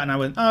pointed that out, and I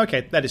went, "Oh,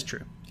 okay, that is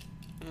true."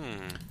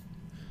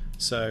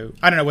 So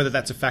I don't know whether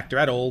that's a factor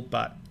at all,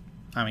 but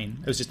I mean,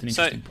 it was just an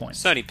interesting point.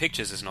 Sony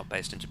Pictures is not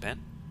based in Japan.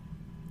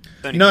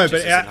 Sony No, Pictures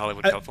but is in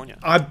Hollywood, California.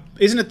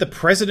 Isn't it the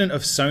president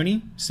of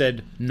Sony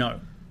said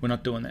no, we're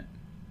not doing that?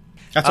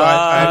 That's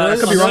why I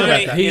could be wrong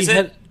about that. Is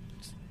it?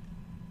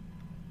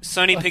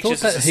 Sony I Pictures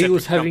thought is a that he separate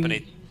was having-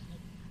 company.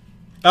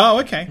 Oh,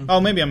 okay.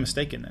 Oh, maybe I'm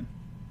mistaken then.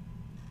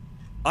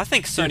 I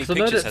think Sony So I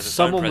know Pictures that has its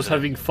own someone was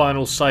president. having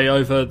final say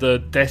over the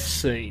death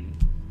scene.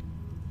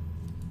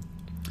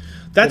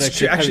 That's They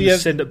true. kept Actually, having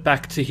to send it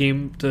back to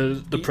him,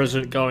 the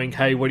president, going,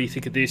 "Hey, what do you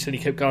think of this?" And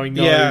he kept going,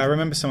 "No, yeah, I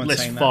remember someone less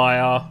saying that.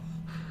 fire,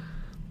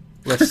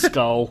 less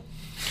skull."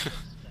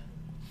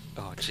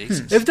 Oh,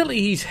 Jesus.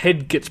 Evidently, his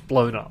head gets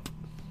blown up.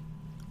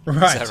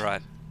 Right. Is that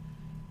right?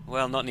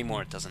 Well, not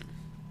anymore, it doesn't.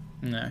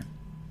 No.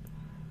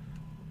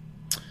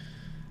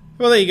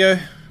 Well, there you go.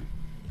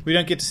 We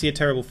don't get to see a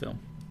terrible film.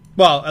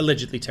 Well,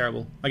 allegedly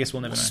terrible. I guess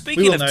we'll never know.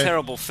 Speaking We will of know.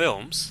 terrible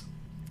films,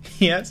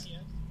 Yes,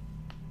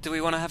 do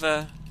we want to have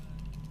a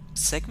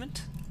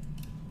segment?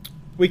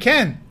 we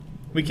can.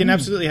 We can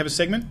absolutely have a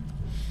segment.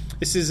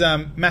 This is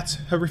Matt's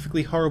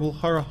horrifically horrible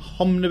horror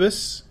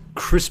omnibus.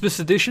 Christmas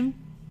edition.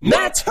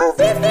 Matt's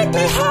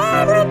horrifically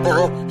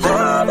horrible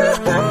horror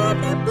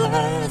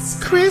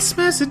omnibus.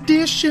 Christmas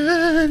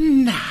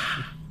edition.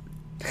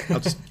 I'll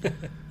just pop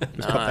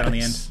that on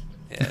the end.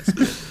 Yeah, it's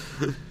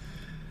good.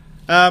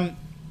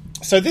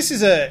 So this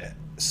is a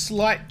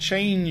slight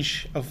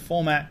change of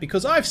format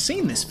because I've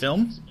seen this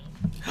film.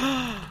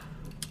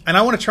 And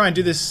I want to try and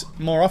do this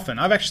more often.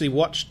 I've actually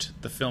watched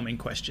the film in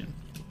question.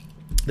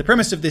 The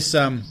premise of this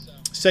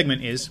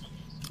segment is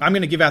I'm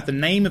going to give out the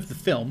name of the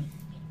film,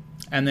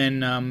 and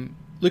then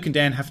Luke and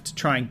Dan have to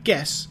try and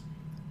guess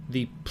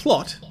the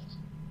plot,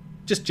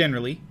 just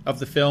generally, of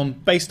the film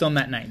based on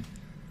that name.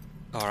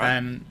 All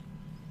right.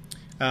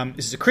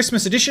 This is a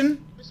Christmas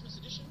edition.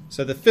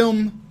 So the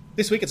film,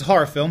 this week it's a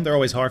horror film. They're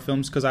always horror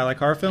films because I like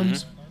horror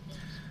films.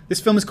 This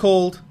film is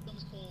called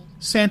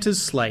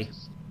Santa's Sleigh.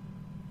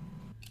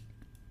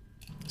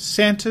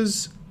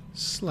 Santa's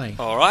Sleigh.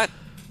 All right.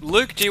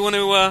 Luke, do you want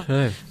to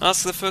Hey.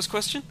 ask the first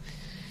question?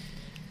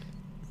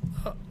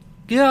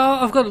 Yeah,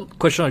 I've got a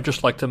question I'd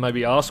just like to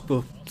maybe ask.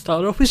 We'll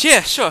start off with.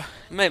 Yeah, sure.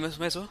 May as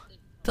well.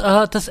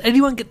 Does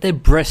anyone get their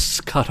breasts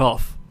cut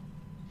off?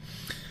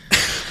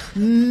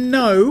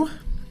 No.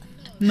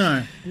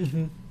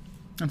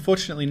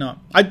 Unfortunately not.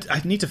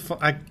 I need to.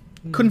 I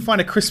couldn't find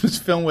a Christmas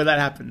film where that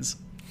happens.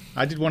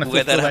 I did want to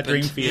Where fulfill that that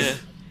dream happened, for you. yeah.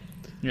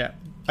 Yeah.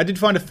 I did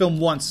find a film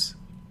once.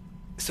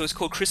 So it's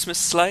called Christmas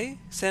Sleigh?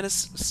 Sorry,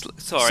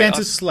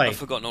 Santa's Sleigh. I've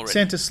forgotten already.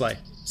 Santa's Sleigh.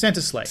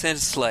 Santa's Sleigh.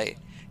 Santa's Sleigh.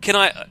 Can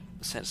I...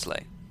 Santa's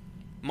Sleigh.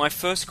 My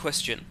first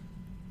question.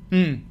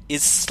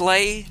 Is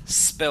sleigh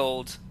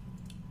spelled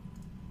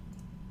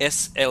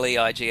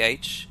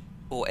S-L-E-I-G-H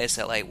or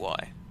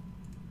S-L-A-Y?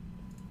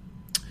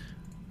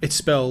 It's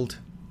spelled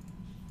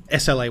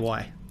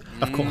S-L-A-Y,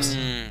 of course.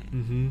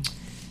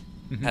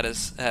 Had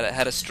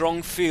a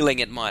strong feeling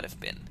it might have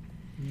been.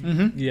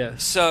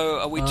 Yes. So,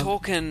 are we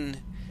talking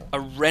a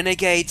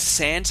renegade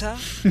Santa,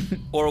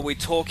 or are we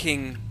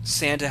talking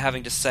Santa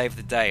having to save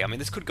the day? I mean,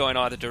 this could go in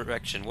either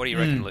direction. What do you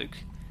reckon, Luke?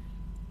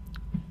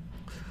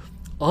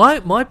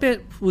 My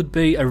bet would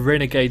be a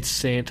renegade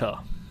Santa.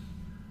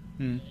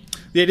 Yeah,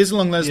 it is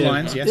along those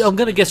lines, yes. I'm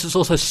going to guess it's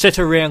also set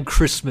around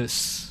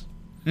Christmas.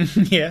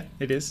 Yeah,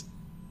 it is.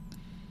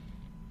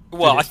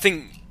 Well, I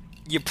think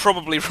you're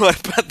probably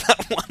right about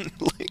that one,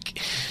 Luke.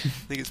 I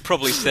think it's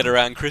probably set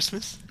around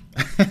Christmas.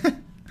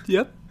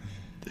 Yep.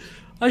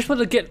 I just want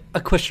to get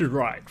a question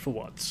right for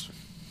once.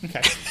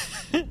 Okay.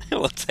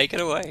 Well, take it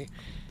away.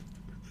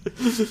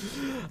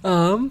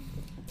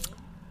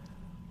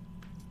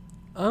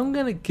 I'm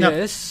going to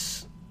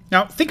guess...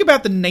 Now, think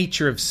about the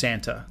nature of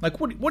Santa. Like,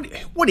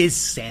 what is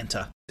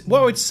Santa?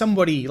 Why would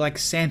somebody like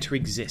Santa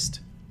exist?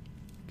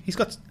 He's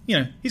got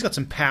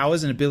some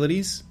powers and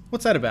abilities.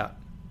 What's that about?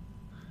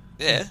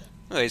 Yeah.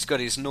 Well, he's got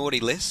his naughty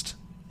list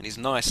and his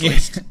nice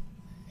list.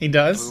 He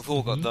does. We've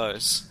all got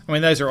those. I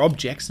mean, those are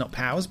objects, not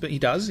powers, but he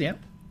does, yeah.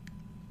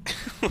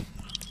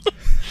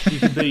 You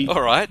can be...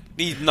 All right.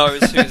 He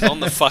knows who's on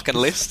the fucking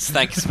lists.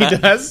 Thanks, He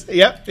Matt. does,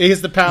 yep. He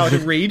has the power to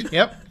read,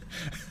 yep.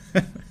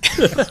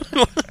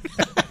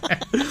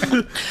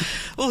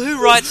 Well,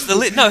 who writes the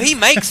list? No, he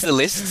makes the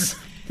lists.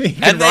 He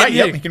can And then- write,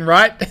 yep, he can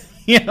write.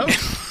 Yep.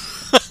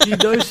 He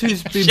knows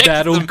who's been Checks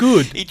bad or them.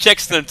 good. He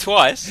checks them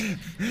twice.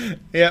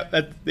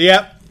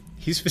 Yep.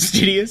 He's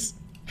fastidious.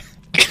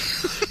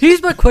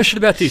 Here's my question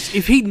about this.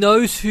 If he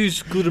knows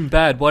who's good and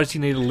bad, why does he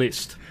need a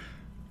list?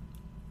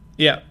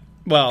 Yeah.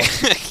 Well,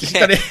 he's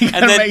Yeah.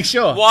 got to make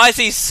sure. Why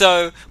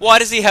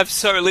does he have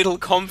so little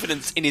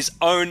confidence in his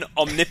own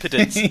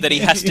omnipotence that he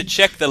has to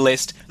check the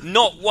list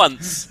not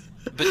once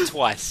but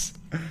twice?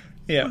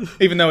 Yeah,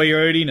 even though he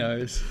already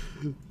knows.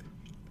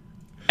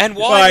 And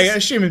Well, why I does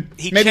assume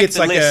he maybe check it's the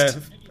like list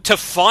a to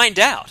find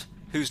out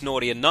who's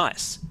naughty and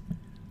nice?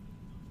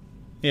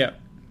 yeah.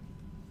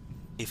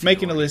 If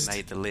Making he a already list.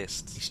 made the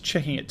list. He's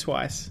checking it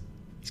twice.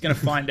 He's going to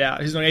find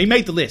out. He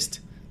made the list.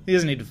 He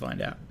doesn't need to find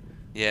out.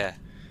 Yeah,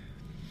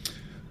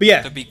 But yeah,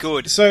 that'd be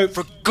good. So-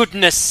 for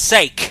goodness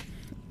sake.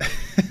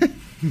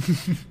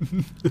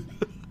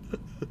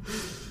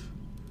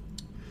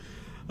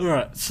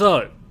 Alright,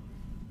 so...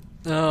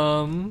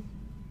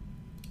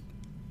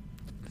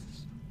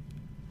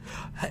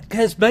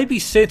 Has maybe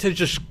Santa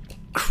just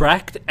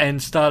cracked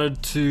and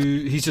started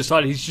to... He's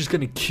decided he's just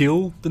going to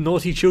kill the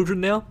naughty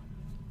children now?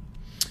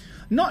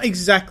 not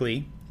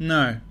exactly.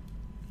 No,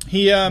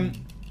 he like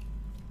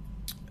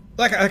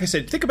I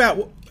said, think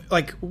about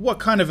what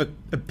kind of a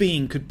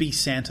being could be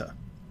Santa.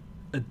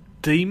 A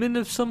demon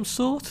of some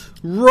sort?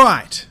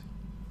 Right.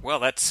 Well,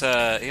 that's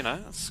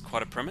that's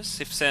quite a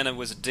premise. If Santa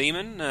was a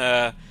demon,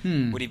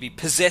 would he be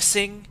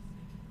possessing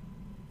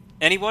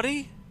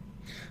anybody?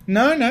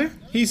 No,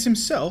 he's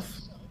himself.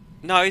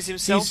 No, he's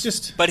himself. He's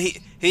just- But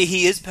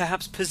he is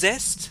perhaps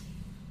possessed.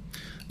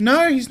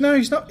 No, he's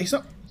not. He's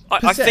not. I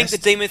think the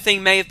possessed. demon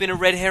thing may have been a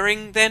red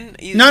herring. Then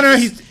No,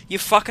 you're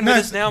fucking no.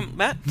 with us now,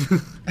 Matt.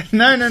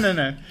 No.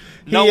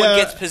 No one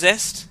gets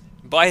possessed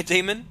by a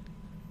demon.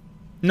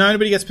 No,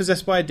 nobody gets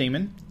possessed by a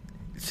demon.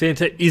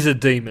 Santa is a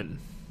demon.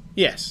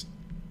 Yes.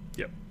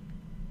 Yep.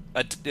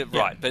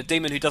 Right, but a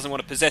demon who doesn't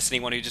want to possess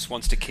anyone, who just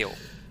wants to kill.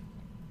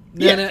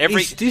 Yeah, Now, He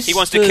is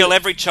wants this to kill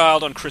every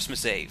child on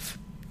Christmas Eve.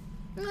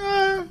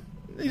 No,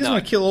 he doesn't No.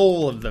 want to kill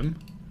all of them.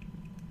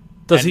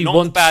 Does And he not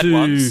want the bad to...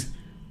 ones.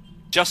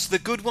 Just the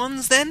good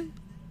ones, then?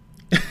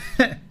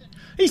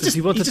 Does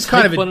he want to just take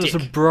kind of a one dick.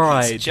 as a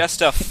bride? He's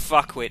just a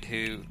fuckwit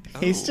who...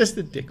 He's Oh. just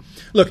a dick.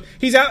 Look,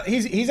 he's out.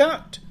 He's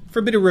out for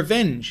a bit of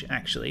revenge,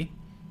 actually.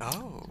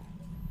 Oh.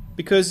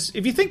 Because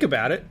if you think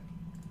about it,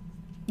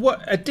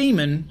 what a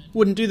demon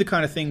wouldn't do the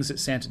kind of things that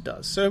Santa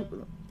does. So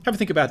have a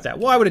think about that.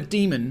 Why would a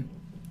demon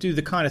do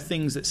the kind of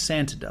things that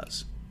Santa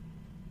does?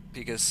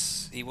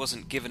 Because he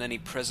wasn't given any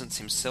presents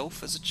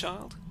himself as a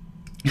child?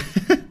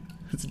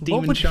 It's a demon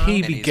What would child. he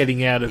And be he's-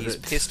 getting out of he's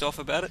it? pissed off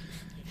about it?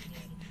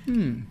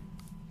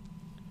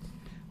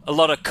 A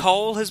lot of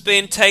coal has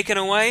been taken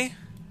away.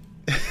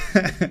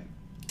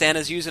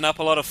 Santa's using up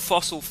a lot of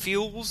fossil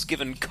fuels,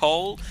 giving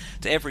coal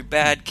to every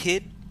bad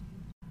kid.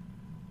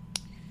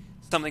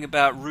 Something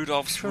about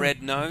Rudolph's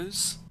red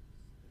nose.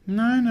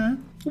 No.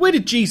 Where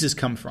did Jesus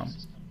come from?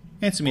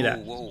 Answer me that.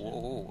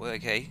 Whoa,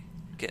 okay.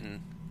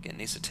 Getting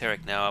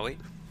esoteric now, are we?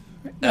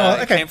 No,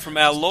 It okay. came from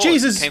our Lord.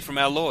 Jesus- It came from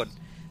our Lord.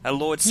 Our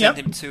Lord sent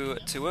Yep. him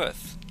to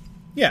Earth.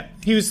 Yeah,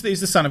 he's the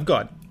Son of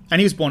God, and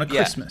he was born at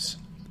Yeah. Christmas.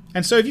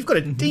 And so if you've got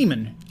a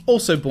demon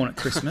also born at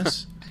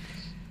Christmas,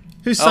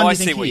 whose son Oh, do I you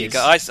see think where he you is?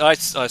 go. I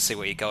see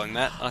where you're going,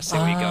 Matt. I see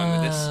where you're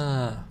going with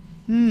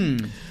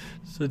this.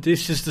 So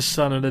this is the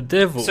son of the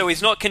devil. So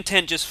he's not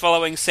content just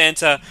following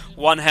Santa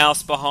one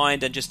house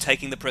behind and just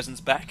taking the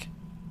presents back.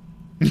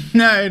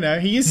 No,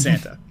 he is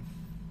Santa.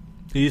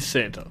 He is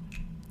Santa.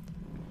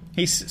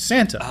 He's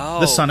Santa, Oh,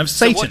 the son of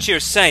Satan. So what you're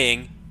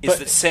saying is But-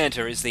 that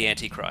Santa is the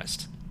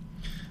Antichrist.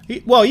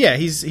 Well, yeah,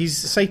 he's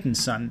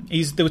Satan's son.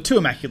 There were two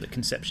immaculate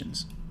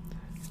conceptions.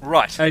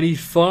 Right. And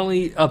he's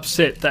finally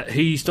upset that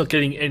he's not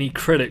getting any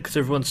credit because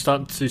everyone's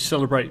starting to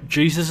celebrate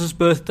Jesus'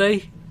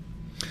 birthday.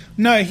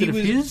 No, Is he it of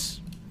was. his?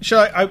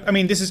 Shall I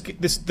mean,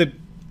 the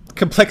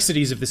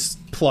complexities of this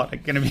plot are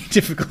going to be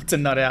difficult to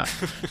nut out.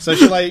 So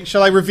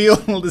shall I reveal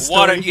the story?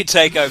 Why don't you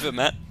take over,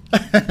 Matt?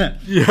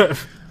 Yeah.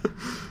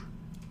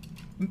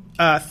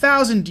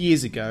 1,000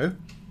 years ago,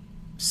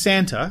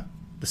 Santa,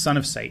 the son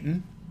of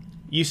Satan,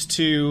 used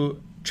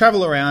to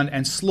travel around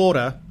and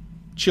slaughter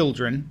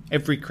children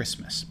every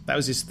Christmas. That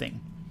was his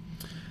thing.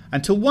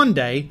 Until one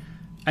day,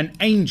 an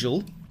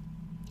angel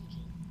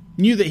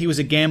knew that he was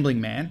a gambling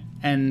man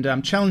and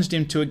challenged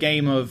him to a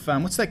game of...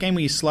 what's that game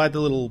where you slide the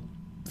little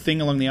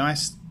thing along the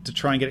ice to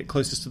try and get it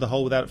closest to the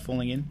hole without it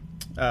falling in?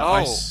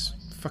 Ice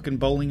fucking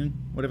bowling,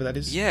 whatever that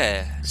is.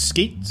 Yeah.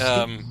 Skeet?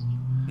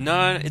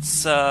 No,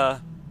 it's I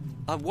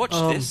watched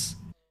this.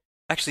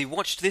 Actually,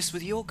 watched this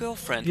with your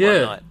girlfriend one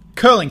Yeah. night.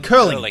 Curling.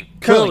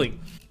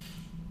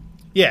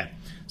 Yeah.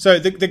 So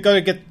they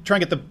got to try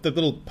and get the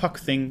little puck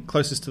thing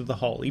closest to the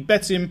hole. He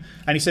bets him,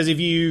 and he says if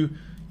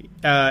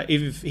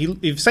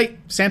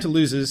Santa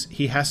loses,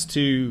 he has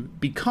to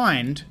be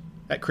kind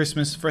at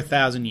Christmas for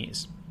 1,000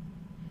 years.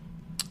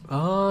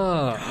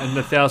 Ah, and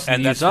the 1,000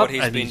 And years that's what up,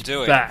 he's and been he's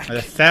doing. back. And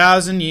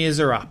 1,000 years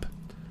are up.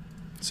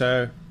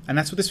 So, and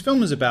that's what this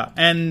film is about.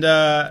 And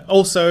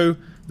also,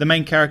 the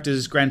main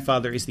character's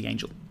grandfather is the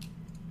angel.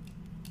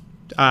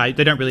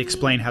 They don't really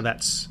explain how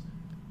that's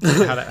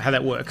how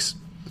that works.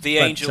 The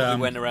But, angel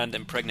who went around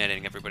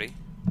impregnating everybody.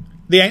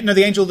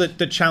 The angel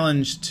that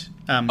challenged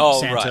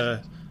Santa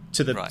right.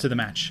 to the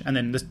match, and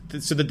then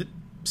the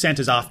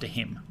Santa's after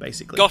him,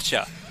 basically.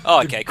 Gotcha.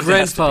 Oh, okay. 'Cause it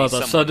has to be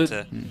Grandfather, someone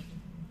so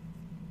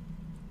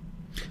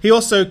He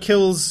also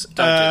kills Don't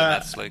do the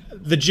maths, Luke.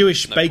 the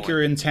Jewish No baker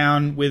point. in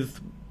town with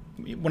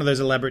one of those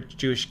elaborate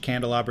Jewish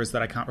candelabras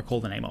that I can't recall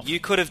the name of. You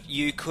could have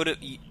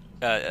menorah.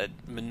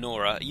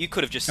 You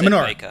could have just A said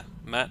menorah. baker,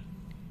 Matt.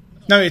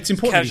 No, it's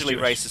important. Casually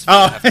he's Jewish. racist.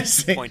 Oh, have I to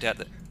see. point out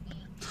that.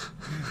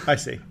 I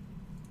see.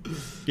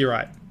 You're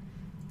right.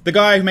 The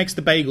guy who makes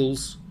the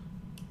bagels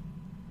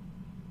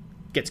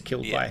gets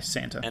killed Yeah. by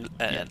Santa. And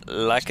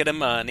like it,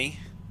 Amani.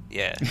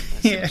 Yeah. I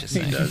see Yeah, what you're he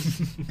saying.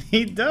 does.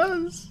 He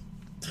does.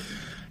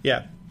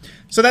 Yeah.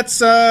 So that's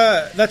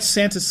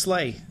Santa's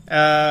sleigh.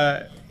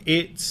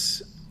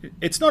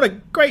 It's not a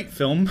great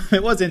film.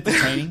 It was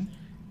entertaining.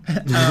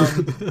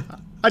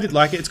 I did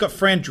like it. It's got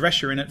Fran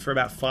Drescher in it for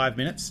about 5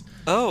 minutes.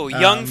 Oh,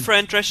 young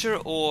Fran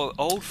Drescher or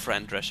old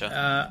Fran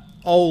Drescher?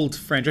 Old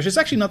Fran Drescher. It's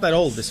actually not that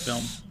old, this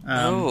film.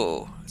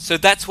 So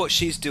that's what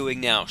she's doing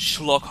now.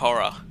 Schlock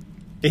horror.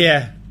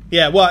 Yeah.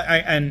 Yeah, well,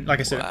 and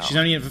like I said, Wow. she's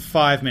only in it for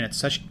 5 minutes,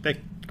 so they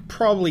could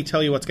probably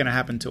tell you what's going to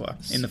happen to her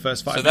in the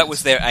first 5 So minutes. that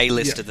was their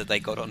A-lister that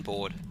they got on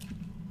board.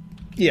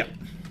 Yeah.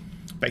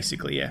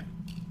 Basically, yeah.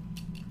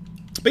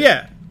 But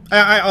yeah,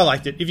 I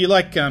liked it. If you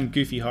like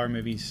goofy horror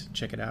movies,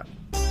 check it out.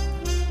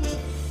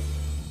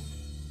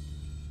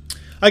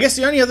 I guess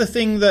the only other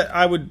thing that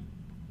I would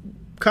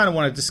kind of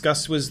want to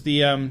discuss was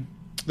the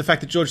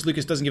fact that George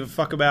Lucas doesn't give a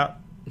fuck about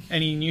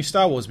any new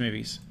Star Wars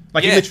movies.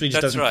 Like, he Yeah, literally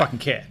just that's doesn't right. fucking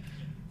care.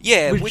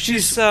 Yeah, Which which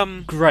is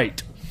is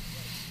great.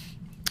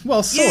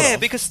 Well, sort yeah, of.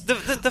 because the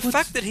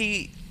fact that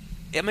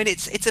I mean,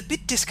 it's a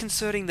bit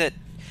disconcerting that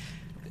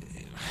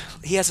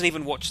he hasn't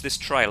even watched this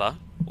trailer.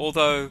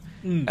 Although,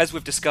 as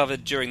we've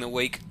discovered during the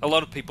week, a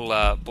lot of people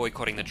are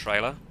boycotting the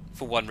trailer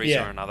for one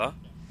reason Yeah. or another.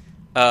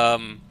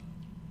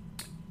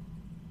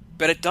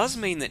 But it does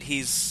mean that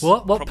he's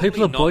What probably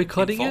people are not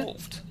boycotting it?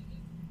 involved.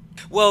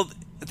 Well,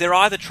 they're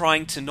either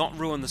trying to not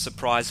ruin the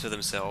surprise for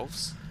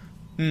themselves,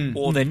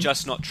 or they're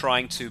just not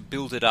trying to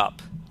build it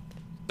up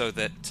so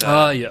that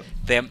Yep.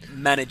 they're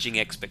managing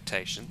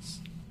expectations.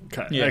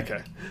 Okay. Yeah.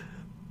 Okay.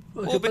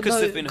 Or because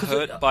they've been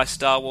hurt by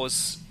Star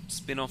Wars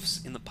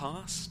spin-offs in the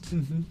past.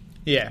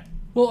 Yeah.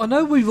 Well, I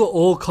know we were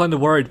all kind of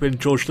worried when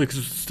George Lucas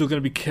was still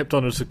going to be kept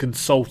on as a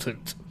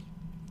consultant.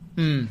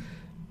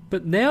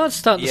 But now it's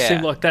starting to Yeah.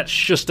 seem like that's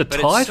just a But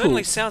it title.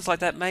 certainly sounds like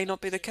that may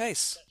not be the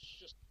case.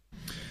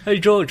 Hey,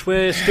 George,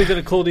 we're still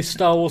going to call this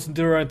Star Wars and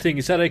do our own thing.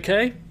 Is that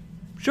okay?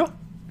 Sure.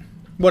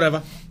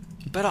 Whatever.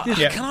 But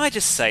Yeah. can I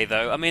just say,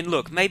 though, I mean,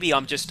 look, maybe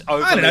I'm just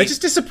overly... I don't know, it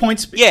just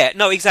disappoints me. Yeah,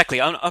 no, exactly.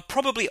 I'm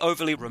probably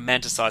overly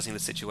romanticising the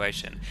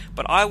situation.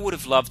 But I would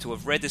have loved to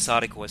have read this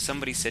article where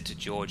somebody said to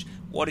George,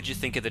 what did you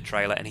think of the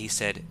trailer? And he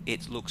said,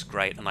 it looks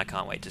great and I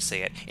can't wait to see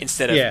it.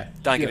 Instead of, Yeah.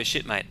 don't give a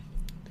shit, mate.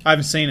 I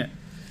haven't seen it.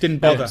 Didn't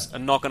bother.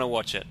 I'm not going to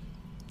watch it.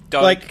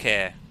 Don't Like-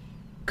 care.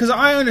 Because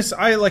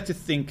I like to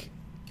think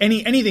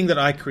anything that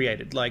I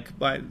created, like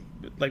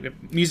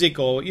music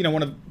or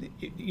one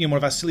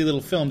of our silly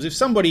little films. If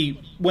somebody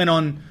went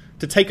on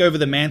to take over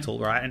the mantle,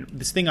 right, and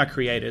this thing I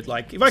created,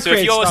 like if I So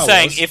created if you're Star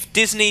saying, Wars, if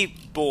Disney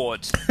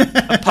bought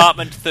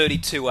Apartment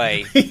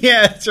 32A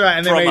yeah, that's right,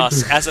 and they from made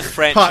us as a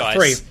franchise... part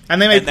 3,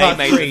 and they made part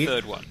 3, the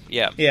third one.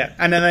 Yeah. yeah,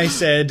 and then they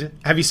said,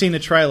 "Have you seen the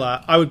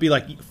trailer?" I would be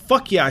like,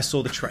 "Fuck yeah, I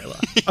saw the trailer."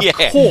 Of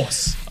Yeah.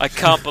 course, I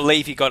can't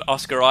believe you got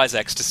Oscar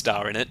Isaacs to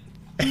star in it.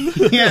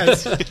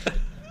 yes.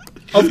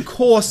 Of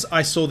course,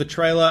 I saw the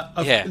trailer.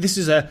 Yeah. This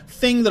is a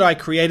thing that I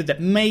created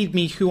that made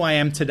me who I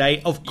am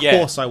today. Of Yeah.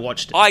 course, I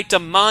watched it. I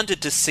demanded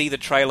to see the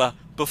trailer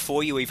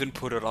before you even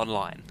put it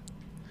online.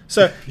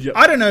 So Yep.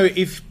 I don't know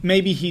if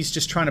maybe he's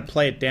just trying to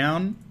play it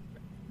down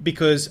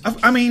because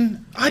I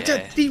mean, Yeah.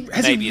 has Maybe he it's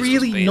just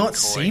really being not coy.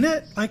 seen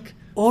it? Like,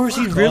 Or is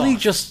he fuck really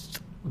off. just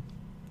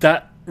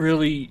that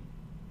really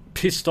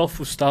pissed off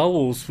with Star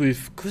Wars?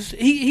 Because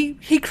he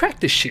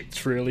cracked the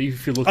shits, really,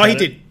 if you look Oh, at he it.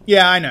 did.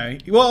 Yeah, I know.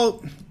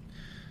 Well,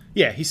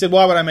 yeah, he said,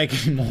 "Why would I make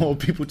any more?"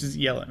 People just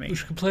yell at me.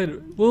 Which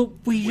complained. Well,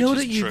 we yelled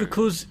is at you true.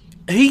 because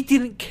he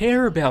didn't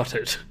care about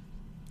it.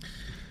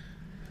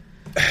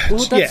 Well,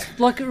 that's Yeah.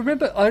 like,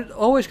 remember, I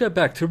always go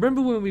back to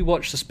remember when we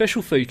watched the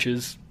special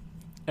features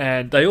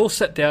and they all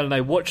sat down and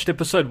they watched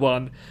episode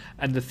 1,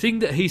 and the thing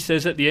that he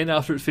says at the end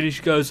after it's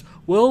finished goes,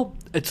 "Well,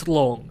 it's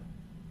long."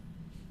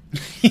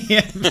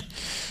 Yeah,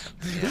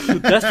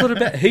 That's what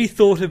about he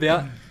thought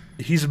about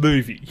his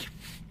movie.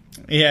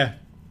 yeah,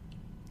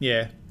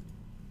 yeah.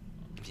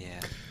 Yeah.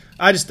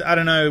 I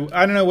don't know.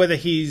 I don't know whether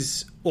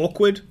he's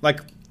awkward. Like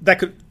that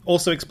could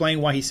also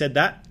explain why he said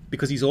that,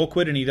 because he's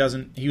awkward and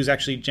he was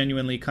actually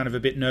genuinely kind of a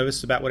bit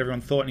nervous about what everyone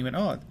thought, and he went,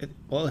 "Oh,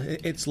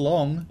 it's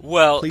long.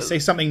 Well, Please say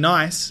something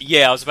nice."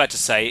 yeah, I was about to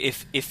say,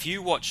 if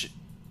you watch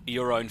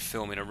your own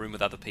film in a room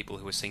with other people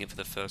who are seeing it for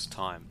the first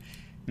time,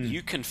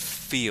 you can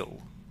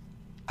feel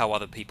how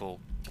other people...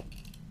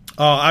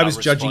 Oh, I was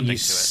judging responding you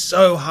to it.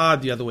 so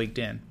hard the other week,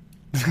 Dan.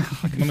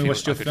 When we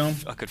watched your film.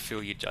 I could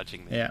feel you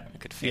judging me. Yeah. I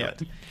could feel Yeah.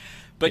 it.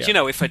 But, Yeah. you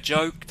know, if a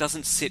joke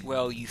doesn't sit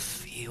well, you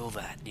feel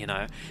that, you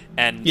know?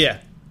 And Yeah.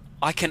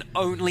 I can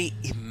only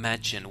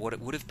imagine what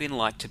it would have been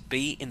like to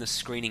be in the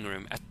screening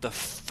room at the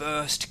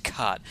first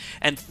cut.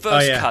 And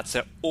first cuts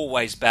are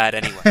always bad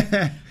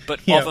anyway.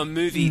 But of a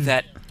movie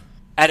that,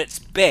 at its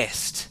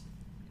best,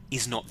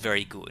 is not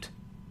very good.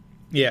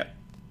 Yeah.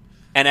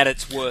 And at its worst